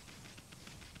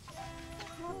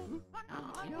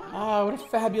 Ah, what a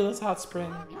fabulous hot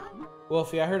spring.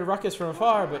 Wolfie, I heard a ruckus from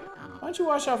afar, but why don't you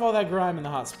wash off all that grime in the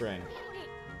hot spring?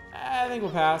 I think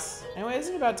we'll pass. Anyway,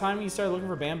 isn't it about time you started looking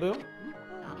for bamboo?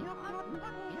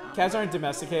 Cats aren't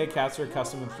domesticated. Cats are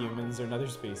accustomed with humans or another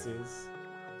species.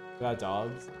 About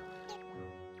dogs.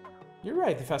 You're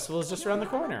right, the festival is just around the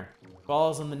corner.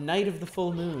 Falls on the night of the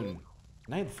full moon.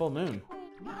 Night of the full moon?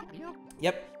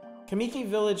 Yep. Kamiki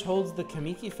Village holds the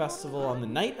Kamiki Festival on the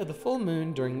night of the full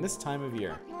moon during this time of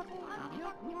year.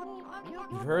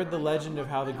 You've heard the legend of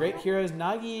how the great heroes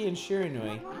Nagi and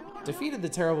Shiranui defeated the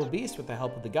terrible beast with the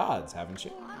help of the gods, haven't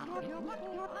you?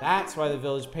 That's why the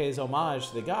village pays homage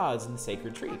to the gods in the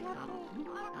sacred tree.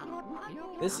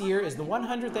 This year is the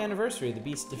 100th anniversary of the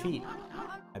beast's defeat.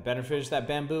 I better finish that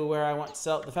bamboo where I want to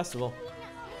sell at the festival.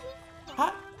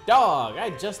 Hot dog! I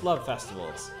just love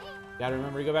festivals. Gotta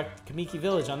remember to go back to Kamiki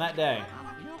Village on that day.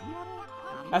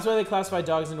 That's why they classify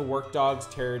dogs into work dogs,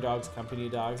 terror dogs, company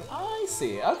dogs. Oh, I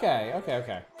see.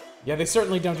 Okay. Yeah, they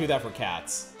certainly don't do that for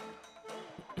cats.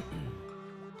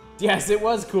 Yes, it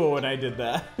was cool when I did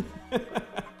that.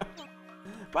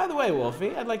 By the way,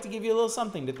 Wolfie, I'd like to give you a little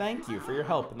something to thank you for your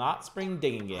help in the hot spring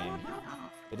digging game.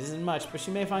 It isn't much, but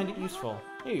you may find it useful.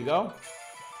 Here you go.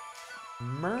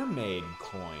 Mermaid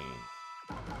coin.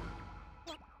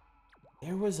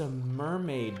 There was a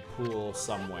mermaid pool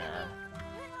somewhere.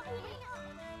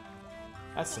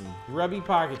 That's some grubby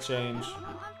pocket change.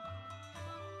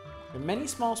 There are many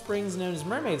small springs known as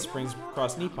mermaid springs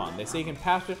across Nippon. They say you can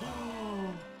pass it.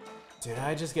 Did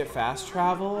I just get fast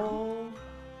travel?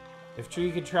 If true,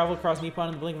 you could travel across Nippon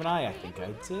in the blink of an eye. I think I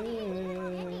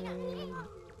did.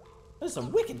 Those are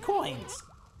some wicked coins.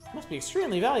 Must be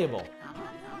extremely valuable.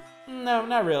 No,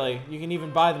 not really. You can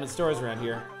even buy them at stores around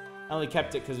here. I only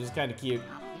kept it because it was kind of cute.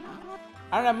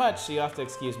 I don't have much, so you'll have to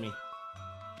excuse me.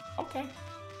 Okay.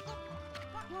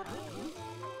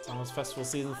 It's almost festival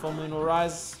season. Full moon will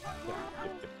rise.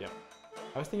 Yep.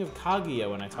 I was thinking of Kaguya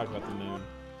when I talked about the moon.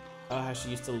 Oh, how she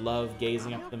used to love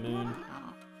gazing up at the moon.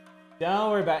 Don't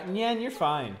worry about it. Nyen, you're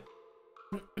fine.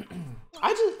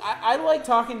 I like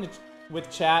talking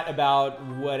with chat about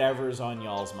whatever's on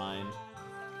y'all's mind.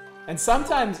 And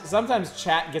sometimes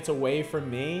chat gets away from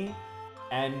me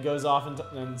and goes off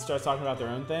and starts talking about their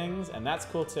own things, and that's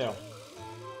cool too.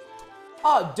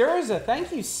 Oh, Durza,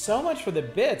 thank you so much for the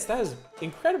bits. That is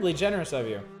incredibly generous of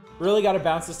you. Really got to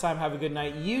bounce this time. Have a good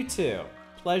night. You too.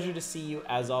 Pleasure to see you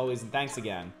as always, and thanks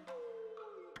again.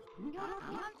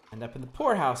 End up in the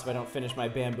poorhouse if I don't finish my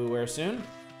bamboo ware soon.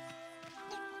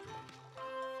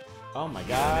 Oh my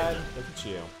god, look at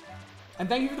you. And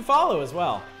thank you for the follow as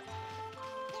well.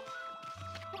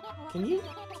 Can you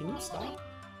stop?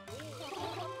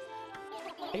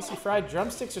 Tasty fried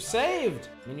drumsticks are saved!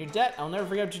 I'm in your debt. I'll never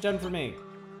forget what you've done for me.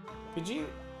 Could you...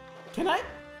 Can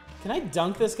I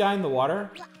dunk this guy in the water?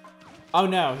 Oh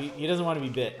no, he doesn't want to be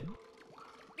bit.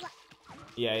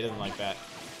 Yeah, he doesn't like that.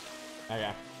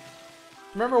 Okay.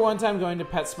 Remember one time going to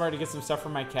PetSmart to get some stuff for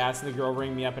my cats, and the girl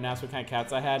rang me up and asked what kind of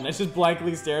cats I had, and I just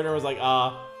blankly stared at her and was like,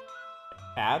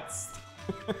 cats?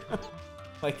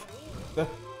 Like,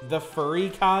 the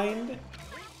furry kind?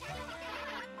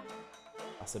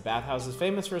 Plus, the bathhouse is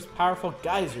famous for its powerful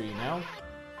geyser, you know?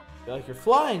 Feel like you're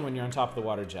flying when you're on top of the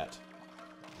water jet.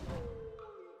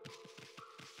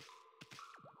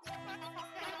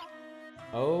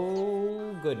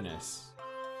 Oh, goodness.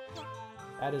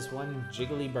 That is one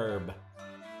jiggly burb.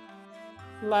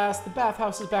 Last, the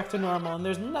bathhouse is back to normal, and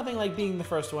there's nothing like being the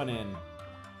first one in.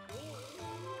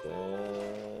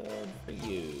 Good for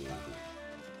you.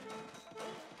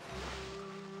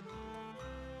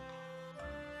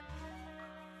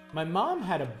 My mom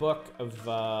had a book of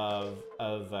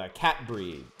cat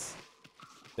breeds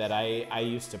that I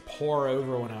used to pore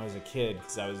over when I was a kid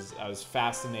because I was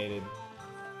fascinated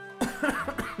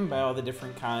by all the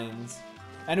different kinds,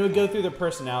 and it would go through their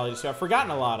personalities. So I've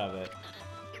forgotten a lot of it.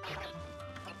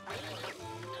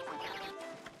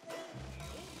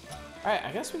 All right,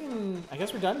 I guess we're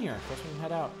done here. I guess we can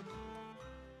head out.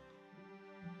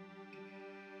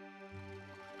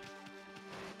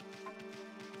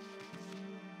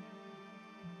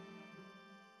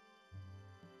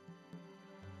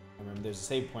 Remember, there's a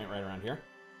save point right around here.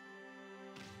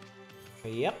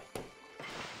 Yep.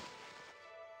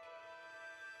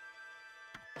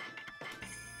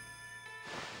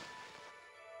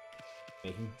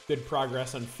 Making good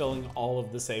progress on filling all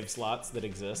of the save slots that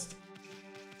exist.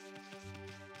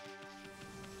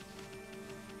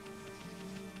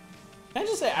 Can I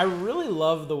just say, I really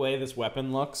love the way this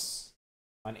weapon looks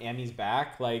on Amy's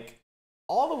back. Like,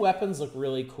 all the weapons look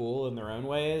really cool in their own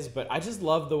ways, but I just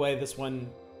love the way this one...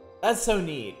 That's so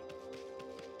neat.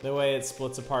 The way it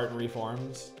splits apart and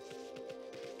reforms.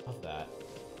 Love that.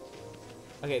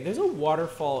 Okay, there's a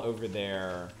waterfall over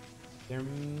there. There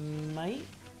might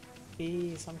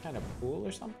be some kind of pool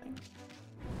or something.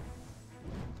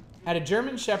 Had a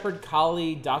German Shepherd,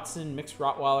 Collie, Dachshund, Mixed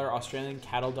Rottweiler, Australian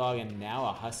Cattle Dog, and now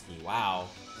a Husky. Wow.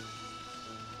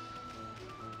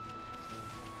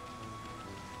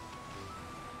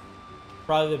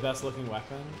 Probably the best looking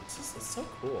weapon. It's so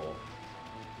cool.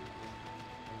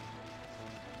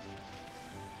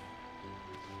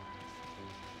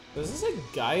 Is this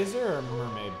a geyser or a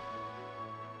mermaid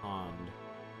pond?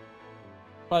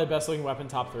 Probably best looking weapon,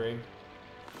 top 3.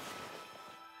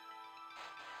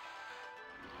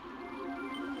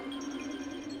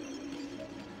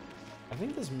 I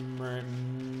think this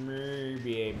may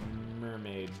be a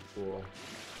mermaid pool.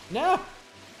 No!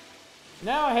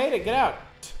 No, I hate it. Get out.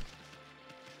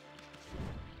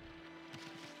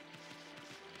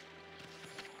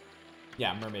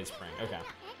 Yeah, mermaid spring. Okay.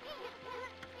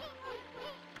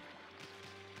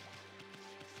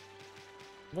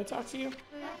 Did I talk to you?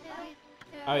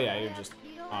 Oh yeah, you're just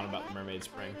on about the mermaid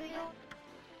spring.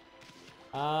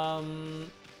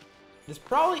 This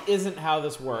probably isn't how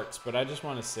this works, but I just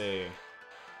want to see.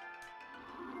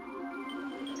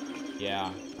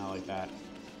 Yeah, I like that.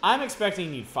 I'm expecting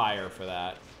you need fire for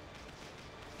that.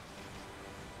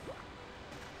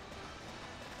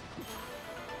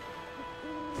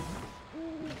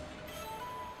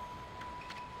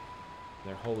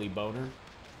 Their holy boner.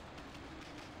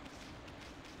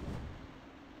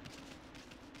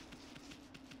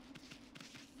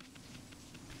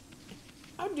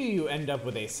 How do you end up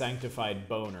with a sanctified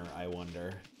boner, I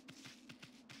wonder?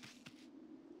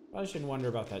 Probably shouldn't wonder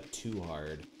about that too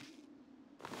hard.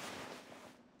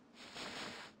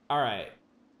 Alright.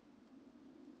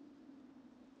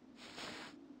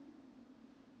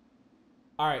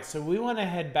 Alright, so we want to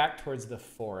head back towards the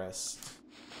forest.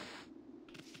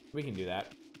 We can do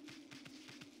that.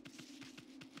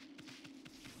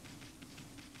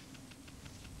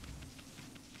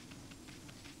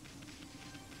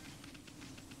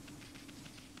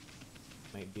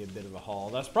 Might be a bit of a haul.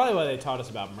 That's probably why they taught us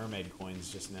about mermaid coins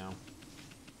just now.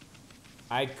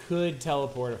 I could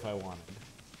teleport if I wanted.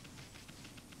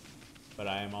 But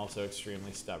I am also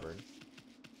extremely stubborn.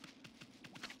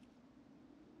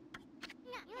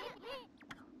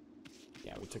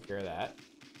 Yeah, we took care of that.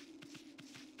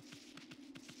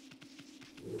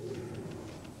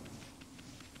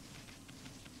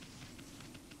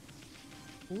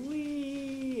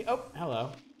 Whee! Oh,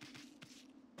 hello.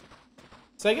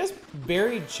 So I guess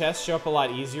buried chests show up a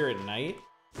lot easier at night.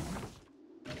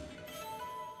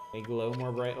 They glow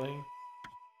more brightly.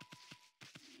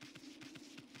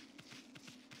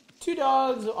 2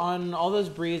 dogs on all those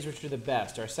breeds, which are the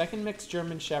best. Our second mixed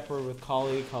German Shepherd with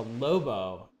Collie called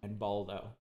Lobo and Balto.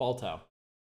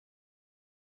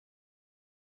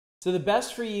 So the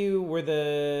best for you were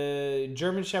the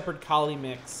German Shepherd Collie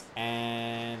mix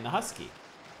and the Husky.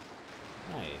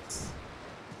 Nice.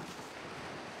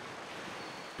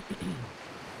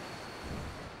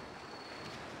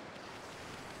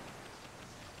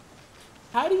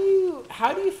 How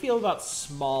do you feel about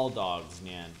small dogs,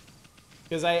 Nyan?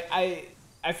 Because I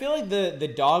feel like the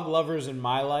dog lovers in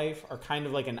my life are kind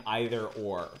of like an either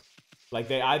or. Like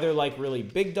they either like really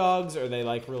big dogs or they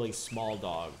like really small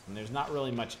dogs, and there's not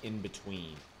really much in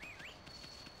between.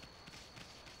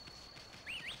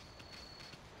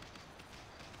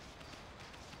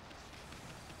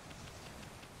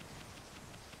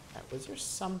 Alright, was there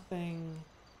something?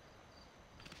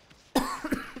 The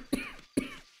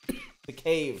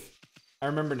cave. I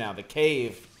remember now, the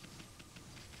cave.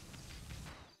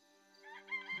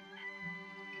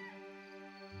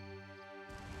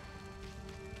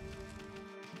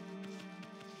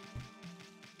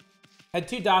 Had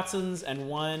 2 Datsuns and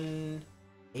 1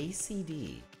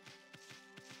 ACD.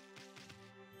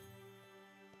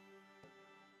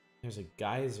 There's a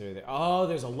geyser there. Oh,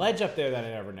 there's a ledge up there that I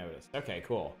never noticed. Okay,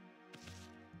 cool.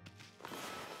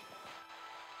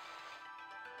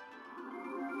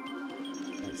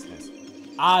 Nice, nice.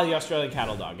 Ah, the Australian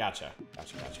cattle dog. Gotcha.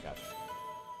 Gotcha.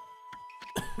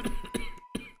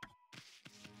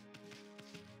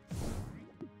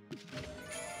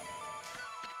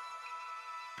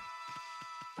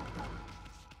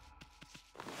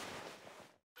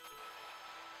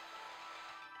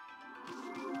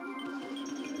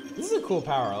 This is a cool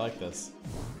power. I like this.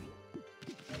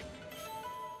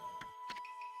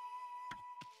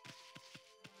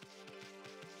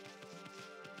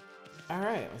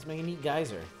 Alright, let's make a neat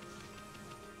geyser.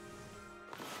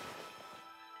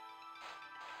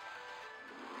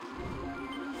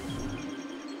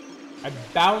 I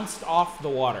bounced off the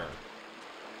water.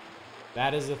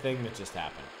 That is the thing that just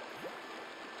happened.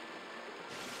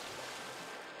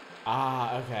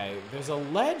 Ah, okay. There's a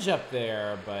ledge up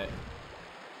there, but...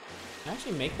 Can I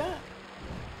actually make that?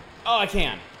 Oh, I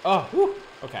can. Oh, whew.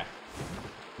 Okay.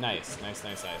 Nice, nice,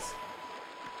 nice, nice.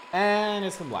 And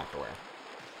it's some lacquerware.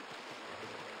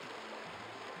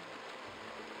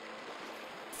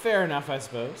 Fair enough, I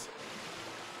suppose.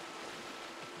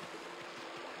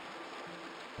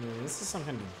 This is some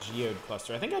kind of geode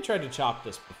cluster. I think I tried to chop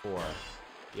this before.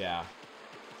 Yeah.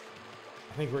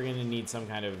 I think we're gonna need some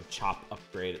kind of chop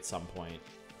upgrade at some point.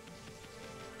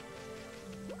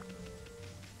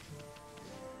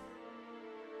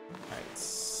 Alright,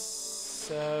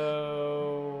 so...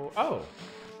 Oh!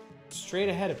 Straight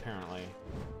ahead, apparently,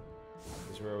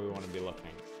 is where we want to be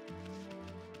looking.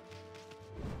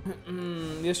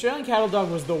 The Australian cattle dog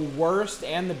was the worst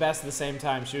and the best at the same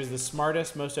time. She was the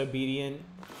smartest, most obedient,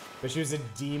 but she was a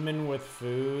demon with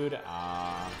food.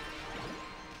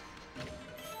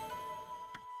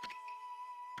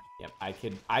 Yep,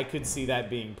 I could see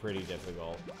that being pretty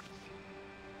difficult.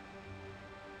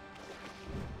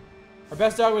 Our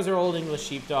best dog was our old English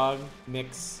sheepdog,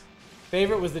 Mix.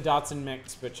 Favorite was the Dotson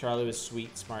Mix, but Charlie was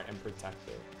sweet, smart, and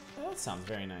protective. Oh, that sounds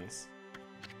very nice.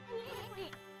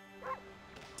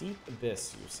 Deep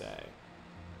Abyss, you say?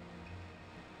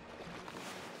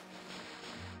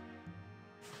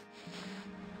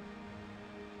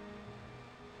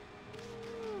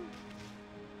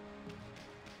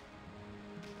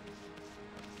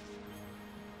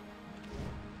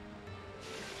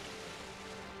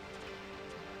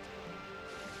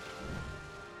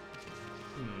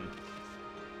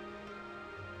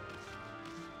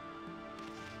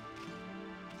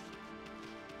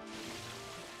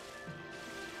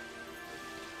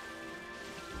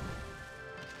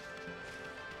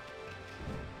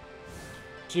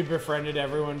 She befriended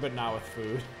everyone, but not with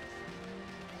food.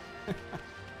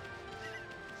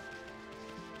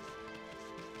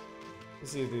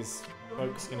 Let's see if these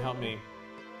folks can help me.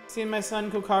 Seen my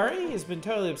son Kokari? He's been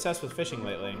totally obsessed with fishing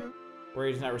lately.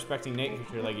 Worried he's not respecting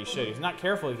nature like he should. He's not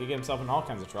careful, he could get himself in all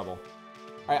kinds of trouble.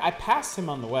 Alright, I passed him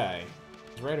on the way.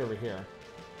 He's right over here.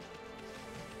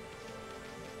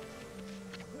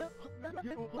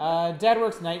 Dad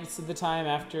works nights at the time.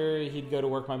 After he'd go to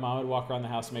work, my mom would walk around the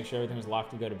house to make sure everything was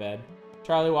locked and go to bed.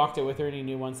 Charlie walked it with her, and he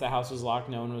knew once the house was locked,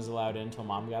 no one was allowed in until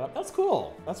Mom got up. That's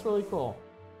cool. That's really cool.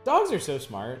 Dogs are so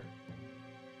smart.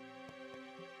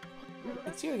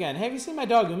 It's you again. Hey, have you seen my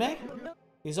dog, Ume?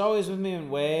 He's always with me and...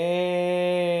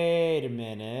 Wait a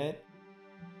minute.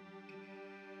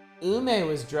 Ume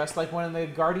was dressed like one of the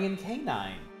guardian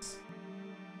canines.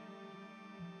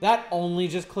 That only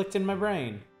just clicked in my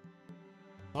brain.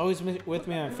 Always with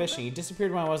me on fishing. He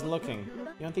disappeared when I wasn't looking.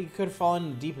 You don't think he could have fallen in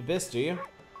the deep abyss, do you?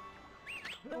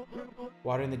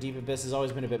 Water in the deep abyss has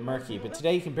always been a bit murky, but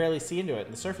today you can barely see into it,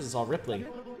 and the surface is all ripply.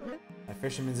 My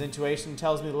fisherman's intuition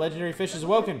tells me the legendary fish is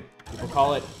awoken. People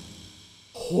call it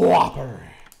Whopper.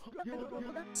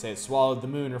 Say it swallowed the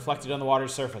moon reflected on the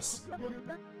water's surface.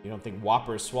 You don't think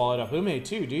Whopper swallowed up Ume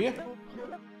too, do you?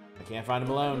 I can't find him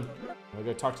alone. I'll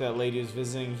go talk to that lady who's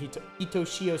visiting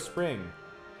Itoshio Spring.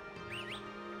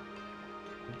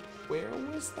 Where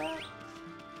was that?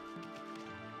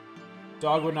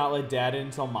 Dog would not let Dad in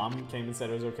until Mom came and said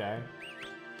it was okay.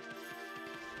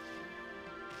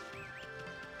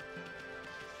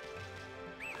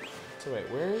 So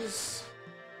wait, where's...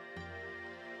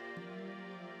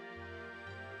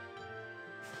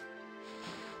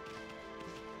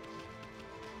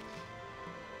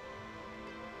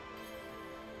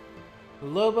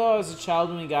 Lobo, as a child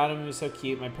when we got him, he was so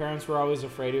cute. My parents were always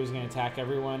afraid he was going to attack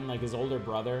everyone, like his older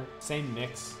brother. Same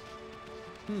mix.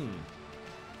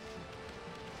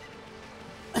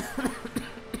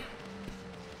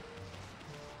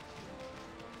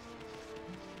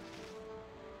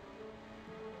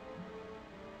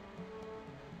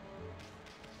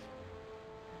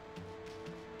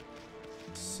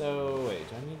 So, wait,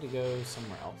 do I need to go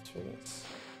somewhere else for this?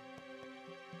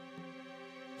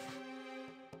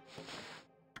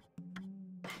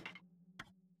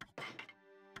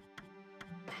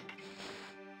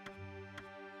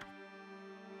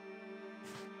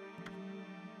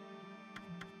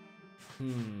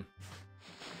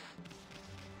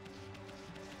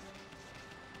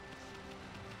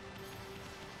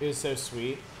 It was so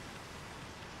sweet.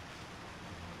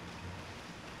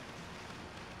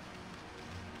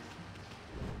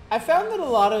 I found that a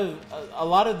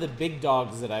lot of the big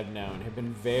dogs that I've known have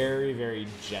been very, very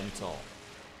gentle.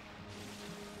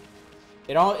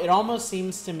 It almost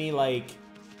seems to me like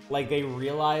they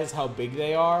realize how big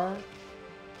they are,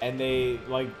 and they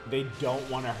don't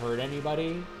want to hurt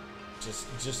anybody,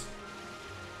 just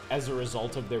as a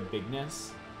result of their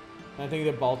bigness. And I think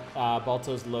that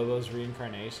Balto's Lobo's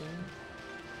reincarnation.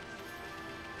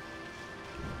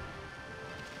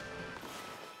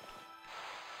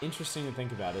 Interesting to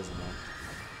think about, isn't it?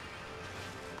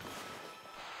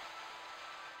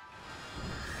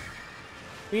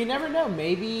 But you never know.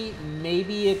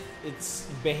 Maybe it's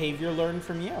behavior learned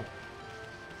from you.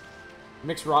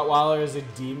 Mixed Rottweiler is a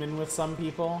demon with some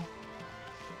people.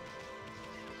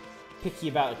 Picky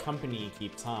about the company he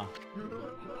keeps, huh?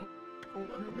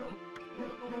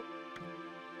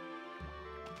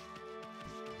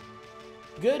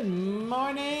 Good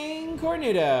morning,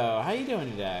 Cornudo. How you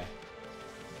doing today?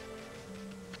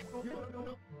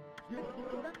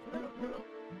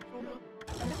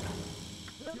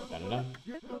 Da-da-da.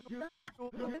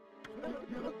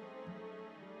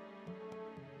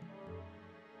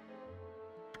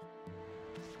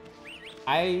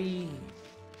 I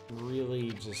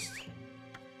really just...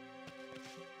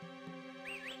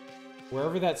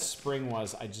 Wherever that spring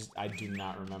was, I do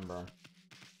not remember.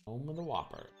 Home of the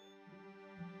Whopper.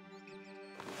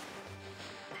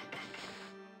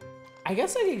 I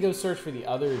guess I could go search for the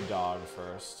other dog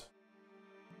first.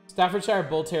 Staffordshire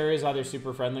Bull Terrier is either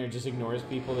super friendly or just ignores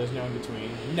people. There's no in between.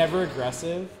 Never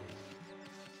aggressive.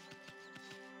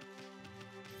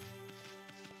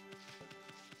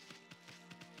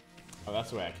 Oh, that's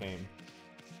the way I came.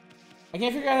 I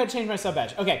can't figure out how to change my sub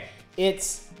badge. Okay,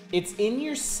 it's in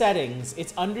your settings.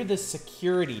 It's under the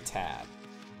security tab.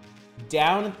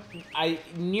 Down,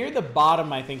 near the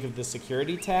bottom, I think, of the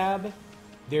security tab,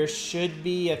 there should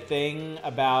be a thing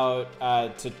about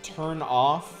to turn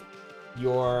off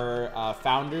your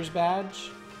founder's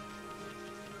badge.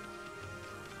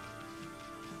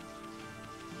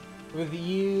 With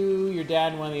you, your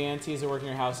dad, and one of the aunties that work in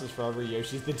your houses forever,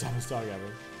 Yoshi's the dumbest dog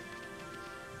ever.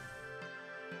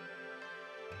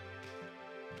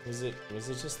 Was it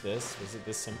just this? Was it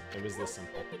this simple? It was this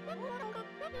simple.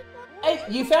 Hey,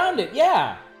 you found it!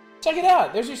 Yeah! Check it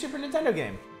out! There's your Super Nintendo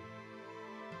game.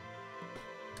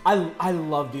 I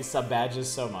love these sub badges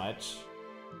so much.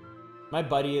 My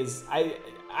buddy is... I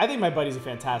think my buddy's a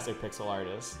fantastic pixel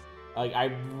artist. Like, I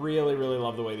really, really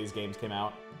love the way these games came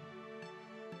out.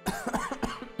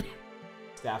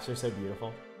 Staffs are so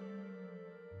beautiful.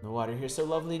 The water here's so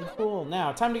lovely and cool.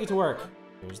 Now, time to get to work.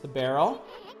 Here's the barrel.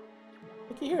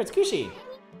 Looky here, it's Kushi.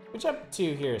 What you up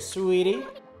to here, sweetie?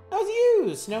 How's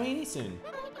you, Snowy Nisun?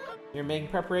 You're making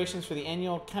preparations for the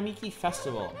annual Kamiki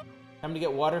Festival. Time to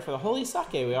get water for the holy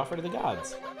sake we offer to the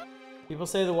gods. People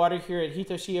say the water here at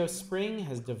Hitoshio Spring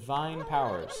has divine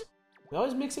powers. We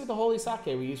always mix it with the holy sake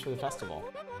we use for the festival.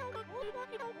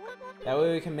 That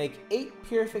way we can make 8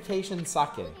 purification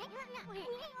sake.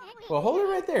 Well, hold it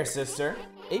right there, sister.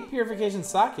 8 purification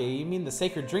sake? You mean the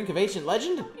sacred drink of ancient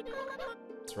legend?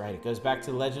 That's right, it goes back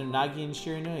to the legend of Nagi and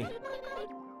Shiranui.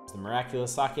 It's the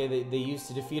miraculous sake they used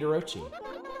to defeat Orochi.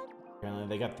 Apparently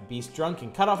they got the beast drunk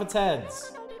and cut off its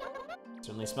heads.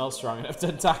 Certainly smells strong enough to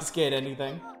intoxicate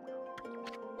anything.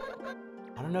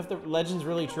 I don't know if the legend's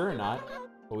really true or not,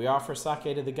 but we offer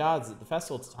sake to the gods at the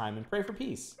festival time and pray for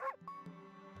peace.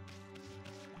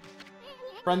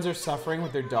 Friends are suffering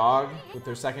with their dog, with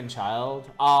their second child.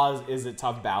 Ah, is it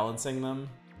tough balancing them?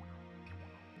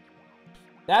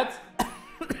 That's...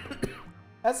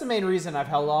 That's the main reason I've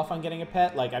held off on getting a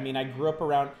pet. Like, I mean, I grew up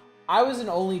around... I was an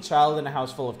only child in a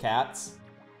house full of cats.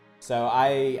 So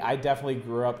I definitely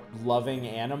grew up loving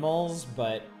animals,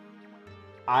 but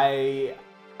I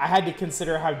had to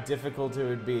consider how difficult it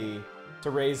would be to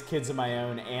raise kids of my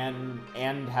own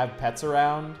and have pets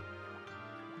around.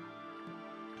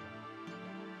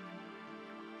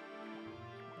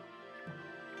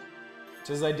 Just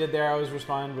as I did there, I always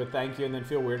respond with thank you and then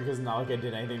feel weird because it's not like I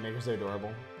did anything to make her so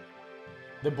adorable.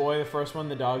 The boy, the first one,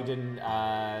 the dog didn't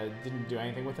do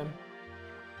anything with him.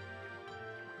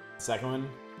 Second one.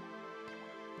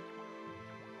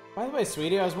 By the way,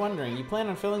 sweetie, I was wondering, you plan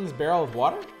on filling this barrel with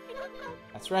water?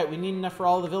 That's right, we need enough for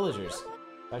all the villagers.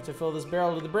 I'd like to fill this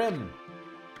barrel to the brim.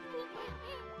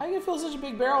 How you gonna fill such a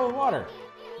big barrel with water?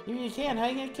 Maybe you can, how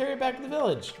you gonna carry it back to the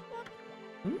village?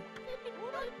 Hmm?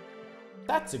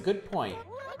 That's a good point.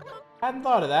 I hadn't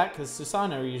thought of that, because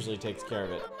Susano usually takes care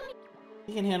of it.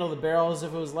 He can handle the barrel as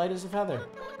if it was light as a feather.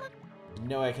 I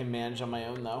know I can manage on my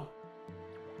own, though.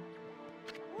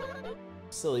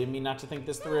 Silly of me not to think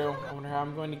this through. I wonder how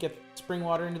I'm going to get spring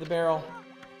water into the barrel.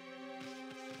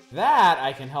 That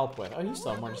I can help with. Oh, you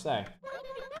still have more to say.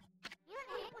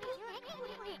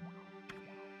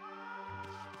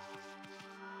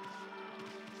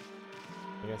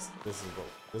 I guess this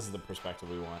is the perspective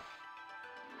we want.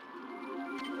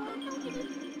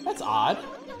 That's odd.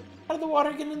 How did the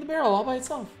water get in the barrel all by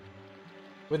itself?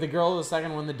 With the girl, the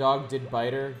second one, the dog did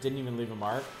bite her. Didn't even leave a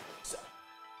mark. So,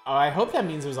 oh, I hope that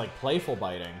means it was like playful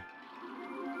biting.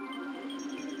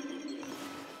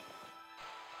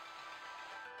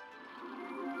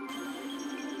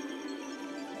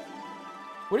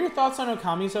 What are your thoughts on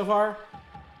Okami so far?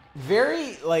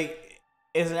 Very, like,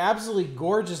 it's an absolutely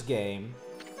gorgeous game.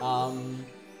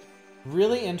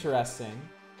 Really interesting.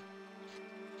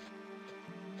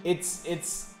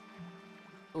 It's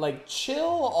like chill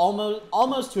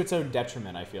almost to its own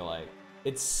detriment, I feel like.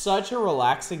 It's such a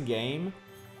relaxing game.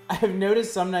 I've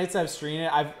noticed some nights I've streamed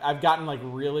it, I've gotten like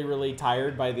really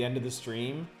tired by the end of the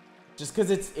stream just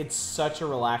cuz it's such a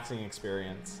relaxing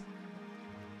experience.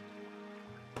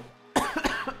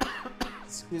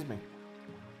 Excuse me.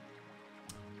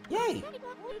 Yay!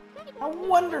 How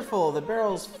wonderful! The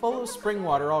barrel's full of spring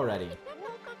water already.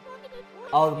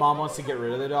 Oh, the mom wants to get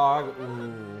rid of the dog?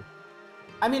 Ooh.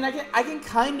 I mean, I can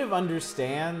kind of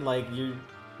understand, like, you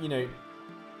know,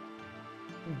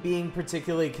 being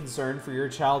particularly concerned for your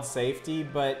child's safety,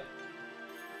 but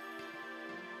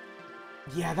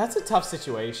yeah, that's a tough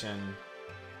situation.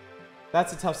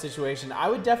 That's a tough situation. I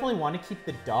would definitely want to keep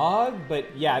the dog, but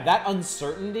yeah, that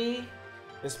uncertainty,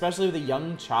 especially with a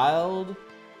young child,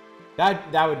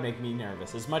 that would make me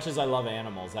nervous. As much as I love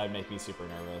animals, that would make me super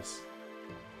nervous.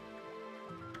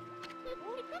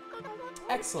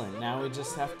 Excellent. Now we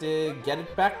just have to get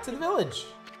it back to the village.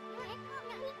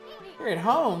 Here at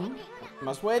home, it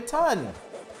must weigh a ton.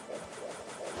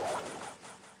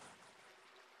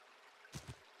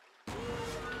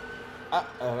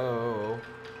 Uh-oh.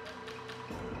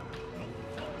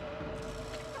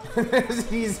 There's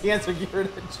an easy answer. Get rid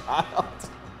of the child.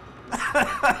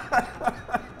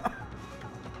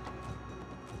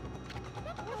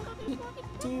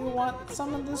 Do you want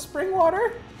some of the spring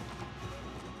water?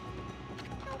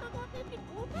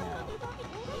 No.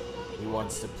 He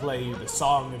wants to play you the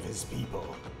song of his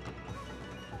people.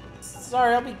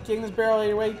 Sorry, I'll be kicking this barrel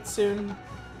your way soon.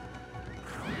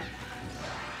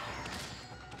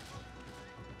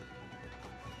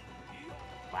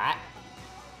 What?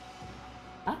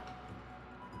 Huh?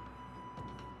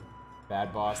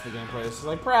 Bad boss, the gameplay is just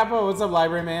like, Parappa, what's up,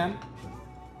 library man?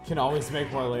 Can always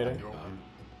make more later.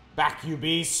 Back, you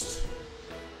beast!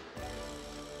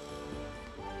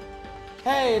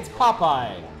 Hey, it's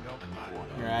Popeye!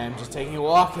 Here I am just taking a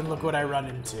walk, and look what I run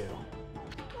into.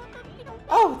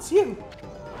 Oh, it's you!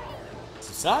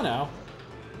 Susano?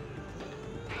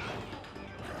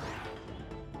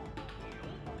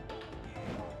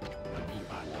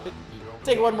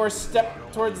 Take one more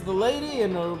step towards the lady,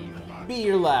 and it'll be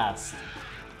your last.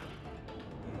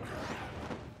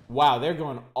 Wow, they're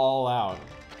going all out.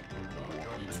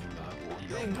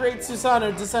 Great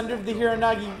Susano, descender of the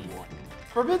Hiranagi,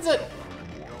 forbids it!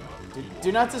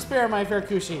 Do not despair, my fair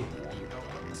Kushi.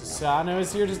 Susano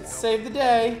is here to save the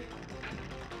day.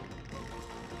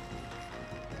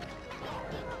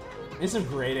 These some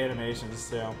great animations,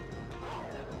 too.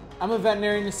 I'm a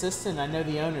veterinarian assistant. I know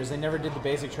the owners. They never did the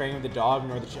basic training of the dog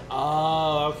nor the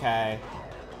Oh, okay.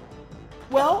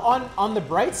 Well, on the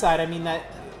bright side, I mean that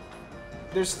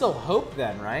there's still hope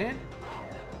then, right?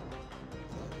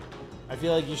 I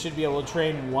feel like you should be able to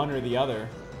train one or the other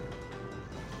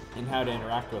in how to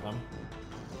interact with them.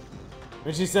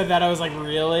 When she said that, I was like,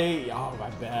 really? Oh, I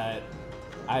bet.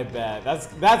 I bet.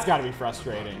 That's gotta be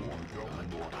frustrating.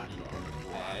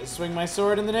 I swing my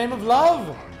sword in the name of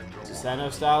love!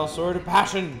 Susano-style sword of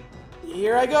passion!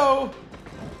 Here I go!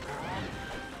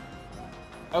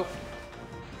 Oh.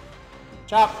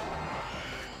 Chop!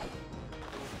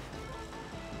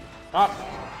 Chop!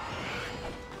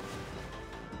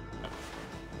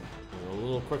 A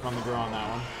little quick on the draw on that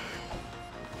one.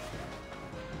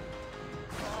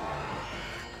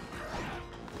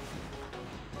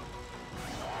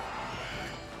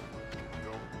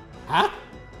 Huh?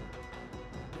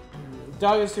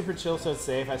 Dog is super chill, so it's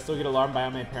safe. I still get alarmed by how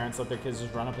many parents let their kids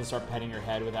just run up and start petting your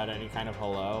head without any kind of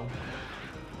hello.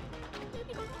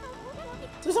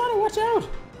 Susano, watch out!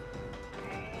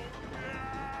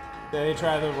 They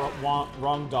try the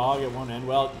wrong dog, it won't end.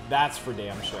 Well, that's for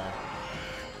damn sure.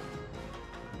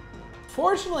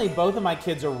 Fortunately, both of my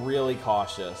kids are really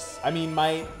cautious. I mean,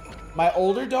 my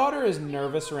older daughter is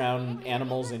nervous around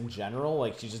animals in general.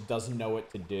 Like, she just doesn't know what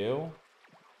to do.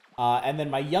 And then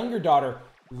my younger daughter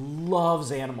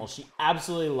loves animals. She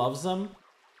absolutely loves them.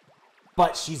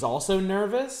 But she's also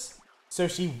nervous. So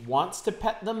she wants to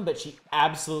pet them, but she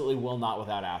absolutely will not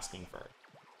without asking first.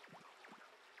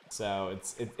 So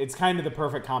it's kind of the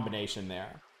perfect combination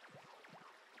there.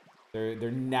 They're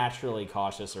naturally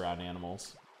cautious around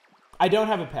animals. I don't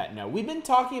have a pet, no. We've been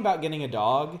talking about getting a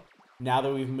dog now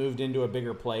that we've moved into a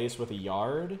bigger place with a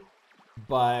yard,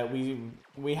 but we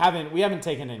haven't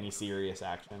taken any serious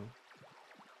action.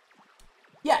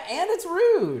 Yeah, and it's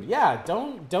rude. Yeah,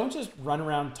 don't just run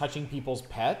around touching people's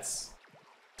pets.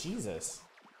 Jesus.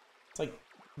 It's like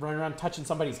running around touching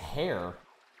somebody's hair.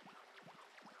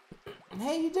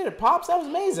 Hey, you did it, Pops. That was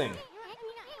amazing.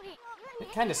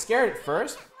 It kind of scared at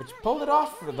first, but you pulled it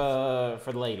off for the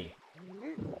lady.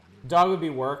 Dog would be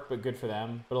work, but good for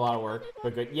them. But a lot of work,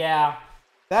 but good. Yeah,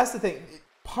 that's the thing.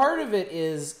 Part of it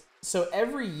is, so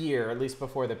every year, at least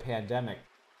before the pandemic,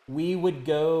 we would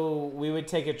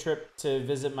take a trip to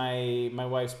visit my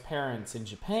wife's parents in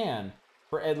Japan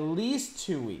for at least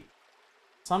 2 weeks.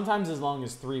 Sometimes as long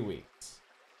as 3 weeks.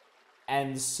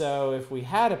 And so if we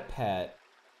had a pet,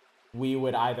 we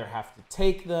would either have to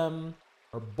take them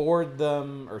or board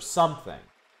them or something.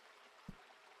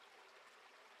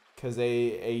 Because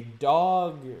a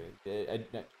dog,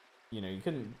 you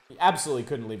absolutely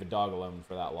couldn't leave a dog alone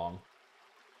for that long.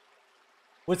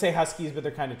 Would say huskies, but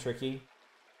they're kind of tricky.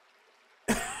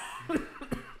 Huskies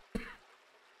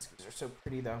are so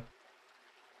pretty, though.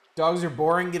 Dogs are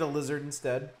boring, get a lizard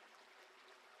instead.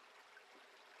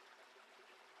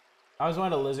 I always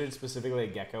wanted a lizard, specifically a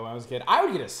gecko when I was a kid. I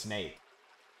would get a snake.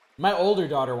 My older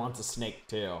daughter wants a snake,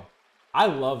 too. I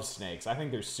love snakes. I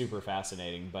think they're super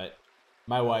fascinating, but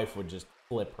my wife would just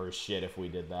flip her shit if we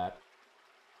did that.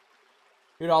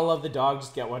 We'd all love the dog.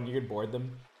 Just get one. You could board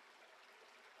them.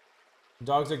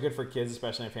 Dogs are good for kids,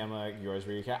 especially in a family like yours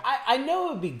where you can. I know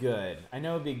it would be good. I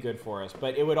know it would be good for us,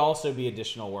 but it would also be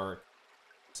additional work.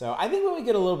 So I think when we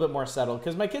get a little bit more settled,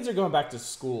 because my kids are going back to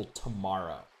school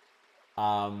tomorrow.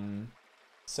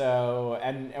 So,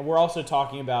 and we're also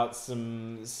talking about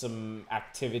some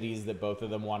activities that both of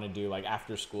them want to do, like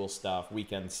after school stuff,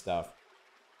 weekend stuff.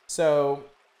 So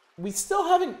we still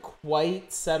haven't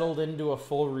quite settled into a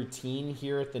full routine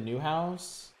here at the new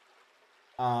house.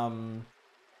 I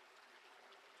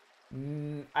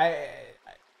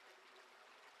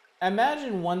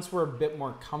imagine once we're a bit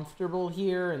more comfortable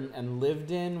here and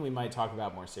lived in, we might talk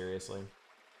about more seriously.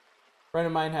 A friend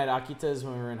of mine had Akitas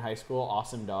when we were in high school.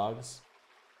 Awesome dogs.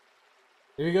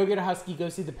 If you go get a husky, go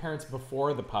see the parents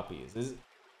before the puppies.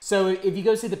 So if you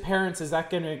go see the parents, is that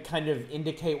going to kind of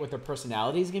indicate what their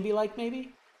personality is going to be like,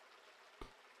 maybe?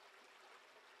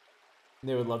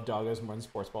 They would love doggos more than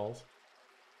sports balls.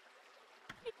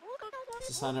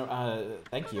 Susanna,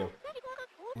 thank you.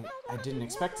 I didn't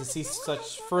expect to see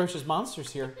such ferocious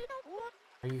monsters here.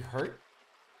 Are you hurt?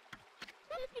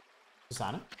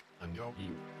 Susanna? I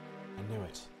knew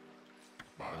it.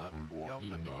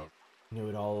 Knew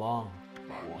it all along.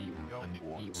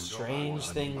 Strange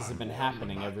things have been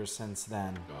happening ever since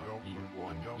then.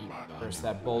 First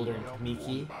that boulder in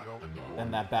Kamiki,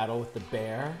 then that battle with the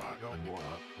bear,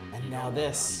 and now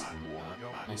this.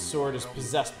 My sword is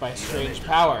possessed by a strange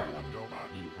power.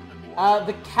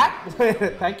 The cat...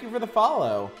 Thank you for the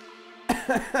follow.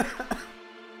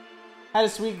 Had a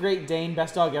sweet Great Dane,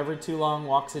 best dog ever, 2 long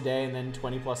walks a day, and then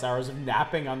 20 plus hours of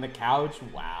napping on the couch.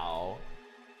 Wow.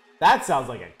 That sounds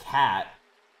like a cat.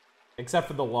 Except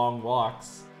for the long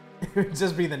walks. It would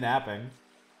just be the napping.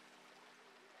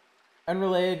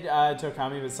 Unrelated to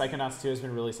Okami, but Psychonauts 2 has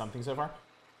been really something so far.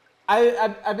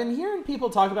 I've been hearing people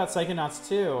talk about Psychonauts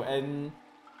 2, and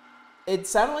it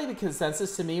sounded like the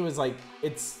consensus to me was like,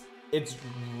 it's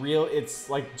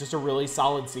like just a really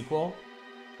solid sequel.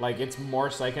 Like, it's more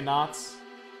Psychonauts.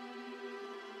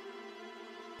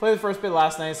 Played the first bit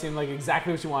last night. It seemed like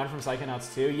exactly what you wanted from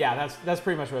Psychonauts 2. Yeah, that's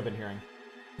pretty much what I've been hearing.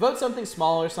 Vote something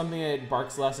smaller, something that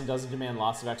barks less and doesn't demand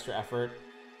lots of extra effort.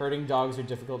 Herding dogs are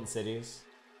difficult in cities.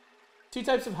 2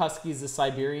 types of huskies, the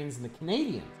Siberians and the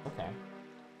Canadians. Okay.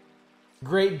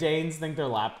 Great Danes think they're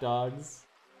lap dogs.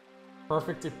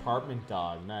 Perfect apartment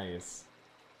dog. Nice.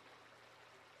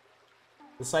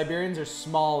 The Siberians are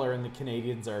smaller and the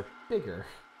Canadians are bigger.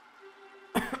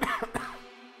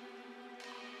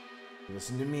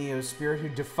 Listen to me, O spirit who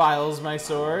defiles my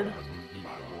sword.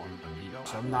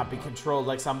 Shall not be controlled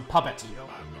like some puppet.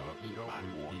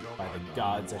 By the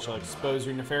gods, I shall expose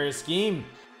your nefarious scheme.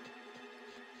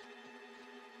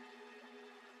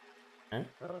 Okay.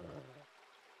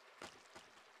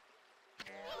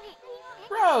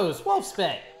 Rose, wolf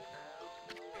spit.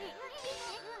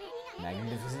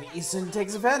 Magnificent Easton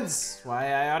takes offense. Why,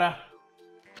 I oughta.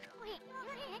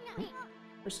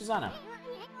 Where's Susanna?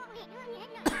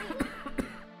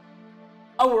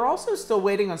 Oh, we're also still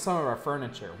waiting on some of our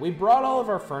furniture. We brought all of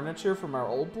our furniture from our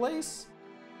old place.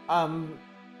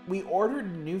 We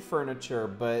ordered new furniture,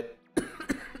 but...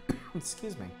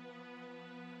 Excuse me.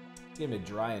 It's getting a bit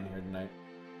dry in here tonight.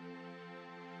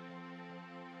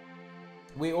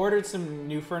 We ordered some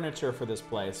new furniture for this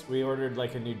place. We ordered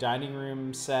like a new dining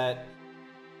room set,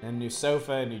 a new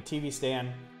sofa, a new TV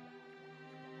stand.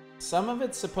 Some of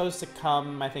it's supposed to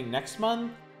come, I think, next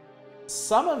month.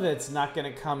 Some of it's not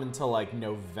going to come until like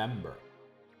November.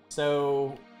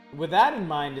 So with that in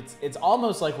mind, it's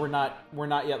almost like we're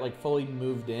not yet like fully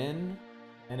moved in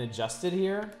and adjusted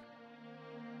here.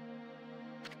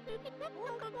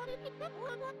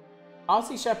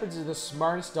 Aussie Shepherds are the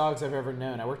smartest dogs I've ever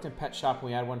known. I worked in a pet shop and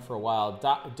we had one for a while.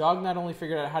 Dog not only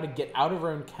figured out how to get out of her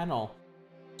own kennel,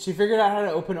 she figured out how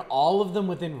to open all of them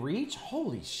within reach.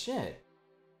 Holy shit.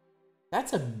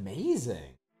 That's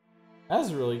amazing.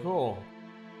 That's really cool.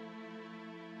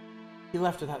 He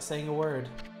left without saying a word.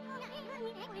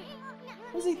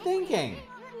 What was he thinking?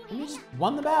 And he just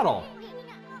won the battle.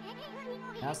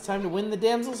 Now it's time to win the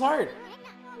damsel's heart.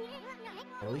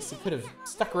 Or at least he could have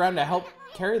stuck around to help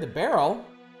carry the barrel.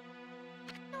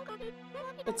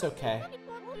 It's okay.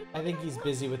 I think he's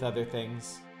busy with other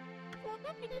things.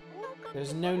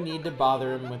 There's no need to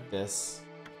bother him with this.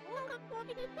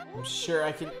 I'm sure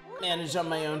I can manage on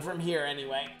my own from here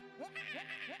anyway.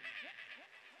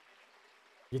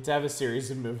 You get to have a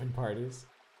series of moving parties.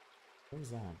 What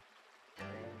was that?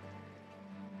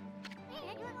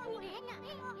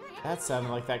 That sounded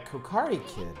like that Kokari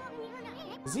kid.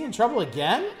 Is he in trouble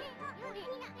again?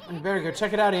 You better go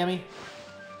check it out, Amy.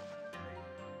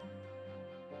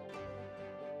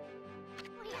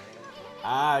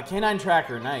 Ah, canine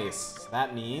tracker, nice.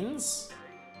 That means...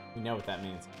 You know what that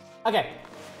means. Okay.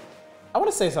 I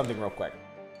want to say something real quick.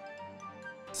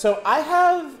 So I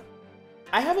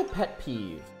have a pet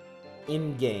peeve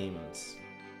in games.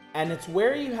 And it's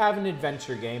where you have an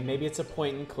adventure game. Maybe it's a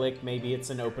point and click, maybe it's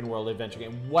an open world adventure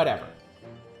game, whatever.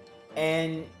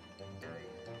 And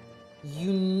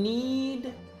you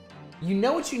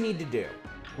know what you need to do.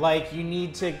 Like, you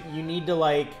need to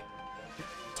like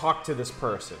talk to this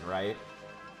person, right?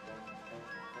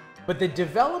 But the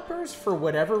developers, for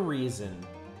whatever reason,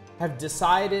 have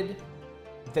decided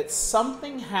that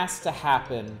something has to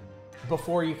happen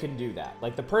before you can do that.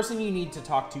 Like, the person you need to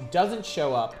talk to doesn't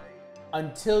show up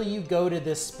until you go to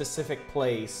this specific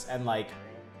place and like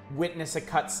witness a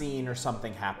cutscene or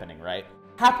something happening, right?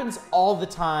 Happens all the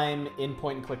time in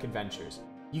point and click adventures.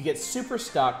 You get super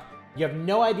stuck, you have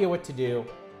no idea what to do,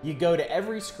 you go to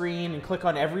every screen and click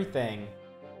on everything,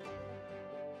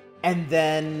 and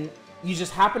then you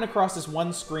just happen across this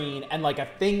one screen and like a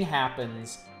thing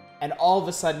happens, and all of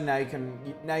a sudden now you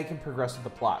can progress with the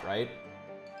plot, right?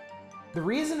 The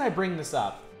reason I bring this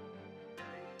up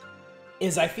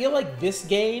is I feel like this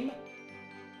game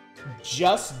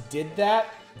just did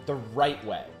that the right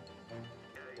way.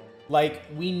 Like,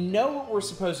 we know what we're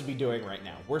supposed to be doing right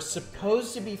now. We're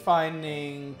supposed to be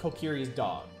finding Kokiri's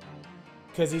dog,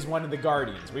 because he's one of the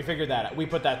guardians. We figured that out. We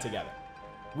put that together.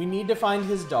 We need to find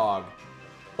his dog,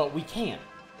 but we can't.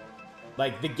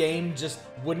 Like, the game just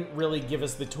wouldn't really give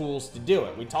us the tools to do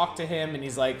it. We talked to him, and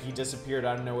he's like, he disappeared,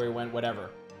 I don't know where he went, whatever.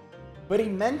 But he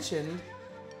mentioned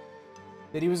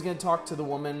that he was going to talk to the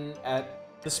woman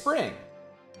at the spring.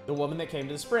 The woman that came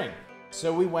to the spring.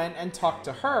 So we went and talked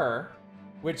to her,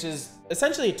 which is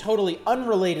essentially a totally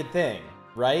unrelated thing,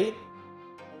 right?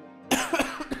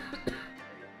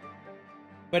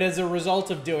 But as a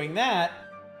result of doing that,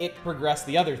 it progressed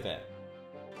the other thing.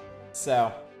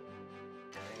 So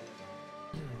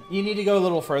you need to go a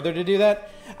little further to do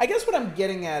that. I guess what I'm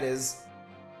getting at is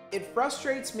it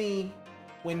frustrates me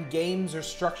when games are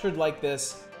structured like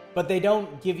this, but they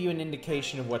don't give you an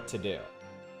indication of what to do.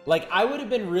 Like, I would have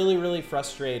been really, really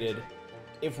frustrated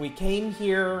if we came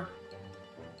here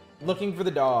looking for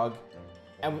the dog,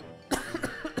 and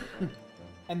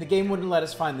and the game wouldn't let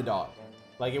us find the dog.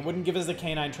 Like, it wouldn't give us the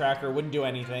canine tracker, wouldn't do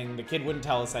anything, the kid wouldn't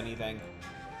tell us anything.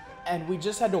 And we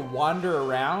just had to wander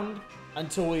around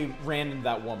until we ran into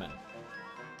that woman.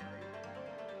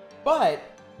 But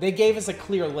they gave us a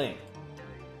clear link.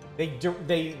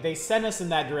 They sent us in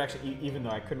that direction, even though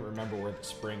I couldn't remember where the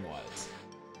spring was.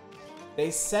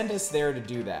 They sent us there to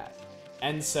do that.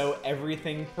 And so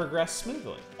everything progressed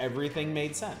smoothly. Everything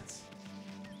made sense.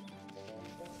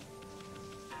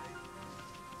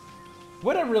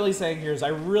 What I'm really saying here is I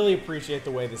really appreciate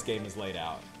the way this game is laid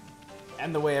out.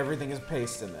 And the way everything is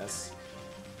paced in this.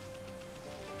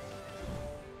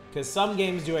 Because some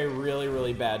games do a really,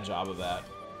 really bad job of that.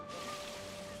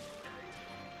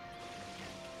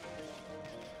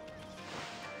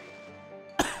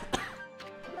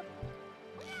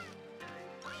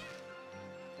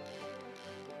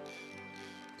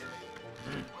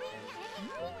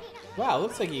 Wow,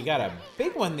 looks like you got a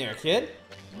big one there, kid.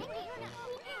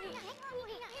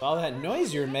 All that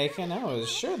noise you're making, I was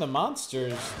sure the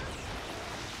monsters...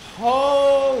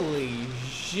 Holy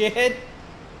shit!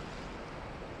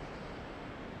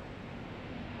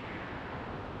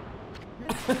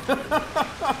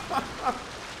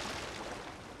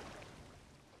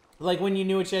 Like when you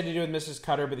knew what you had to do with Mrs.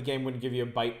 Cutter, but the game wouldn't give you a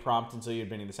bite prompt until you'd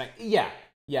been in the second. Yeah,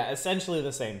 essentially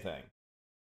the same thing.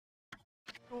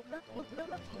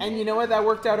 And you know what? That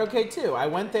worked out okay too. I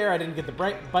went there, I didn't get the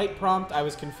bite prompt, I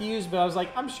was confused, but I was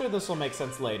like, I'm sure this will make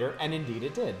sense later, and indeed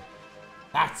it did.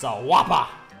 That's a whopper!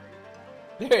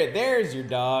 There's your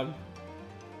dog.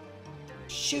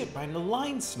 Shoot, my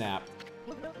line snapped.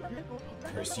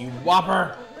 Curse you,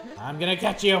 whopper! I'm gonna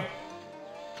catch you!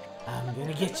 I'm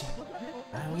gonna get you!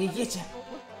 I'm gonna get you!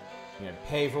 I'm gonna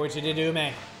pay for what you did to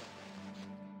me.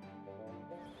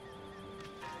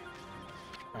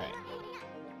 Alright.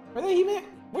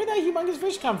 Where'd that humongous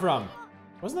fish come from?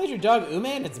 Wasn't that your dog Ume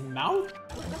in its mouth?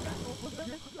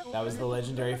 That was the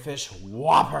legendary fish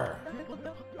Whopper.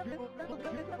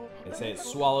 They say it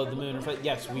swallowed the moon.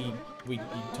 Yes, you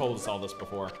told us all this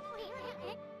before.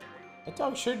 That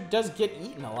dog sure does get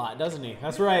eaten a lot, doesn't he?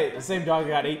 That's right, the same dog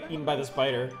got eaten by the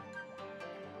spider.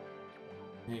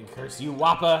 And curse you,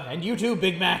 Whopper, and you too,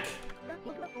 Big Mac.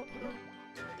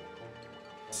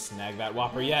 Snag that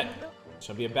Whopper yet.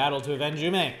 Shall be a battle to avenge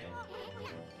Ume.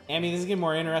 Amy, this is getting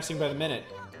more interesting by the minute.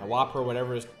 A Whopper, or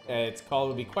whatever it's called,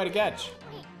 would be quite a catch.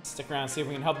 Stick around and see if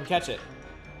we can help him catch it.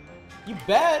 You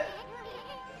bet!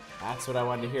 That's what I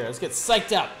wanted to hear. Let's get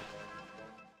psyched up!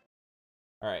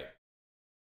 Alright.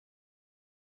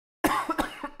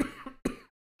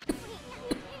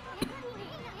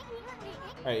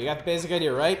 Alright, you got the basic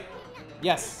idea, right?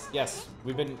 Yes, yes.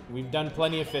 We've done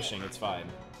plenty of fishing, it's fine.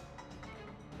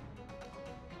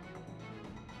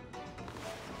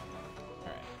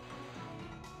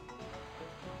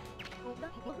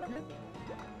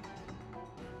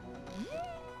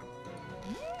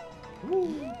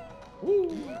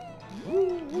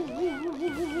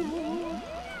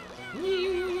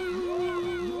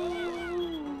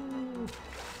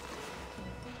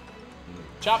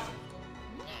 Chop!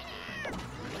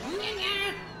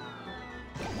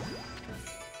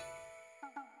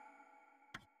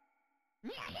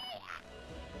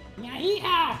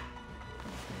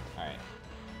 Alright.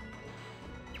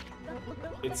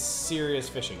 It's serious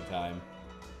fishing time.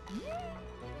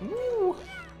 Woo!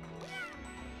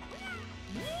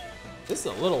 This is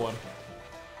a little one.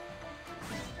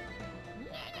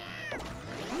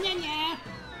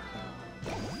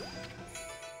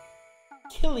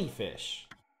 Killifish.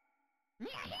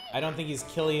 I don't think he's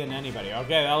killing anybody.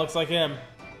 Okay, that looks like him.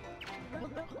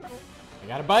 I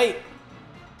got a bite.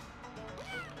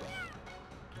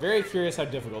 Very curious how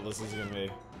difficult this is gonna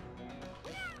be.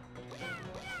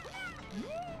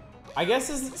 I guess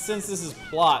since this is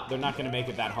plot, they're not gonna make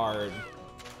it that hard.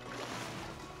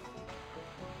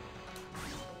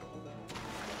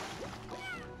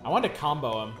 I wanted to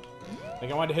combo him.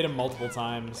 Like, I wanted to hit him multiple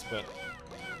times, but...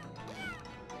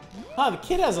 Huh, the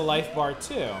kid has a life bar,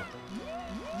 too.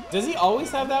 Does he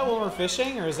always have that when we're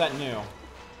fishing, or is that new?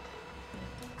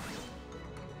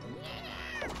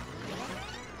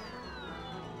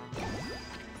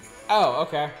 Oh,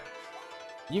 okay.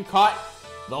 You caught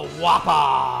the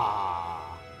Whopper!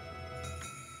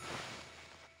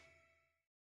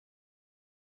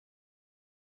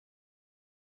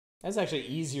 That's actually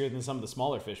easier than some of the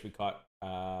smaller fish we caught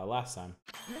last time.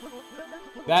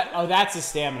 Oh, that's a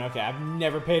stamina. Okay, I've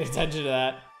never paid attention to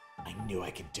that. I knew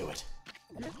I could do it.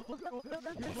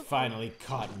 I finally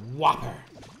caught Whopper.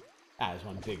 That was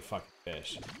one big fucking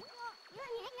fish.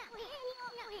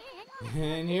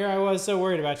 And here I was so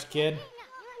worried about you, kid.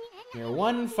 You're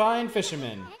one fine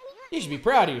fisherman. You should be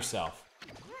proud of yourself.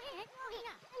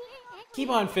 Keep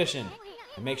on fishing,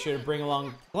 and make sure to bring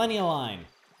along plenty of line.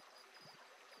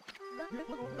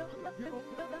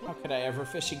 How could I ever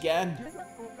fish again?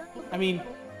 I mean,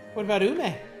 what about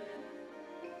Ume?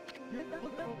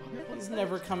 He's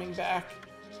never coming back.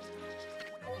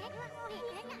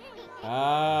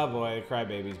 Ah, boy, the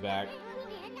crybaby's back.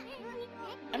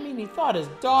 I mean, he thought his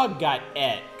dog got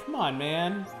et. Come on,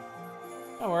 man.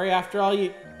 Don't worry, after all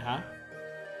you... Huh?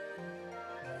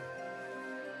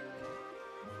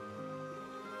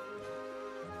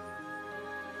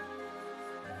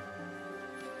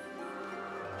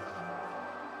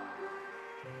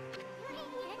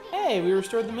 Hey, we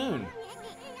restored the moon.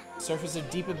 The surface of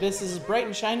deep abyss is as bright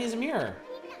and shiny as a mirror.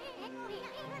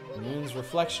 The moon's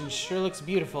reflection sure looks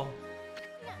beautiful.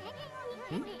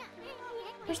 Hmm?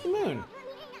 Where's the moon?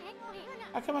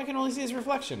 How come I can only see his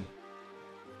reflection?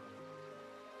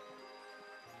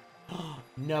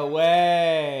 No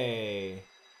way.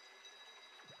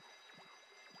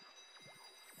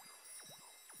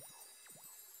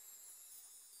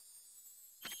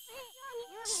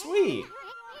 Sweet.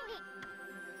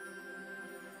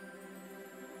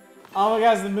 Oh my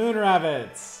gosh, the moon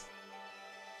rabbits.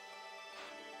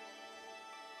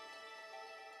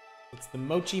 It's the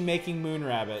mochi making moon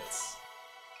rabbits.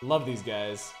 Love these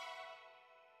guys.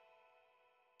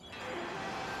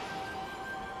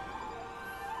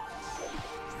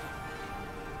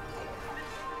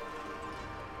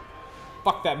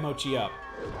 Fuck that mochi up.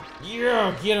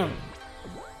 Yeah, get him.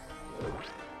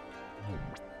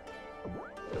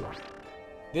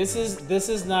 This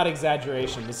is not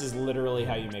exaggeration. This is literally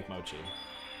how you make mochi.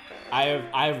 I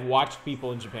have watched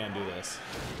people in Japan do this.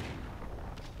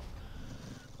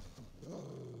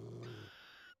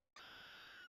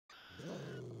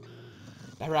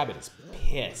 That rabbit is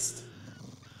pissed.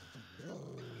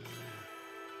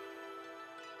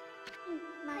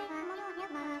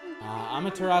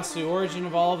 Amaterasu, origin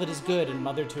of all that is good and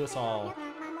mother to us all.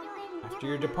 After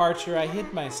your departure, I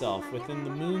hid myself within the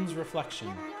moon's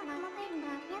reflection.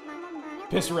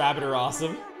 Piss rabbit are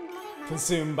awesome.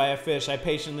 Consumed by a fish, I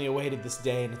patiently awaited this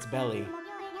day in its belly.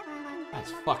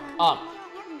 That's fucked up.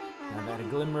 Now that a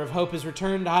glimmer of hope has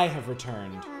returned, I have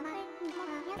returned.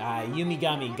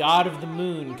 Yumigami, god of the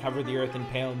moon, cover the earth in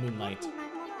pale moonlight.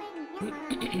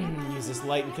 Use this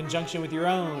light in conjunction with your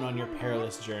own on your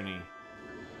perilous journey.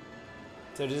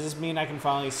 So does this mean I can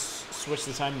finally switch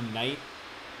the time to night?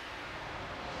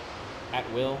 At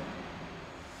will?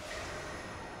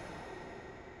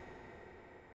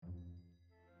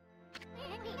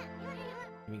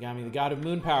 Yumigami, the god of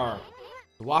moon power.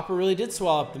 The Whopper really did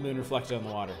swallow up the moon reflected on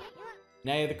the water.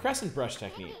 Now you have the crescent brush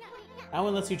technique. That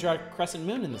one lets you draw a crescent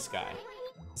moon in the sky.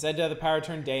 Said to have the power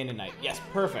turn day into night. Yes,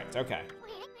 perfect, okay.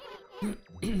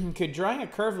 Could drawing a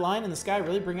curved line in the sky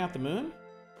really bring out the moon?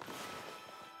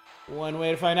 One way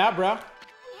to find out, bro.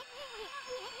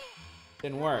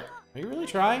 Didn't work. Are you really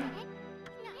trying?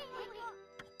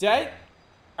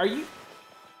 Are you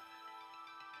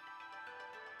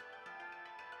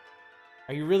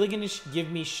really gonna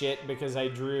give me shit because I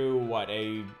drew, what,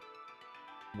 a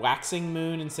waxing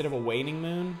moon instead of a waning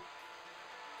moon?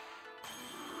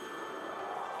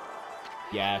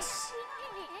 Yes.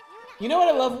 You know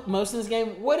what I love most in this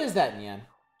game? What is that, Nian?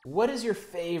 What is your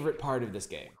favorite part of this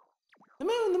game? The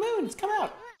moon, it's come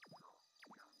out.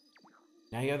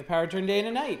 Now you have the power to turn day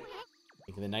into night.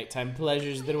 Think of the nighttime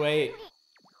pleasures that await.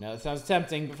 Now that sounds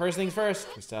tempting, but first things first,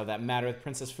 we still have that matter with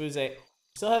Princess Fuse.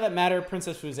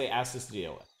 Princess Fuse asked us to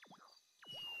deal with.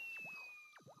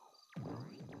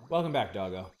 Welcome back,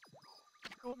 doggo.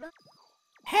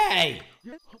 Hey!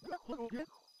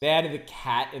 They added the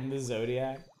cat in the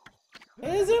Zodiac.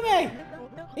 Hey, Izume!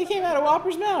 He came out of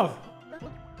Whopper's mouth.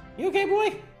 You okay,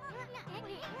 boy?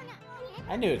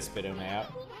 I knew it'd spit him out.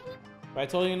 But I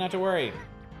told you not to worry.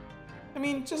 I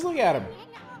mean, just look at him.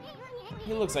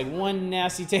 He looks like one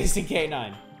nasty tasting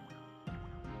canine.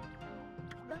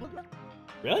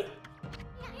 Really?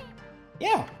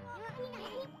 Yeah.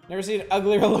 Never seen an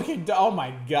uglier looking dog. Oh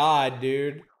my god,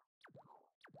 dude.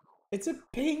 It's a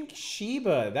pink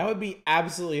Shiba. That would be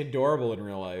absolutely adorable in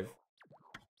real life.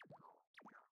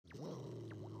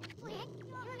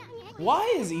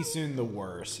 Why is Isun the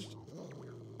worst?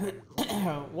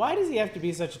 Why does he have to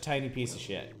be such a tiny piece of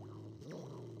shit?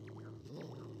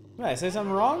 Did I say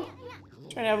something wrong? I'm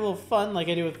trying to have a little fun like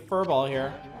I do with Furball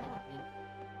here.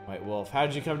 White Wolf, how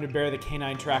did you come to bear the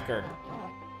canine tracker?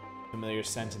 Familiar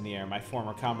scent in the air, my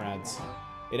former comrades.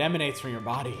 It emanates from your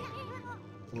body.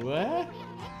 What?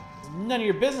 It's none of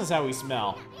your business how we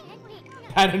smell.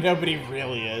 I don't know, but he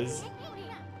really is.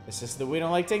 It's just that we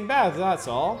don't like taking baths, that's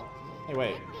all. Hey,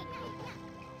 wait.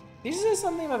 Did you say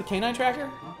something about the canine tracker?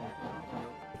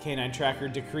 The canine tracker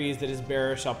decrees that his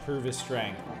bearer shall prove his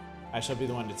strength. I shall be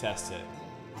the one to test it.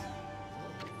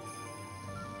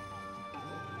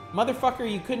 Motherfucker,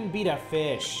 you couldn't beat a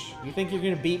fish. You think you're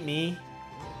gonna beat me?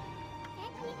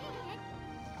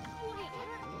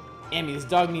 Andy, this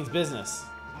dog means business.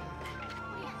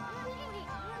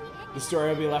 The story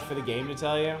will be left for the game to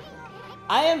tell you.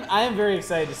 I am very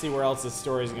excited to see where else this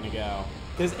story is gonna go.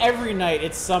 Because every night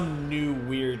it's some new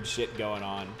weird shit going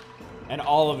on. And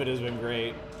all of it has been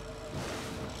great.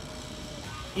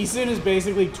 Isun is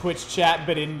basically Twitch chat,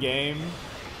 but in-game.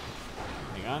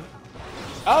 Hang on.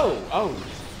 Oh.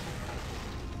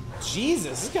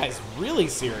 Jesus, this guy's really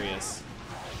serious.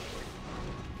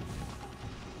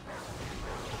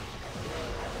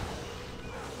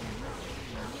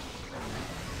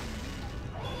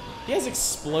 He has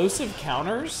explosive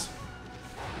counters?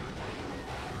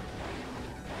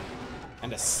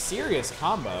 And a serious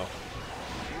combo.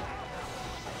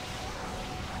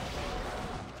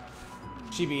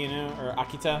 Shiba Inu, or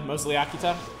Akita, mostly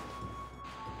Akita.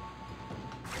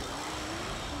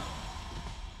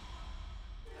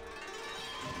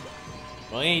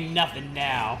 Well, ain't nothing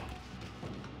now.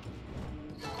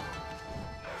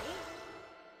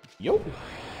 Yo.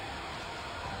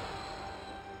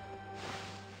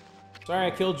 Sorry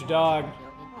I killed your dog.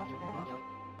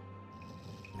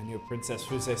 I knew Princess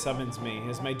Fuse summons me. It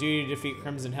is my duty to defeat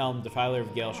Crimson Helm, defiler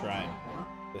of Gale Shrine.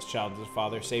 This child's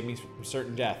father saved me from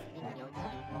certain death.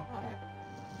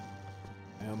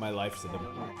 I owe my life to them.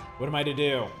 What am I to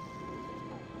do?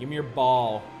 Give me your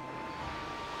ball.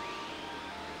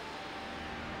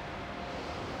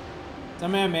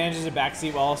 Some man manages a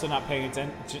backseat while also not paying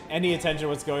any attention to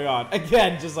what's going on.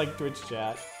 Again, just like Twitch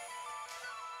chat.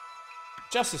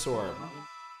 Justice Orb.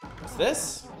 What's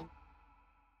this?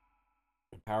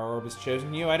 Power Orb has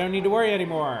chosen you. I don't need to worry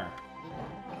anymore.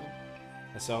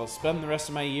 So I'll spend the rest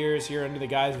of my years here under the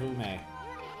guise of Ume.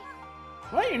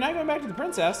 What? You're not going back to the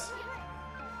princess?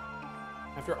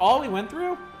 After all we went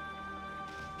through?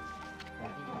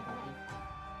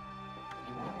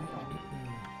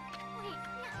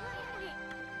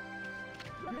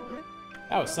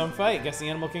 That was some fight. Guess the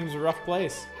Animal Kingdom's a rough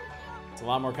place. It's a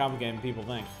lot more complicated than people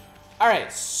think.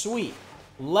 Alright, sweet.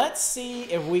 Let's see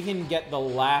if we can get the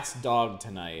last dog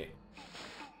tonight.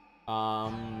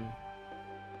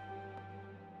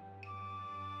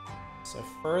 So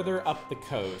further up the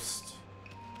coast.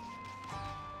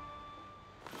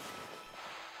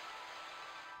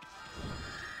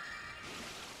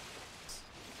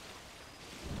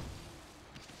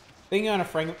 Thinking on a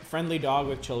friendly dog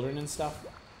with children and stuff.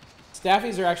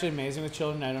 Staffies are actually amazing with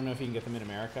children. I don't know if you can get them in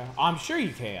America. I'm sure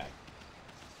you can.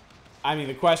 I mean,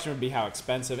 the question would be how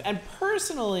expensive. And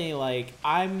personally, like,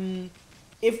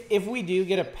 if we do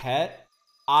get a pet,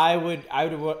 I would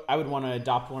want to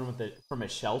adopt one from a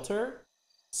shelter.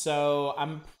 So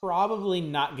I'm probably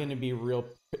not going to be real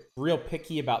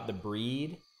picky about the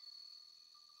breed.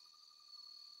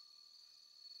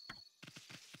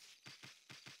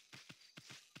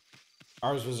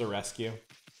 Ours was a rescue.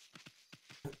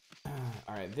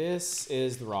 All right, this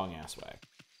is the wrong ass way.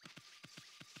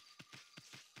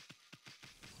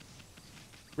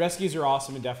 Rescues are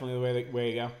awesome and definitely the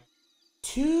way to go.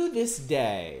 To this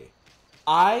day,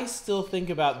 I still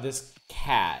think about this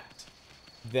cat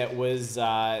that was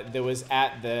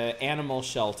at the animal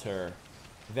shelter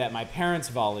that my parents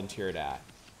volunteered at.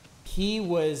 He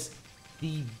was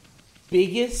the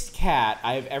biggest cat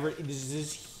I've ever.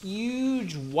 This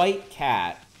huge white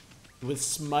cat with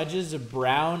smudges of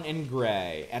brown and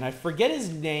gray, and I forget his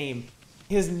name.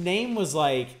 His name was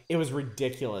like, it was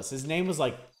ridiculous. His name was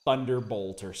like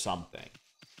Thunderbolt or something.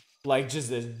 Like just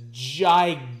this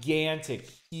gigantic,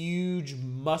 huge,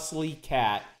 muscly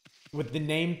cat with the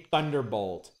name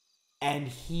Thunderbolt, and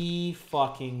he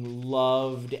fucking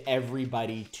loved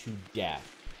everybody to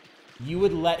death. You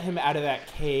would let him out of that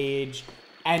cage,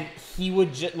 and he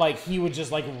would just like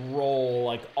roll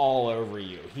like all over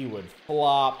you. He would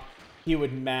flop. He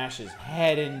would mash his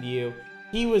head into you.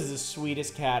 He was the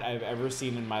sweetest cat I've ever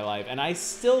seen in my life, and I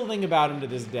still think about him to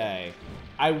this day.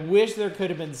 I wish there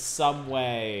could have been some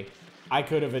way I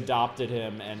could have adopted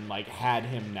him and like had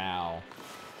him now.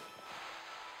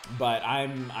 But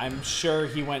I'm sure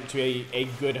he went to a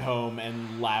good home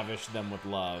and lavished them with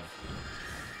love.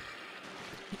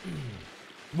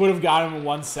 Would have got him in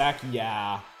one sec,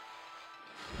 yeah.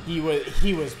 He was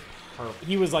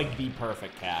like the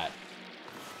perfect cat.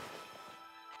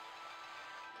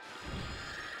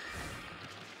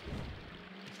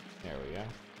 There we go.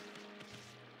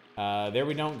 There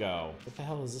we don't go. What the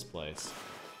hell is this place?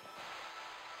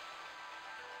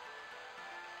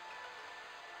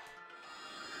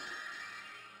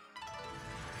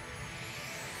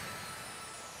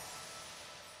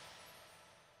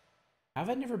 Have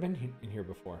I never been in here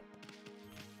before?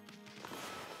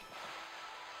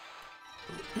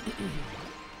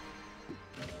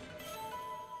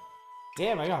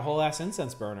 Damn, I got a whole ass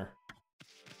incense burner.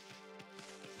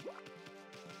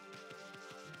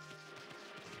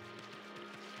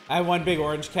 I have one big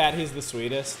orange cat, he's the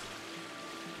sweetest.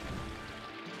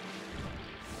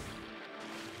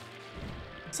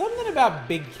 Something about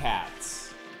big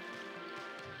cats.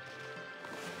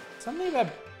 Something about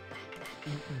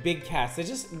big cats. They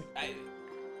just,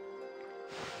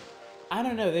 I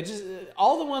don't know. They just,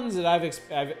 all the ones that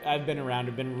I've been around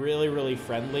have been really, really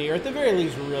friendly, or at the very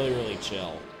least, really, really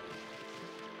chill.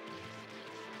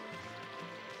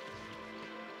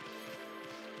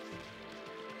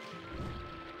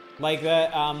 Like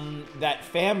that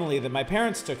family that my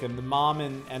parents took in, the mom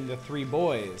and the 3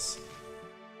 boys.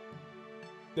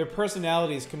 their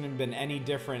personalities couldn't have been any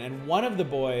different. And one of the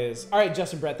boys, all right,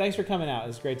 Justin Brett, thanks for coming out. It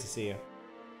was great to see you.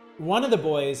 One of the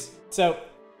boys, so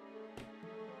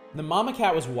the mama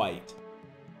cat was white.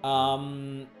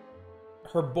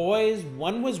 Her boys,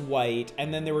 one was white,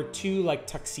 and then there were two like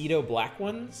tuxedo black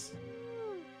ones.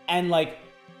 And like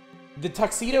the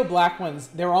tuxedo black ones,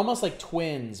 they were almost like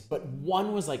twins, but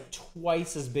one was like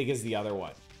twice as big as the other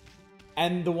one.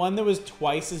 And the one that was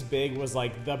twice as big was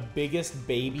like the biggest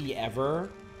baby ever.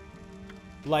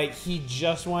 Like he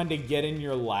just wanted to get in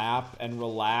your lap and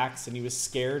relax, and he was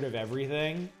scared of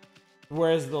everything.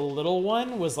 Whereas the little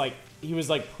one was like, he was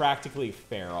like practically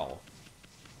feral.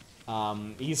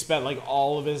 He spent like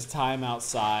all of his time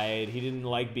outside. He didn't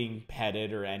like being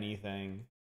petted or anything.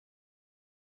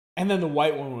 And then the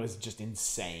white one was just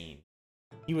insane.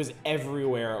 He was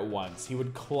everywhere at once. He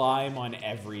would climb on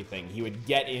everything. He would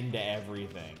get into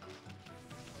everything.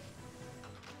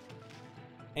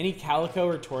 Any calico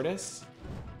or tortoise?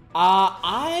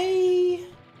 I've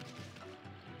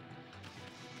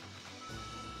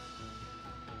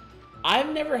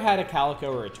never had a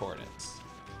calico or a tortoise.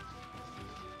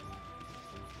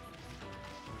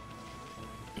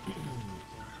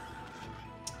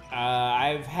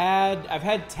 I've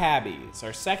had tabbies.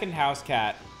 Our second house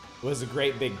cat was a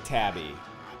great big tabby.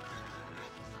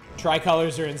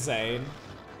 Tricolors are insane.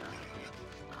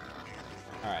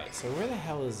 Alright, so where the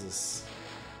hell is this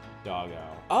doggo?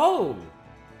 Oh!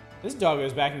 This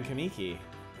doggo's back in Kamiki.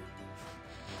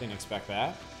 Didn't expect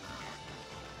that.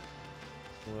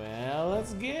 Well,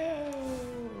 let's go.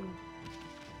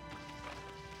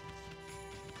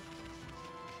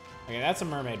 Okay, that's a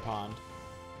mermaid pond.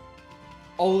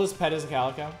 Oldest pet is a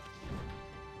calico.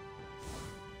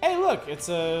 Hey, look, it's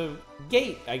a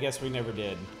gate I guess we never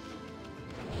did.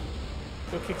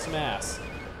 Go kick some ass.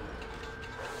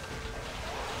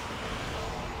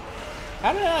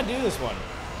 How did I not do this one?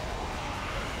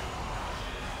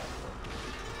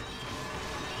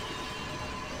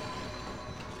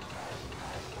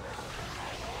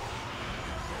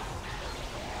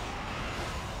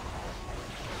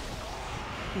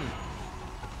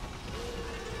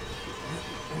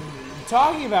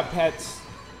 Talking about pets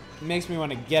makes me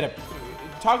want to get a...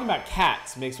 Talking about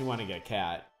cats makes me want to get a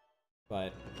cat.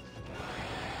 But...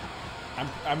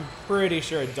 I'm pretty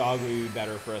sure a dog would be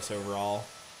better for us overall.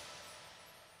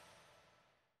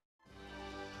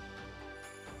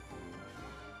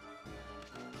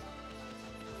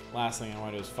 Last thing I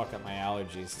want to do is fuck up my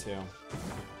allergies, too.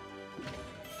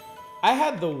 I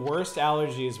had the worst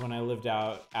allergies when I lived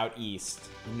out east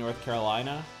in North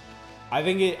Carolina. I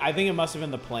think it must have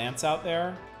been the plants out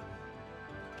there.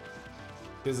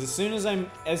 Because as soon as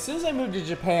I moved to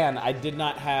Japan, I did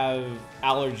not have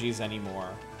allergies anymore.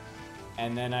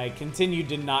 And then I continued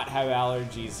to not have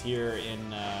allergies here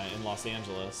in Los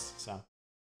Angeles. So,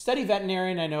 study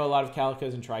veterinarian. I know a lot of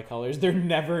calicos and tricolors. They're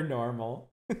never normal.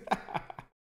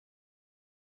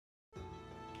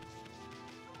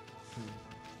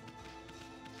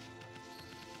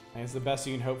 I guess the best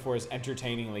you can hope for is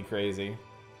entertainingly crazy.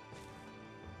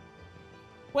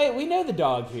 Wait, we know the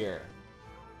dog here.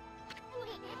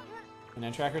 And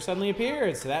a tracker suddenly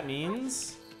appeared, so that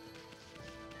means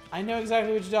I know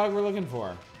exactly which dog we're looking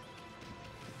for.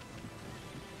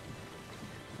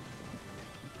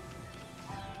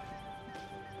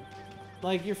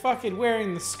 Like, you're fucking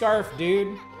wearing the scarf, dude.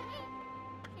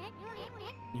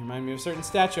 You remind me of a certain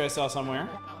statue I saw somewhere.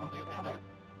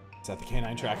 Is that the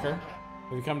canine tracker?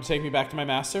 Have you come to take me back to my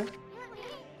master? You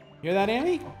hear that,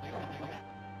 Amy?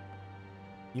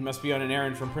 You must be on an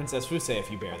errand from Princess Fuse if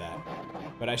you bear that.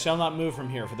 But I shall not move from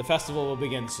here, for the festival will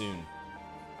begin soon.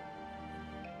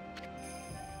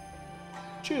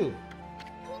 True.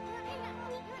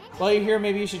 While you're here,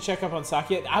 maybe you should check up on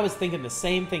Saki. I was thinking the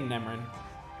same thing, Nemrin.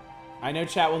 I know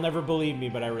chat will never believe me,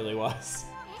 but I really was.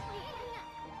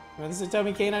 You want this to tell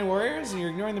me K9 Warriors, and you're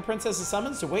ignoring the princess's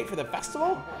summons to wait for the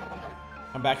festival?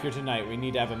 Come back here tonight. We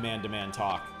need to have a man-to-man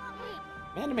talk.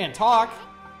 Man-to-man talk?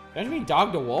 Don't you mean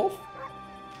dog to wolf?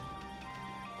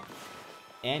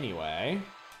 Anyway.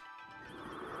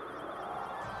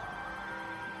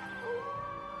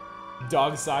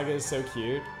 Dog Saga is so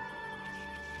cute.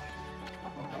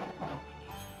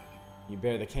 You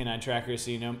bear the canine tracker,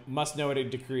 so you must know what it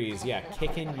decrees. Yeah,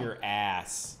 kicking your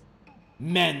ass.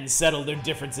 Men settle their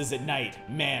differences at night,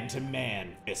 man to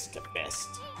man, fist to fist.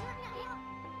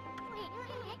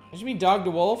 Don't you mean dog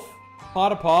to wolf? Paw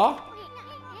to paw?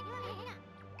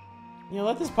 You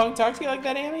let this punk talk to you like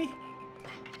that, Amy?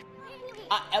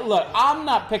 Look, I'm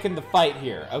not picking the fight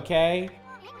here, okay?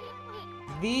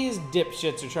 These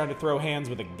dipshits are trying to throw hands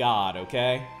with a god,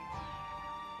 okay?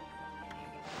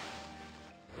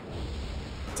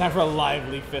 Time for a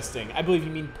lively fisting. I believe you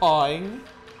mean pawing.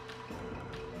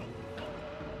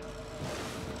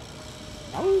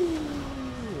 Oh.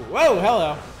 Whoa,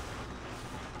 hello.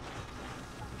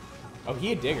 Oh,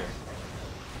 he a digger.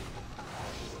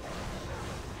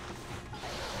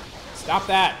 Stop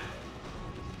that.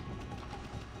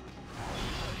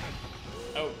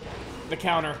 Oh, the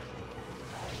counter.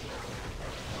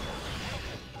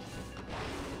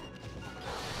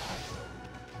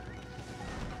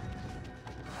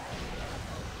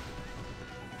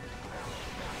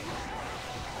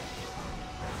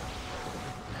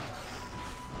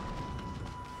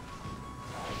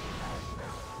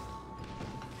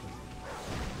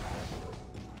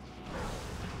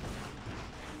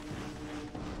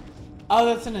 Oh,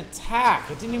 that's an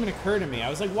attack. It didn't even occur to me. I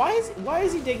was like, why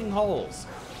is he digging holes?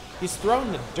 He's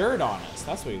throwing the dirt on us.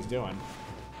 That's what he's doing.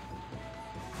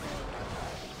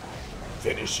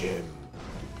 Finish him.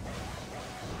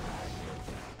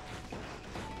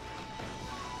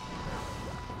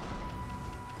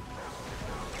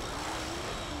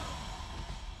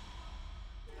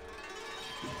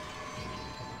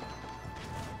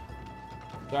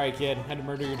 Sorry, kid. Had to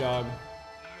murder your dog.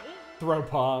 Throw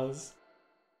paws.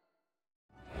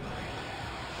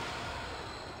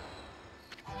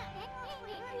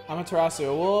 Amaterasu,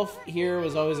 a wolf here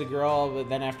was always a girl, but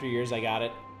then after years I got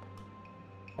it.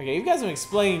 Okay, you guys have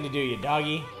explaining to do, you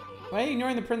doggy. Why are you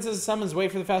ignoring the princess's summons?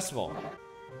 Wait for the festival.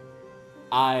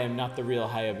 I am not the real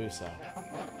Hayabusa.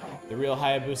 The real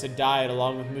Hayabusa died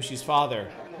along with Mushi's father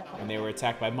when they were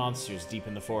attacked by monsters deep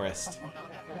in the forest.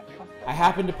 I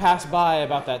happened to pass by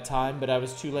about that time, but I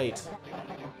was too late.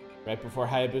 Right before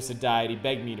Hayabusa died, he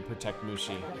begged me to protect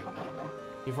Mushi.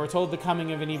 He foretold the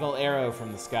coming of an evil arrow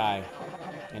from the sky.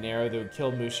 An arrow that would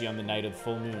kill Mushi on the night of the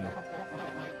full moon.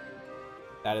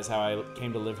 That is how I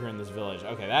came to live here in this village.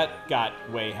 Okay, that got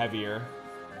way heavier.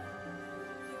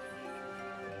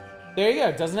 There you go.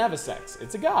 It doesn't have a sex.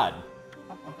 It's a god.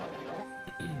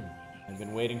 I've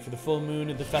been waiting for the full moon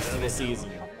of the festival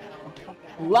season.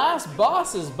 Last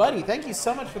bosses, buddy. Thank you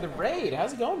so much for the raid.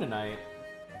 How's it going tonight?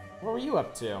 What were you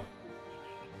up to?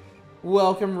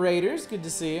 Welcome, raiders. Good to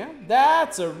see you.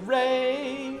 That's a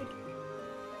raid.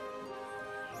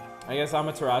 I guess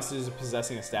Amaterasu is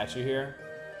possessing a statue here.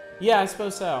 Yeah, I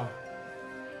suppose so.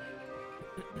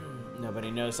 Nobody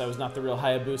knows I was not the real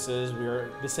Hayabusas. We are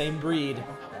the same breed.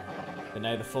 The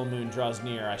night the full moon draws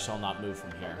near, I shall not move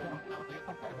from here.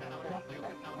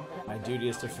 My duty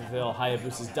is to fulfill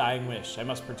Hayabusa's dying wish. I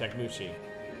must protect Mushi.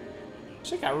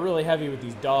 Shit got really heavy with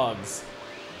these dogs.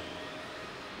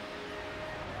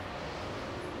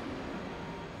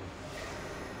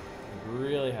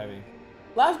 Really heavy.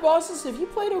 Last bosses, have you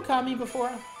played Okami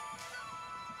before?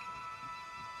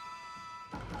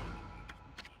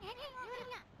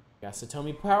 Yeah,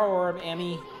 Satomi Power Orb,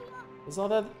 Amy. Was all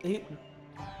that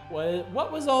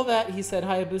what was all that he said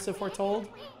Hayabusa foretold?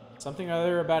 Something or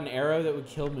other about an arrow that would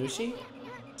kill Mushi?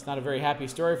 It's not a very happy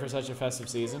story for such a festive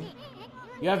season.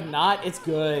 You have not? It's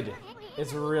good.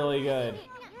 It's really good.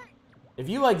 If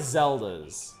you like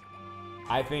Zeldas,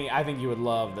 I think you would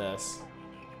love this.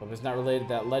 But it's not related to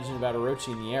that legend about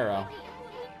Orochi and the arrow.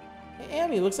 Hey,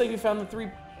 Amy, looks like you found the 3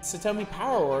 Satomi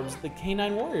Power Orbs the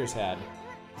K9 Warriors had.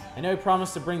 I know he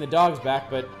promised to bring the dogs back,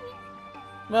 but...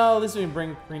 Well, at least we can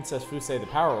bring Princess Fusei the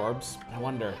Power Orbs. I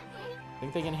wonder,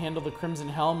 think they can handle the Crimson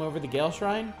Helm over the Gale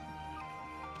Shrine?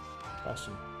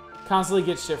 Question. Constantly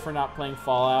get shit for not playing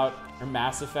Fallout or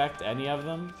Mass Effect, any of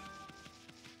them?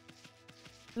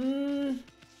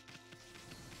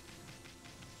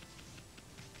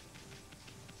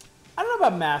 I don't know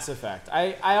about Mass Effect.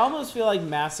 I almost feel like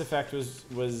Mass Effect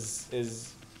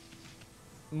is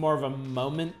more of a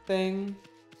moment thing.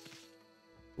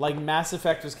 Like Mass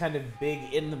Effect was kind of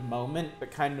big in the moment, but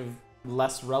kind of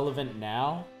less relevant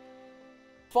now.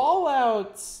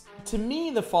 Fallouts, to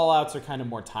me, the Fallouts are kind of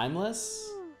more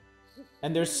timeless.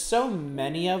 And there's so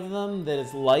many of them that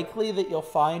it's likely that you'll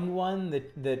find one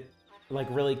that like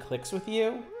really clicks with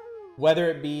you. Whether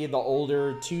it be the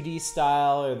older 2D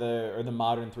style or the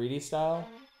modern 3D style.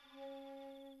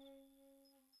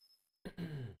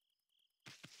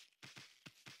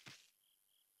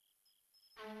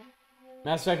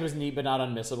 Mass Effect was neat but not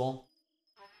unmissable.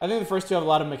 I think the first 2 have a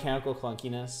lot of mechanical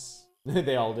clunkiness.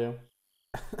 They all do.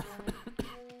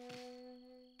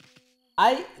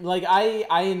 I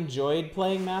enjoyed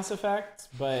playing Mass Effect,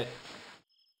 but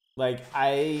like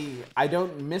I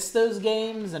don't miss those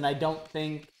games, and I don't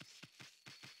think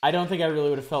I really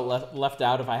would have felt left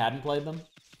out if I hadn't played them.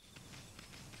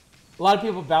 A lot of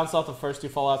people bounce off the first 2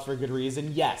 Fallouts for a good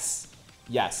reason. Yes.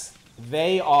 Yes.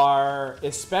 They are,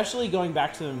 especially going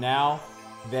back to them now,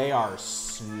 they are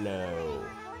slow.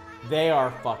 They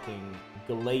are fucking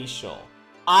glacial.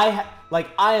 I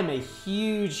am a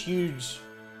huge,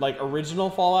 like,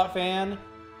 original Fallout fan,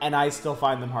 and I still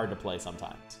find them hard to play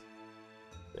sometimes.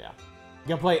 Yeah.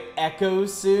 Gonna play Echo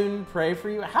soon, pray for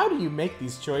you. How do you make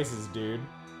these choices, dude?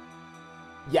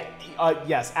 Yeah,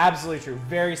 yes, absolutely true.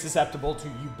 Very susceptible to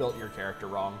you built your character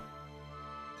wrong.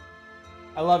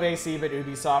 I love AC, but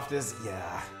Ubisoft is,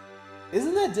 yeah.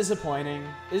 Isn't that disappointing?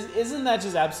 Isn't that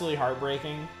just absolutely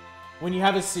heartbreaking? When you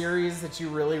have a series that you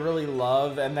really, really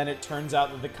love, and then it turns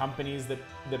out that the companies that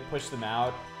push them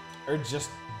out are just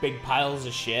big piles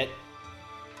of shit.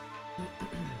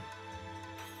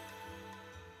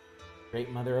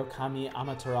 Great Mother Okami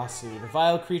Amaterasu. The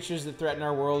vile creatures that threaten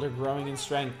our world are growing in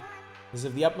strength. It is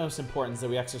of the utmost importance that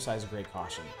we exercise great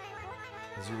caution.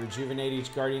 As you rejuvenate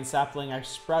each guardian sapling, I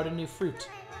sprout a new fruit.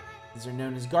 These are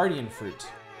known as guardian fruit.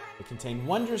 They contain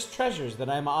wondrous treasures that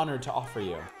I am honored to offer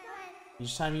you.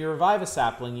 Each time you revive a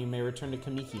sapling, you may return to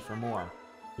Kamiki for more.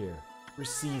 Here,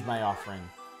 receive my offering.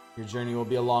 Your journey will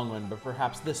be a long one, but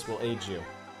perhaps this will aid you.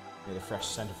 May the fresh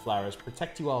scent of flowers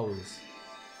protect you always.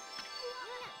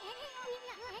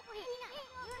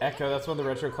 Echo, that's one of the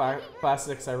retro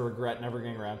classics I regret never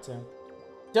getting around to.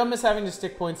 Don't miss having to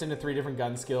stick points into 3 different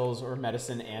gun skills, or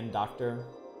medicine and doctor.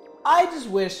 I just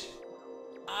wish...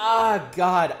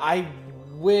 God, I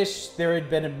wish there had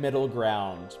been a middle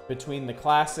ground between the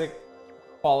classic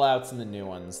Fallouts and the new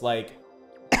ones. Like...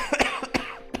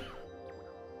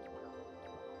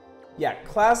 yeah,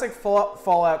 classic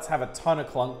Fallouts have a ton of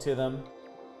clunk to them.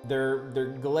 They're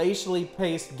glacially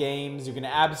paced games. You can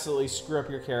absolutely screw up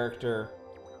your character.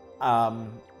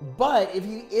 But if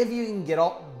you can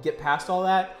get past all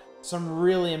that, some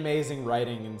really amazing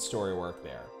writing and story work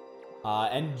there,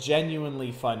 and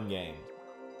genuinely fun game.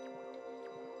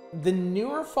 The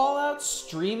newer Fallout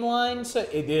streamlined, so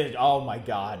it did. Oh my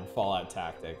God, Fallout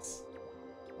Tactics.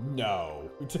 No.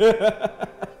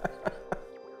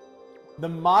 The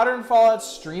modern Fallout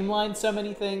streamlined so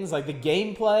many things. Like the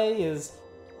gameplay is,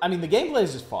 I mean, the gameplay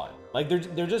is just fun. Like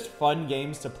they're just fun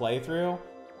games to play through.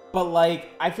 But,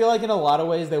 like, I feel like in a lot of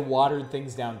ways they watered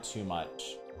things down too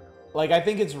much. Like, I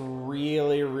think it's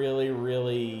really, really,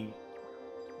 really...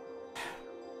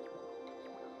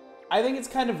 I think it's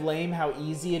kind of lame how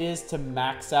easy it is to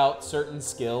max out certain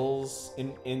skills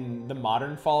in the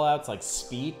modern Fallouts, like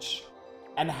speech,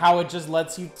 and how it just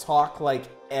lets you talk, like,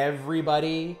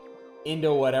 everybody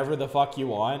into whatever the fuck you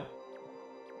want.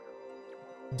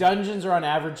 Dungeons are on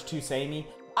average too samey.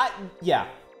 Yeah.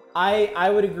 I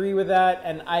would agree with that,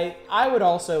 and I would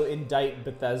also indict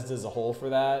Bethesda as a whole for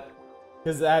that,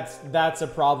 because that's a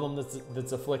problem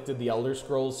that's afflicted the Elder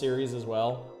Scrolls series as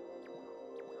well.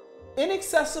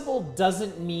 Inaccessible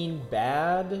doesn't mean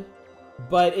bad,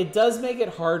 but it does make it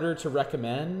harder to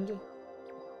recommend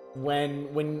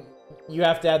when you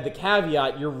have to add the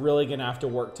caveat you're really gonna have to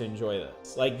work to enjoy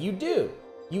this. Like you do.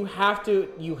 You have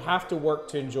to work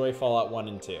to enjoy Fallout 1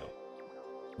 and 2.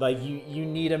 Like, you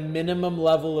need a minimum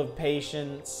level of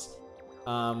patience.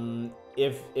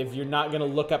 If you're not gonna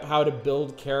look up how to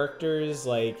build characters,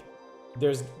 like,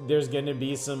 there's gonna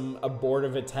be some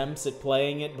abortive attempts at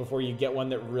playing it before you get one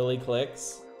that really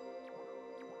clicks.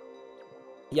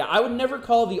 Yeah, I would never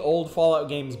call the old Fallout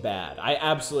games bad. I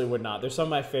absolutely would not. They're some of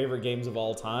my favorite games of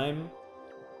all time.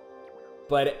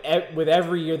 But with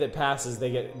every year that passes,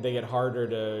 they get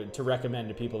harder to recommend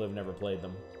to people that have never played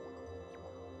them.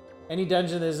 Any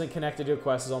dungeon that isn't connected to a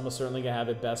quest is almost certainly going to have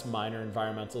at best minor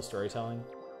environmental storytelling.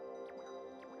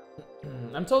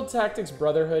 I'm told Tactics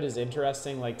Brotherhood is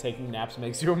interesting, like taking naps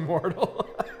makes you immortal.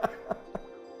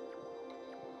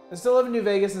 I still live in New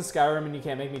Vegas and Skyrim, and you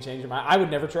can't make me change my mind. I would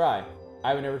never try.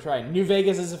 I would never try. New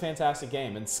Vegas is a fantastic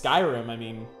game, and Skyrim, I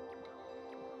mean...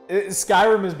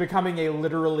 Skyrim is becoming a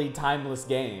literally timeless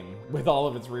game with all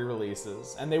of its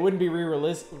re-releases. And they wouldn't be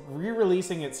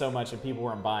re-releasing it so much if people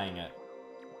weren't buying it.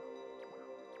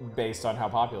 Based on how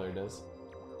popular it is.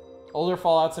 Older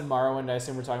Fallouts and Morrowind, I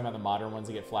assume we're talking about the modern ones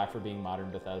that get flack for being modern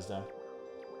Bethesda.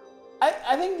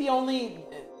 I think the only,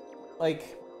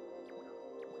 like...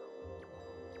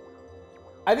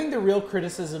 I think the real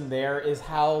criticism there is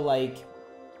how, like...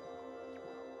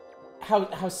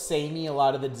 How samey a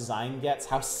lot of the design gets,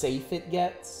 how safe it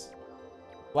gets.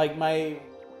 Like, my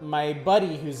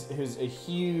buddy, who's a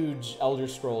huge Elder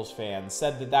Scrolls fan,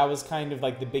 said that was kind of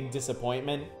like the big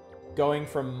disappointment. Going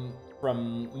from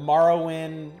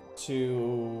Morrowind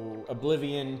to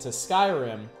Oblivion to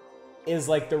Skyrim is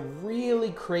like the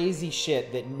really crazy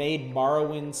shit that made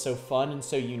Morrowind so fun and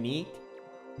so unique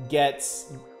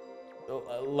gets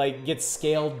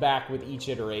scaled back with each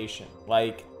iteration.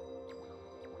 Like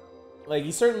like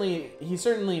he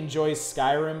certainly enjoys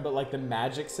Skyrim, but like the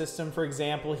magic system, for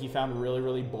example, he found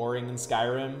really boring in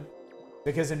Skyrim.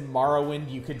 Because in Morrowind,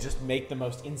 you could just make the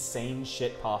most insane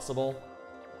shit possible.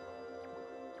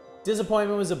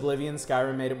 Disappointment was Oblivion.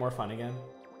 Skyrim made it more fun again.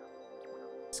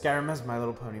 Skyrim has My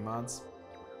Little Pony mods.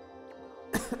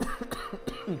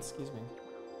 Excuse me.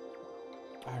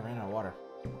 Oh, I ran out of water.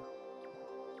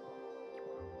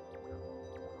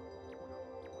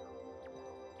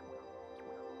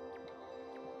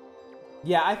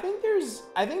 Yeah, I think there's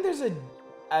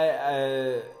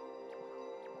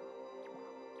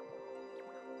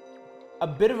a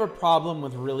bit of a problem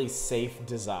with really safe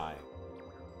design.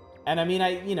 And I mean,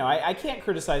 I can't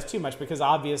criticize too much because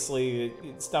obviously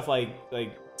stuff like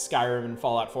Skyrim and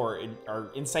Fallout 4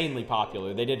 are insanely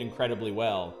popular. They did incredibly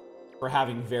well for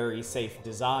having very safe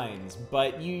designs,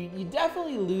 but you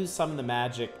definitely lose some of the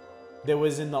magic that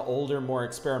was in the older, more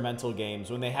experimental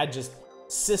games when they had just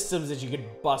systems that you could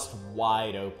bust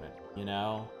wide open, you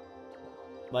know?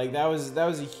 Like that was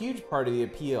a huge part of the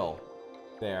appeal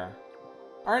there.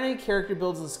 Aren't any character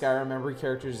builds in Skyrim? Every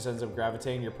character just ends up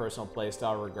gravitating your personal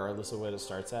playstyle regardless of what it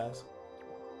starts as?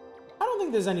 I don't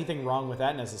think there's anything wrong with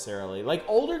that necessarily. Like,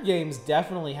 older games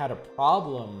definitely had a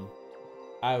problem,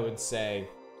 I would say,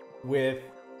 with,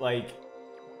 like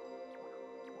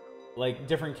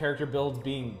different character builds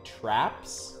being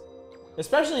traps.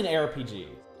 Especially in ARPGs.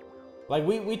 Like,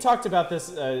 we talked about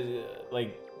this,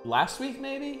 like, last week,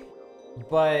 maybe?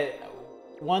 But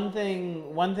one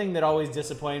thing that always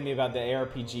disappointed me about the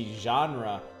ARPG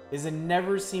genre is it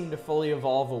never seemed to fully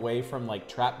evolve away from like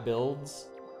trap builds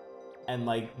and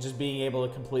like just being able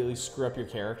to completely screw up your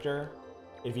character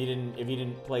if you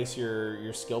didn't place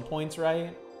your skill points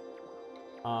right.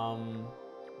 And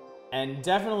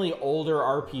definitely older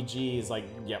RPGs like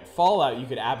Fallout, you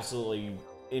could absolutely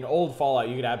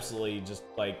just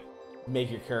like make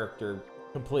your character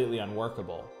completely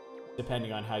unworkable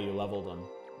depending on how you leveled them.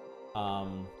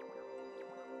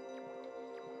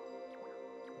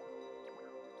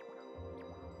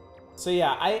 So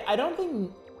yeah, I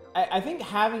think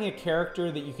having a character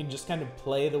that you can just kind of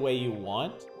play the way you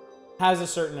want has a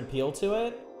certain appeal to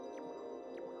it.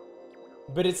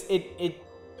 But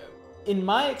in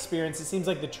my experience, it seems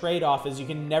like the trade-off is you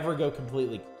can never go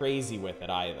completely crazy with it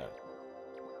either.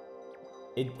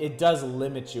 It does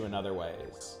limit you in other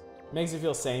ways. It makes you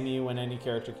feel samey when any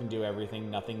character can do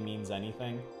everything, nothing means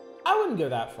anything. I wouldn't go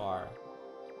that far.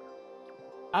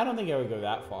 I don't think I would go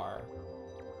that far.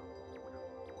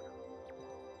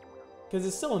 Because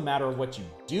it's still a matter of what you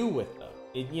do with them.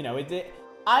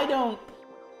 I don't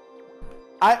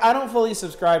fully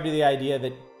subscribe to the idea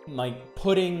that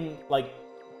putting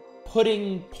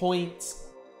points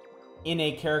in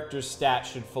a character's stat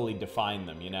should fully define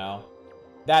them, you know?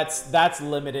 That's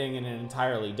limiting in an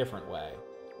entirely different way.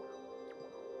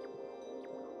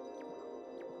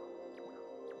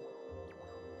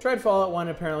 Tried Fallout 1,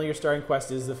 apparently your starting quest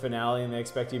is the finale, and they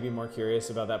expect you to be more curious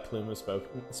about that plume of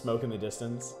smoke in the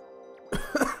distance.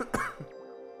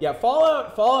 Yeah,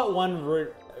 Fallout 1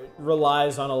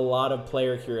 relies on a lot of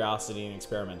player curiosity and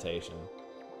experimentation.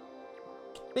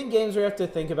 I think games where you have to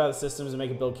think about the systems and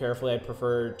make a build carefully, I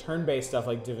prefer turn-based stuff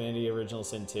like Divinity Original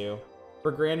Sin 2.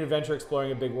 For grand adventure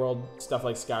exploring a big world, stuff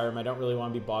like Skyrim, I don't really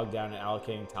want to be bogged down in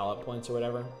allocating talent points or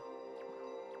whatever.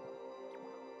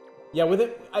 Yeah, with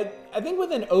it, I think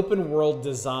with an open world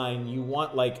design, you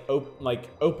want like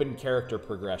open character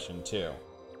progression too.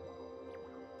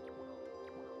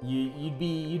 You'd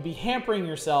be hampering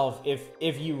yourself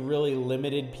if you really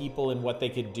limited people in what they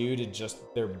could do to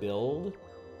just their build,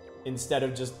 instead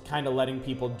of just kind of letting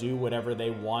people do whatever they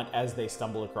want as they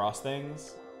stumble across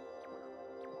things.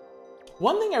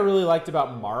 One thing I really liked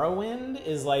about Morrowind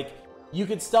is like you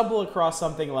could stumble across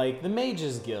something like the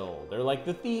Mages Guild or like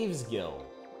the Thieves Guild.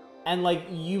 And like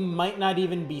you might not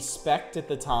even be spec'd at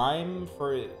the time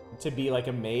to be like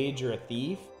a mage or a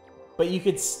thief, but you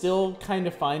could still kind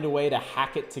of find a way to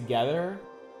hack it together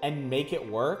and make it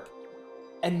work.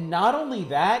 And not only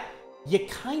that, you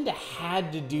kind of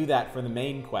had to do that for the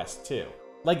main quest too.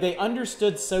 Like they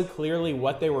understood so clearly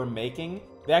what they were making,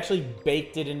 they actually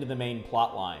baked it into the main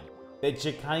plot line. That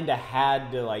you kind of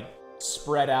had to like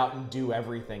spread out and do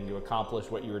everything to accomplish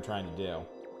what you were trying to do.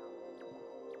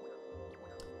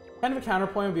 Kind of a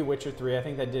counterpoint would be Witcher 3. I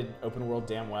think that did open world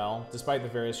damn well, despite the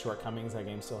various shortcomings that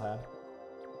game still had.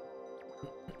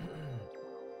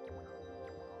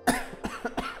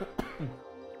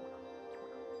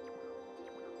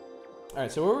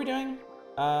 Alright, so what are we doing?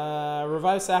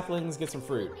 Revive saplings, get some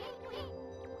fruit.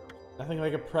 Nothing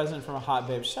like a present from a hot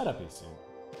babe. Shut up, you soon.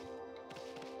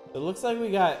 It looks like we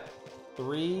got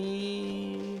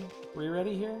three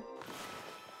ready here.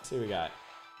 see what we got.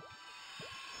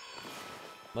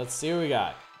 Let's see what we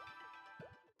got.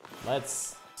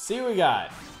 Let's see what we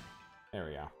got. There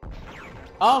we go.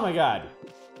 Oh my god.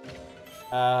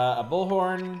 A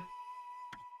bullhorn.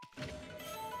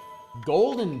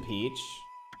 Golden peach.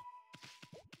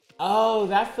 Oh,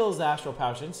 that fills the astral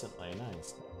pouch instantly.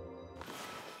 Nice.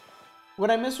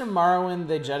 What I miss from Morrowind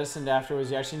they jettisoned after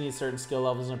was you actually need certain skill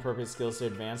levels and appropriate skills to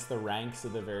advance the ranks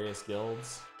of the various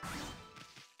guilds.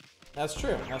 That's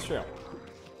true. That's true.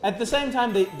 At the same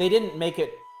time, they didn't make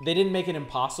it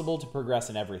impossible to progress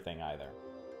in everything either.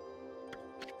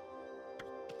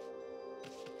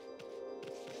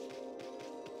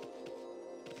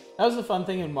 That was the fun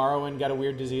thing in Morrowind. Got a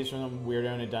weird disease from a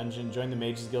weirdo in a dungeon. Joined the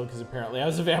Mages Guild because apparently I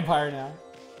was a vampire now.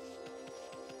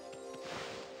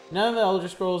 None of the Elder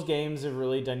Scrolls games have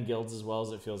really done guilds as well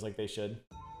as it feels like they should.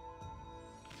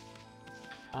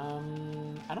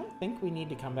 I don't think we need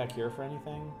to come back here for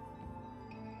anything.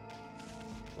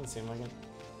 Doesn't seem like it.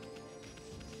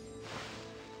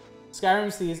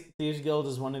 Skyrim's Thieves Guild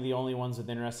is one of the only ones with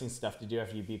interesting stuff to do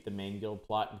after you beat the main guild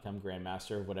plot and become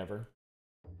Grandmaster of whatever.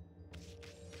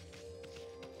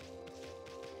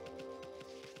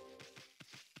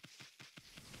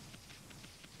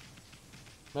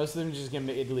 Most of them just get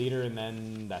made leader and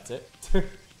then that's it.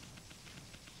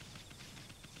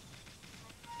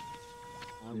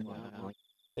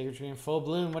 Sacred tree in full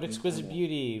bloom. What exquisite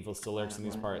beauty. Evil still lurks in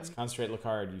these parts. Concentrate, look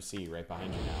hard. You see right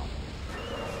behind you now.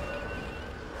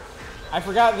 I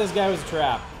forgot this guy was a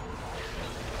trap.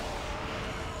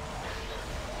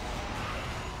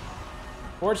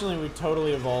 Fortunately, we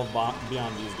totally evolved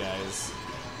beyond these guys.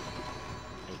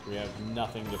 Like, we have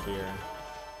nothing to fear.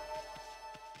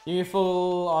 Give me a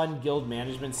full-on guild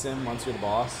management sim once you're the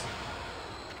boss.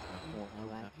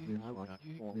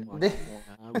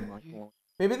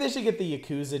 Maybe they should get the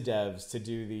Yakuza devs to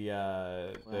do the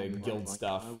guild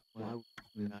stuff.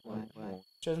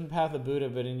 Chosen the path of Buddha,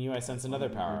 but in you I sense another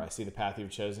power. I see the path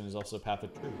you've chosen is also a path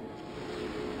of truth.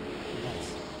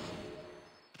 Nice.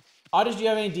 Otis, do you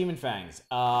have any demon fangs?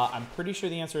 I'm pretty sure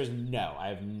the answer is no. I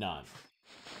have none.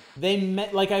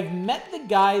 I've met the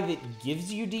guy that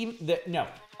gives you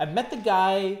I've met the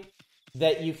guy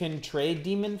that you can trade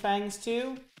demon fangs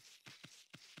to.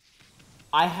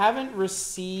 I haven't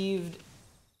received...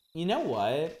 You know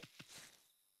what?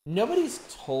 Nobody's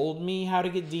told me how to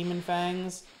get demon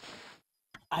fangs.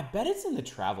 I bet it's in the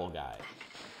travel guide.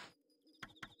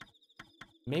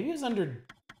 Maybe it was under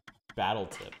battle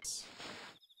tips.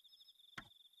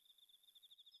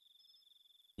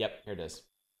 Yep, here it is.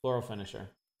 Floral finisher.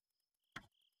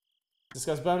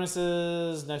 Discuss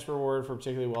bonuses. Nice reward for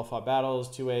particularly well-fought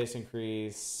battles. 2 ways to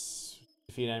increase.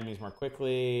 Defeat enemies more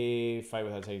quickly. Fight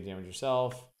without taking damage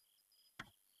yourself.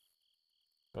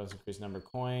 Bonus increase number of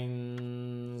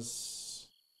coins.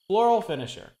 Floral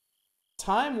finisher.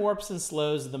 Time warps and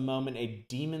slows the moment a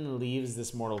demon leaves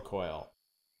this mortal coil.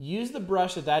 Use the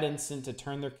brush at that instant to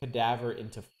turn their cadaver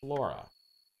into flora.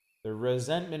 The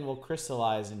resentment will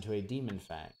crystallize into a demon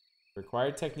fang. The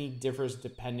required technique differs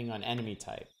depending on enemy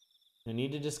type. You'll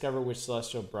need to discover which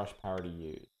celestial brush power to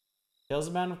use. Tales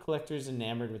about of collectors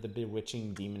enamored with the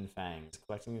bewitching demon fangs.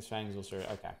 Collecting these fangs will serve...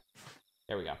 Okay.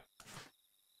 There we go.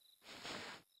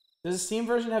 Does the Steam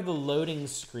version have the loading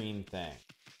screen thing?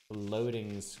 The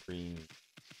loading screen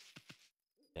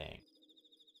thing.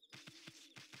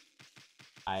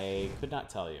 I could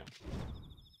not tell you.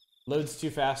 Loads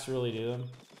too fast to really do them.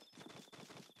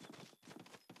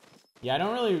 Yeah, I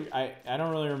don't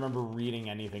really remember reading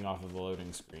anything off of the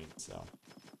loading screen, so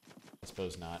I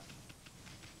suppose not.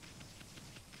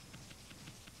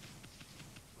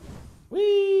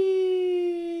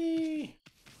 Whee!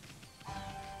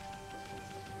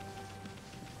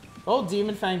 The whole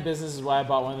Demon Fang business is why I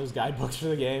bought one of those guidebooks for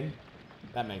the game.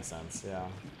 That makes sense, yeah.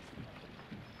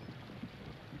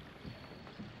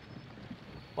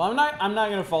 Well, I'm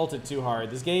not gonna fault it too hard.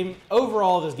 This game,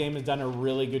 overall, this game has done a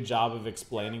really good job of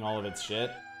explaining all of its shit.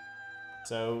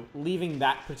 So leaving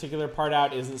that particular part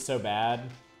out isn't so bad.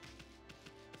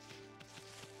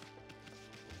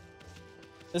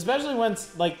 Especially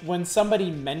when somebody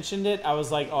mentioned it, I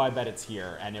was like, oh, I bet it's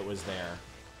here, and it was there.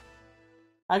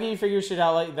 How can you figure shit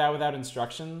out like that without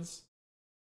instructions?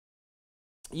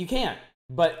 You can't,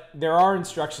 but there are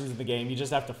instructions in the game. You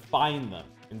just have to find them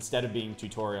instead of being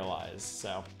tutorialized,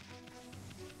 so.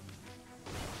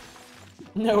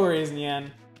 No worries, Nyan.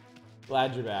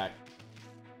 Glad you're back.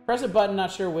 Press a button,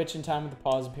 not sure which, in time with the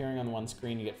pause appearing on the one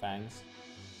screen, you get fangs.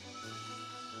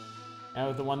 And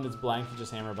with the one that's blank, you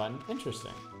just hammer a button.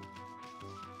 Interesting.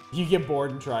 You get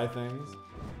bored and try things.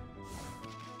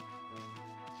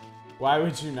 Why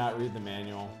would you not read the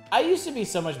manual? I used to be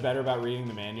so much better about reading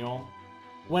the manual.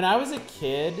 When I was a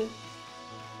kid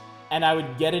and I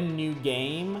would get a new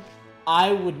game,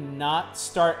 I would not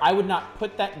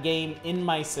put that game in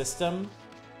my system.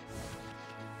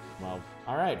 Well,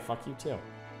 alright, fuck you too.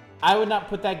 I would not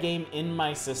put that game in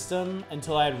my system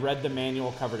until I had read the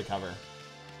manual cover to cover.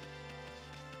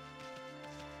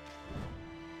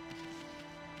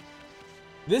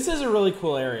 This is a really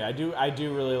cool area. I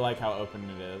do really like how open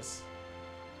it is.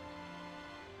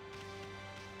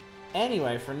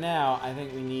 Anyway, for now, I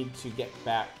think we need to get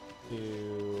back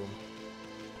to...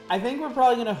 I think we're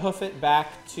probably going to hoof it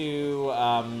back to...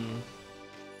 Oh,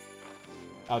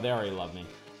 they already love me.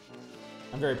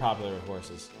 I'm very popular with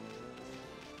horses.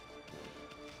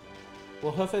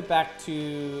 We'll hoof it back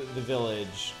to the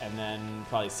village, and then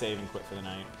probably save and quit for the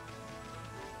night.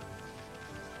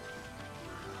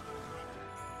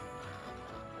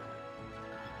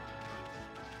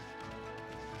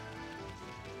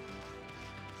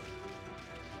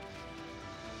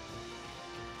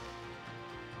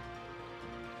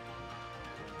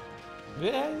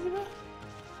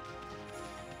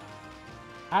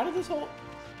 How did this whole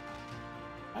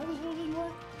thing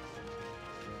work?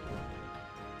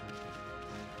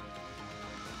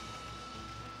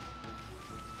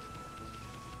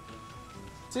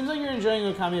 Seems like you're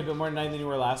enjoying Okami a bit more tonight than you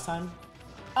were last time.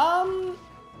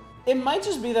 It might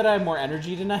just be that I have more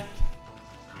energy tonight.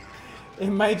 It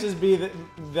might just be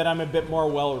that I'm a bit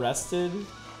more well rested.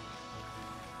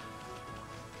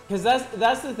 Because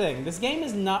that's the thing. This game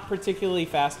is not particularly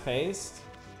fast-paced.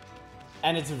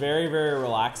 And it's very, very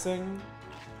relaxing.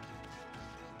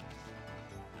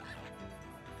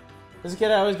 As a kid,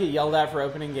 I always get yelled at for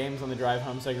opening games on the drive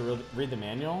home so I could read the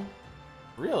manual.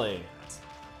 Really? That's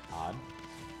odd.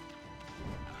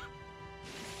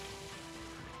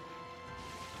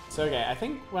 So, okay, I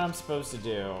think what I'm supposed to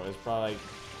do is probably, like,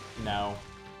 no.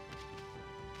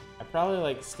 I probably,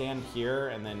 like, stand here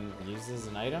and then use this as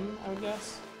an item, I would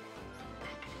guess.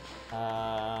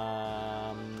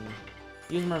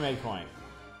 Use mermaid coin.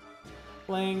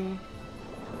 Bling.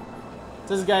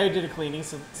 This is a guy who did a cleaning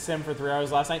sim for 3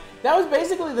 hours last night. That was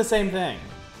basically the same thing.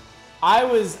 I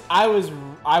was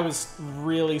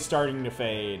really starting to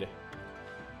fade.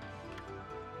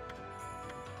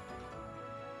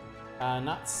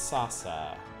 Not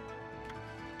Sasa.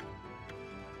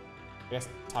 I guess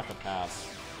Taka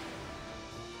Pass.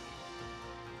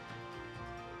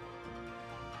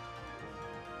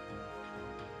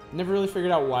 Never really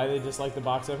figured out why they dislike the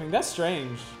box opening. That's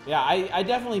strange. Yeah, I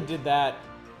definitely did that.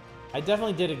 I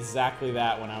definitely did exactly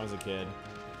that when I was a kid.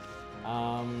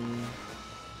 And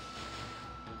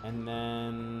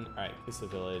then, all right, Kisa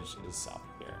Village is south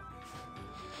here.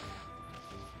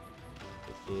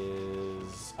 It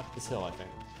is up this hill, I think.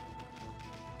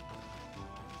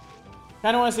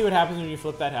 Kind of want to see what happens when you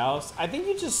flip that house. I think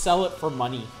you just sell it for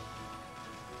money.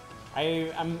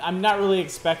 I'm not really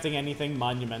expecting anything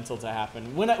monumental to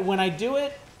happen. When I do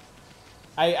it,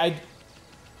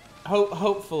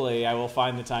 hopefully I will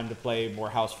find the time to play more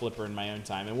House Flipper in my own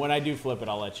time. And when I do flip it,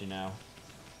 I'll let you know.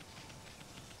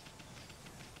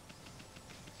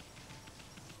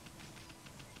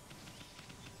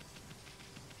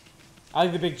 I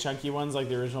like the big chunky ones, like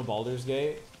the original Baldur's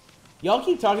Gate. Y'all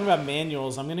keep talking about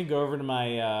manuals. I'm gonna go over to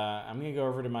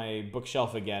my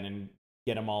bookshelf again and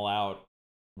get them all out.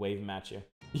 Wave them at you.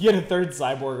 You get a third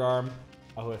cyborg arm.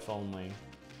 Oh, if only.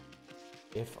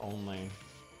 If only.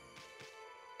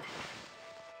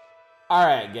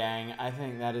 Alright, gang. I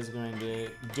think that is going to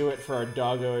do it for our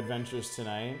doggo adventures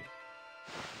tonight.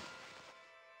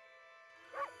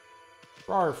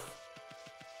 Barf.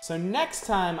 So next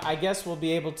time, I guess we'll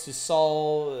be able to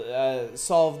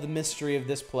solve the mystery of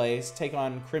this place, take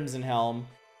on Crimson Helm,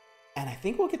 and I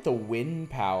think we'll get the wind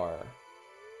power.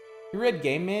 You read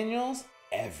game manuals?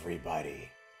 Everybody.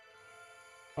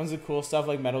 Ones with cool stuff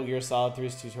like Metal Gear Solid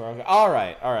 3's tutorial.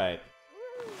 Alright, alright.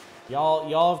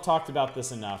 Y'all have talked about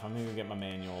this enough. I'm gonna go get my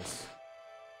manuals.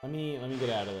 Let me get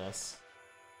out of this.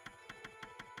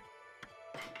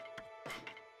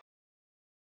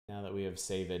 Now that we have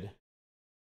saved.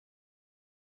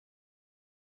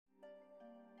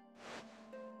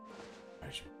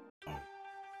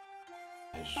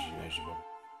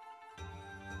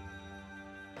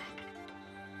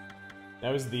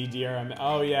 That was the DRM.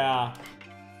 Oh yeah,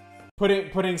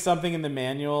 putting something in the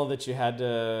manual that you had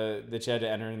to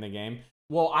enter in the game.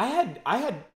 Well, I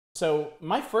had so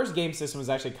my first game system was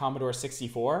actually Commodore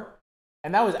 64,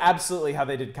 and that was absolutely how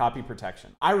they did copy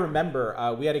protection. I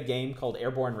remember we had a game called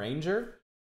Airborne Ranger.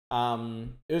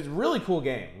 It was a really cool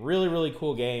game, really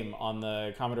cool game on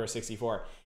the Commodore 64.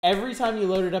 Every time you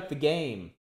loaded up the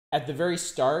game, at the very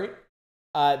start,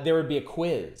 there would be a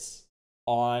quiz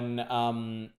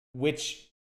on which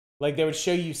Like, they would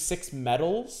show you 6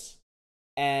 medals,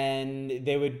 and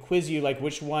they would quiz you, like,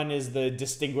 which one is the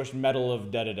distinguished medal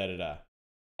of da-da-da-da-da.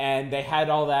 And they had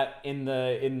all that in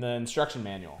the instruction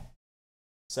manual.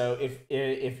 So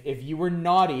if you were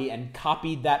naughty and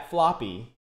copied that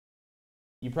floppy,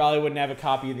 you probably wouldn't have a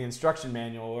copy of the instruction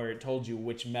manual where it told you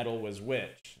which medal was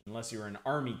which. Unless you were an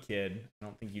army kid, I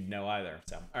don't think you'd know either.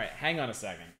 So, all right, hang on a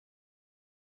second.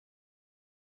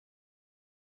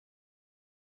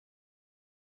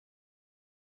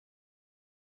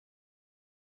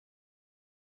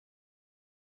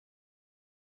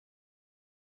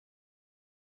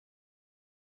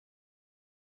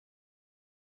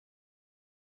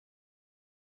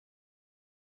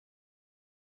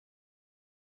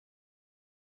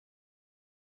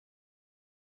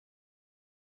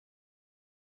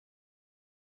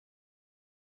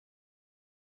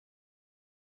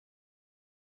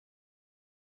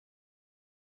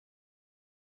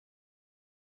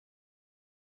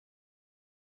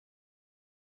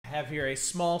 I have here a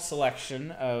small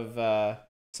selection of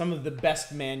some of the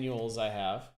best manuals I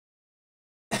have.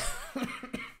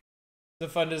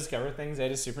 It's fun to discover things. I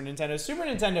had a Super Nintendo. Super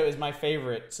Nintendo is my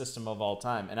favorite system of all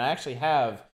time, and I actually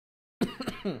have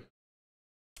a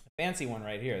fancy one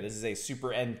right here. This is a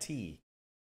Super NT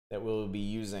that we'll be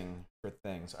using for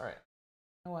things. All right.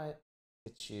 You know what?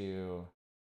 Get you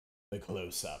the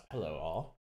close up.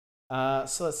 Hello, all.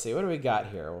 So let's see. What do we got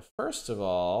here? Well, first of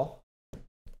all,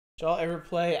 did y'all ever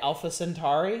play Alpha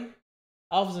Centauri?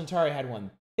 Alpha Centauri had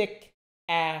one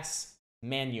thick-ass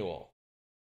manual.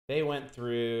 They went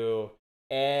through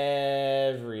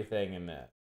everything in this.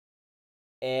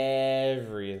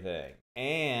 Everything.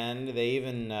 And they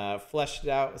even fleshed it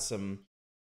out with some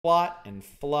plot and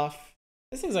fluff.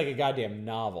 This thing's like a goddamn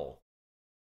novel.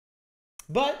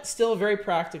 But still very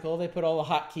practical. They put all the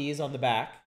hotkeys on the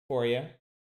back for you.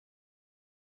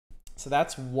 So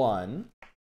that's one.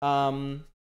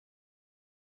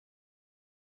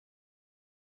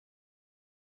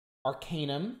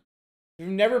 Arcanum. If you've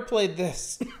never played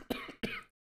this,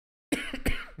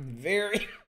 very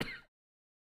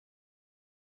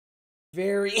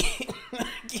I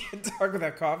can't talk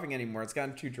without coughing anymore. It's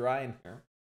gotten too dry in here.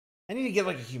 I need to get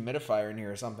like a humidifier in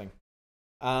here or something.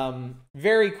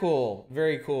 Very cool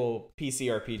PC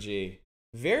RPG.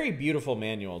 Very beautiful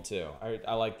manual too.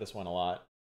 I like this one a lot.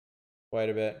 Quite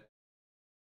a bit.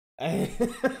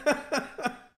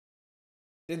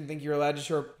 Didn't think you were allowed to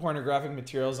show pornographic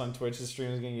materials on Twitch. The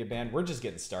stream is going to get banned. We're just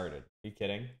getting started. Are you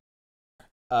kidding?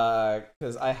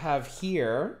 Because I have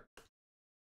here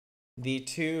the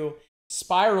 2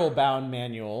 spiral-bound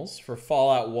manuals for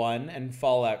Fallout 1 and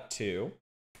Fallout 2.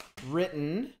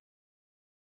 Written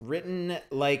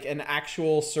like an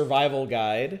actual survival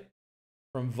guide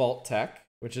from Vault Tech,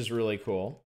 which is really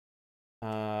cool.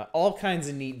 All kinds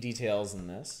of neat details in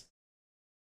this.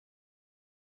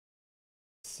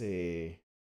 Let's see.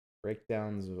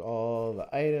 Breakdowns of all the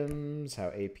items, how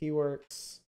AP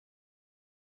works.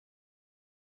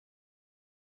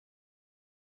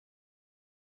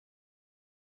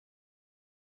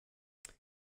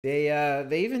 They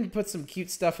even put some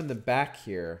cute stuff in the back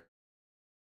here.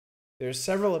 There's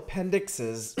several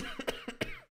appendixes.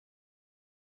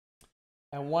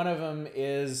 And one of them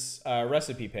is a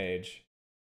recipe page,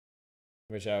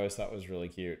 which I always thought was really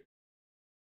cute.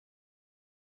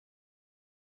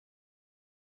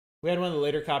 We had one of the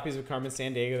later copies of Carmen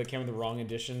Sandiego that came with the wrong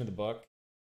edition of the book.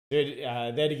 They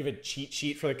had to give a cheat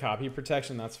sheet for the copy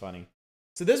protection. That's funny.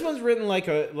 So this one's written like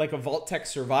a Vault Tech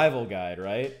survival guide,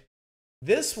 right?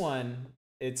 This one,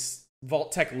 it's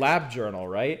Vault Tech Lab Journal,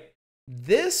 right?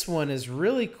 This one is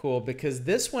really cool because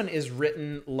this one is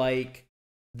written like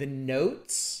the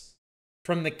notes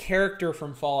from the character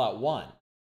from Fallout 1,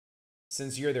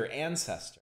 since you're their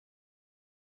ancestor.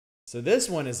 So this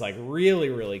one is like really,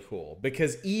 really cool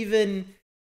because even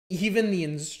the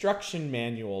instruction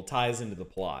manual ties into the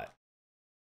plot.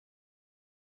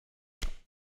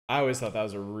 I always thought that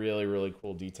was a really, really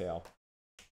cool detail.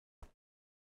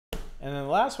 And then the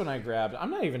last one I grabbed, I'm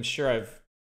not even sure I've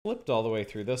flipped all the way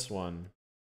through this one.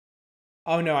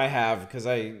 Oh no, I have, because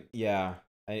I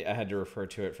had to refer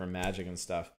to it for magic and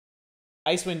stuff.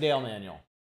 Icewind Dale manual.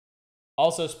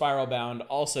 Also spiral bound,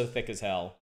 also thick as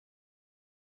hell.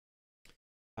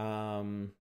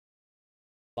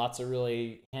 Lots of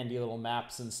really handy little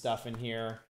maps and stuff in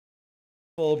here.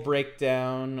 Full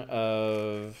breakdown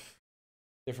of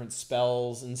different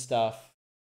spells and stuff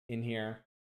in here.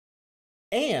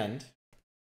 And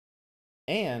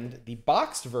the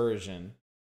boxed version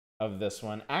of this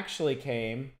one actually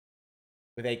came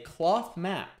with a cloth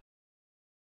map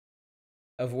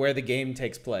of where the game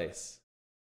takes place.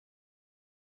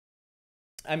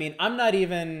 I mean, I'm not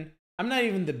even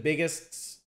the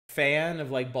biggest fan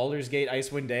of like Baldur's Gate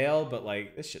Icewind Dale, but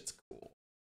like this shit's cool.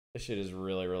 This shit is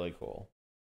really, really cool.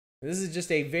 This is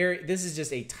just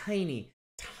a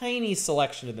tiny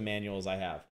selection of the manuals I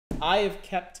have. I have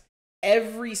kept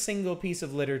every single piece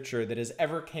of literature that has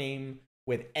ever came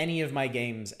with any of my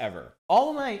games ever. All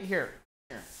of my here.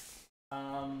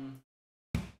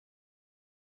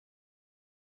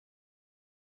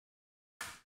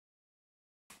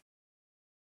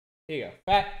 Here you go.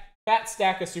 Fat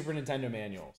stack of Super Nintendo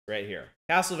manuals right here.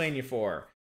 Castlevania 4,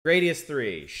 Gradius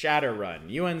 3, Shadowrun,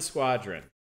 UN Squadron,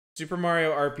 Super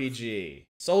Mario RPG,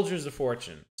 Soldiers of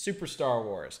Fortune, Super Star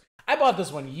Wars. I bought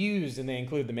this one used and they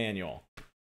include the manual.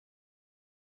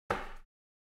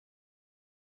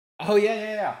 Oh,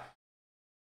 yeah.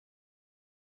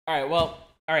 All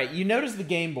right, you notice the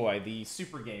Game Boy, the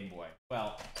Super Game Boy.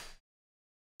 Well,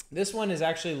 this one is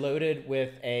actually loaded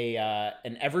with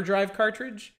an EverDrive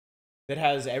cartridge that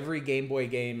has every Game Boy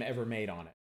game ever made on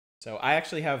it. So I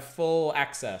actually have full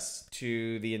access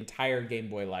to the entire Game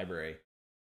Boy library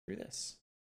through this.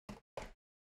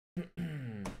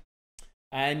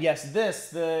 And yes,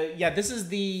 this is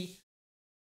the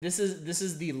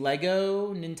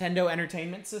Lego Nintendo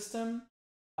Entertainment System.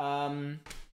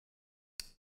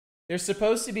 There's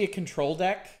supposed to be a control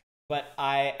deck, but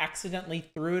I accidentally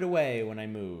threw it away when I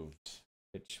moved,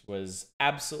 which was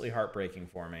absolutely heartbreaking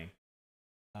for me.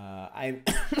 I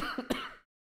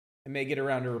may get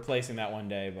around to replacing that one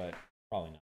day, but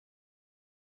probably not.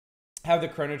 Have the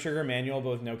Chrono Trigger manual, but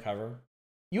with no cover.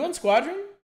 UN Squadron?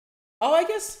 Oh, I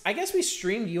guess we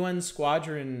streamed UN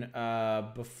Squadron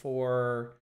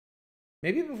before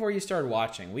you started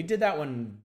watching. We did that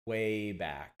one way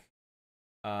back.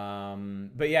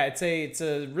 But yeah, it's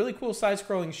a really cool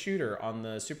side-scrolling shooter on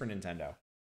the Super Nintendo.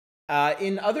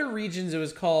 In other regions, it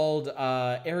was called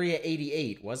Area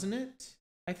 88, wasn't it?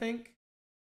 I think.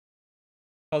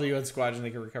 Call the UN Squadron, they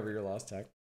can recover your lost tech.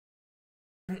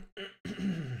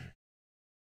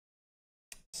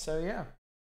 So yeah,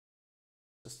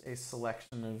 just a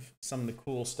selection of some of the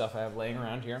cool stuff I have laying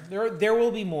around here. There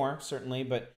will be more, certainly,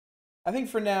 but I think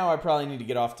for now I probably need to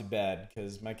get off to bed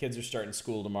because my kids are starting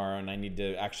school tomorrow and I need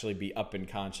to actually be up and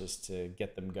conscious to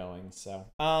get them going. So,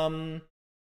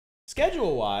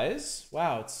 schedule-wise,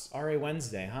 wow, it's already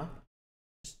Wednesday, huh?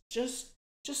 Just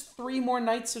 3 more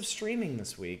nights of streaming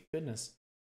this week. Goodness.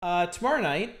 Tomorrow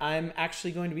night, I'm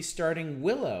actually going to be starting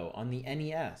Willow on the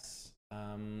NES.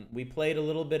 We played a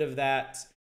little bit of that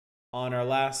on our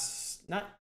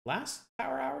not last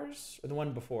Power Hours, or the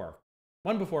one before.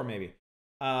 One before, maybe.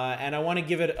 And I want to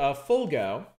give it a full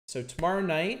go. So tomorrow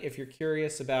night, if you're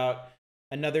curious about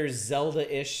another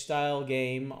Zelda-ish style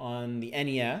game on the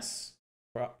NES,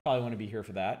 probably want to be here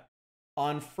for that.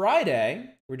 On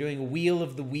Friday, we're doing Wheel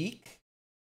of the Week.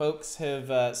 Folks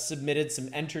have submitted some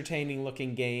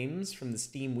entertaining-looking games from the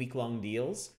Steam week-long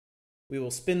deals. We will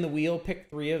spin the wheel, pick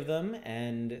 3 of them,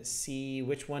 and see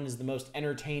which one is the most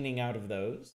entertaining out of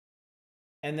those.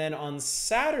 And then on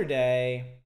Saturday,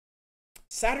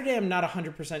 I'm not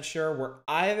 100% sure. We're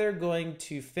either going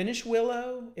to finish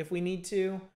Willow if we need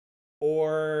to,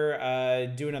 or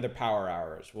do another Power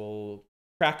Hours. We'll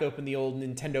crack open the old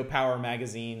Nintendo Power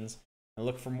magazines and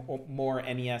look for more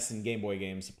NES and Game Boy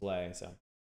games to play. So,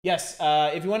 yes,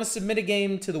 if you want to submit a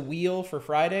game to the wheel for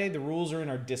Friday, the rules are in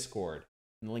our Discord.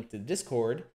 And the link to the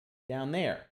Discord down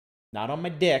there. Not on my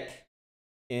dick,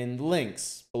 in the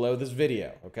links below this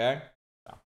video, okay?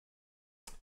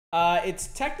 It's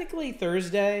technically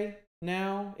Thursday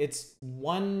now. It's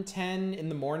 1:10 in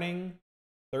the morning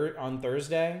on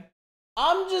Thursday.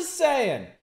 I'm just saying,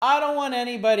 I don't want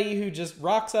anybody who just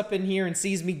rocks up in here and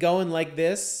sees me going like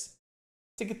this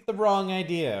to get the wrong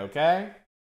idea, okay?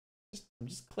 I'm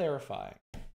just clarifying.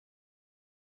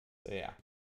 So yeah.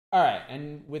 All right,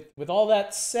 and with all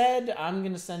that said, I'm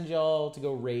gonna send y'all to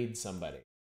go raid somebody.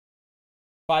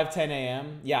 5:10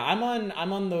 a.m. Yeah, I'm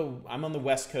on the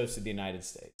west coast of the United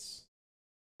States.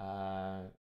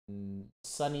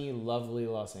 Sunny, lovely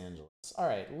Los Angeles. All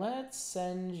right, let's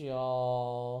send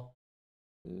y'all.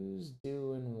 Who's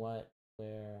doing what?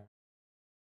 Where?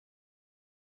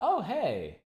 Oh,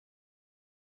 hey.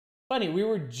 Funny, we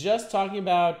were just talking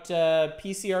about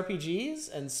PC RPGs,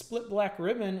 and Split Black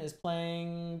Ribbon is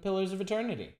playing Pillars of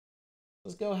Eternity.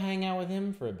 Let's go hang out with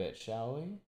him for a bit, shall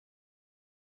we?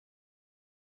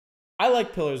 I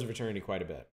like Pillars of Eternity quite a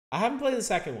bit. I haven't played the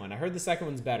second one. I heard the second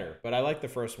one's better, but I like the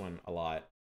first one a lot.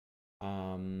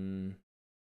 Can't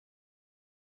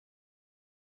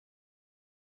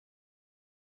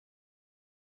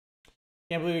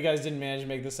believe you guys didn't manage to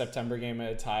make the September game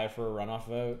a tie for a runoff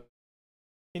vote.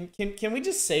 Can we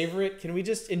just savor it? Can we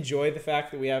just enjoy the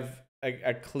fact that we have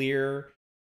a clear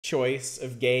choice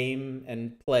of game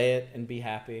and play it and be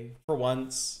happy for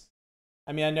once.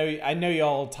 I mean, I know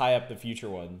y'all tie up the future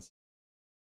ones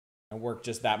and work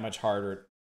just that much harder at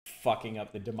fucking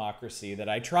up the democracy that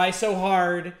I try so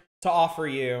hard to offer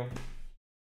you.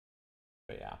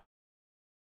 But yeah.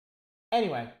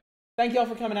 Anyway, thank y'all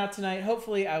for coming out tonight.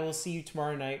 Hopefully I will see you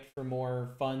tomorrow night for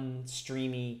more fun,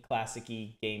 streamy,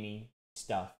 classic-y, gamey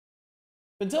stuff.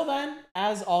 But until then,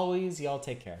 as always, y'all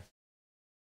take care.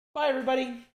 Bye,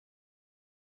 everybody.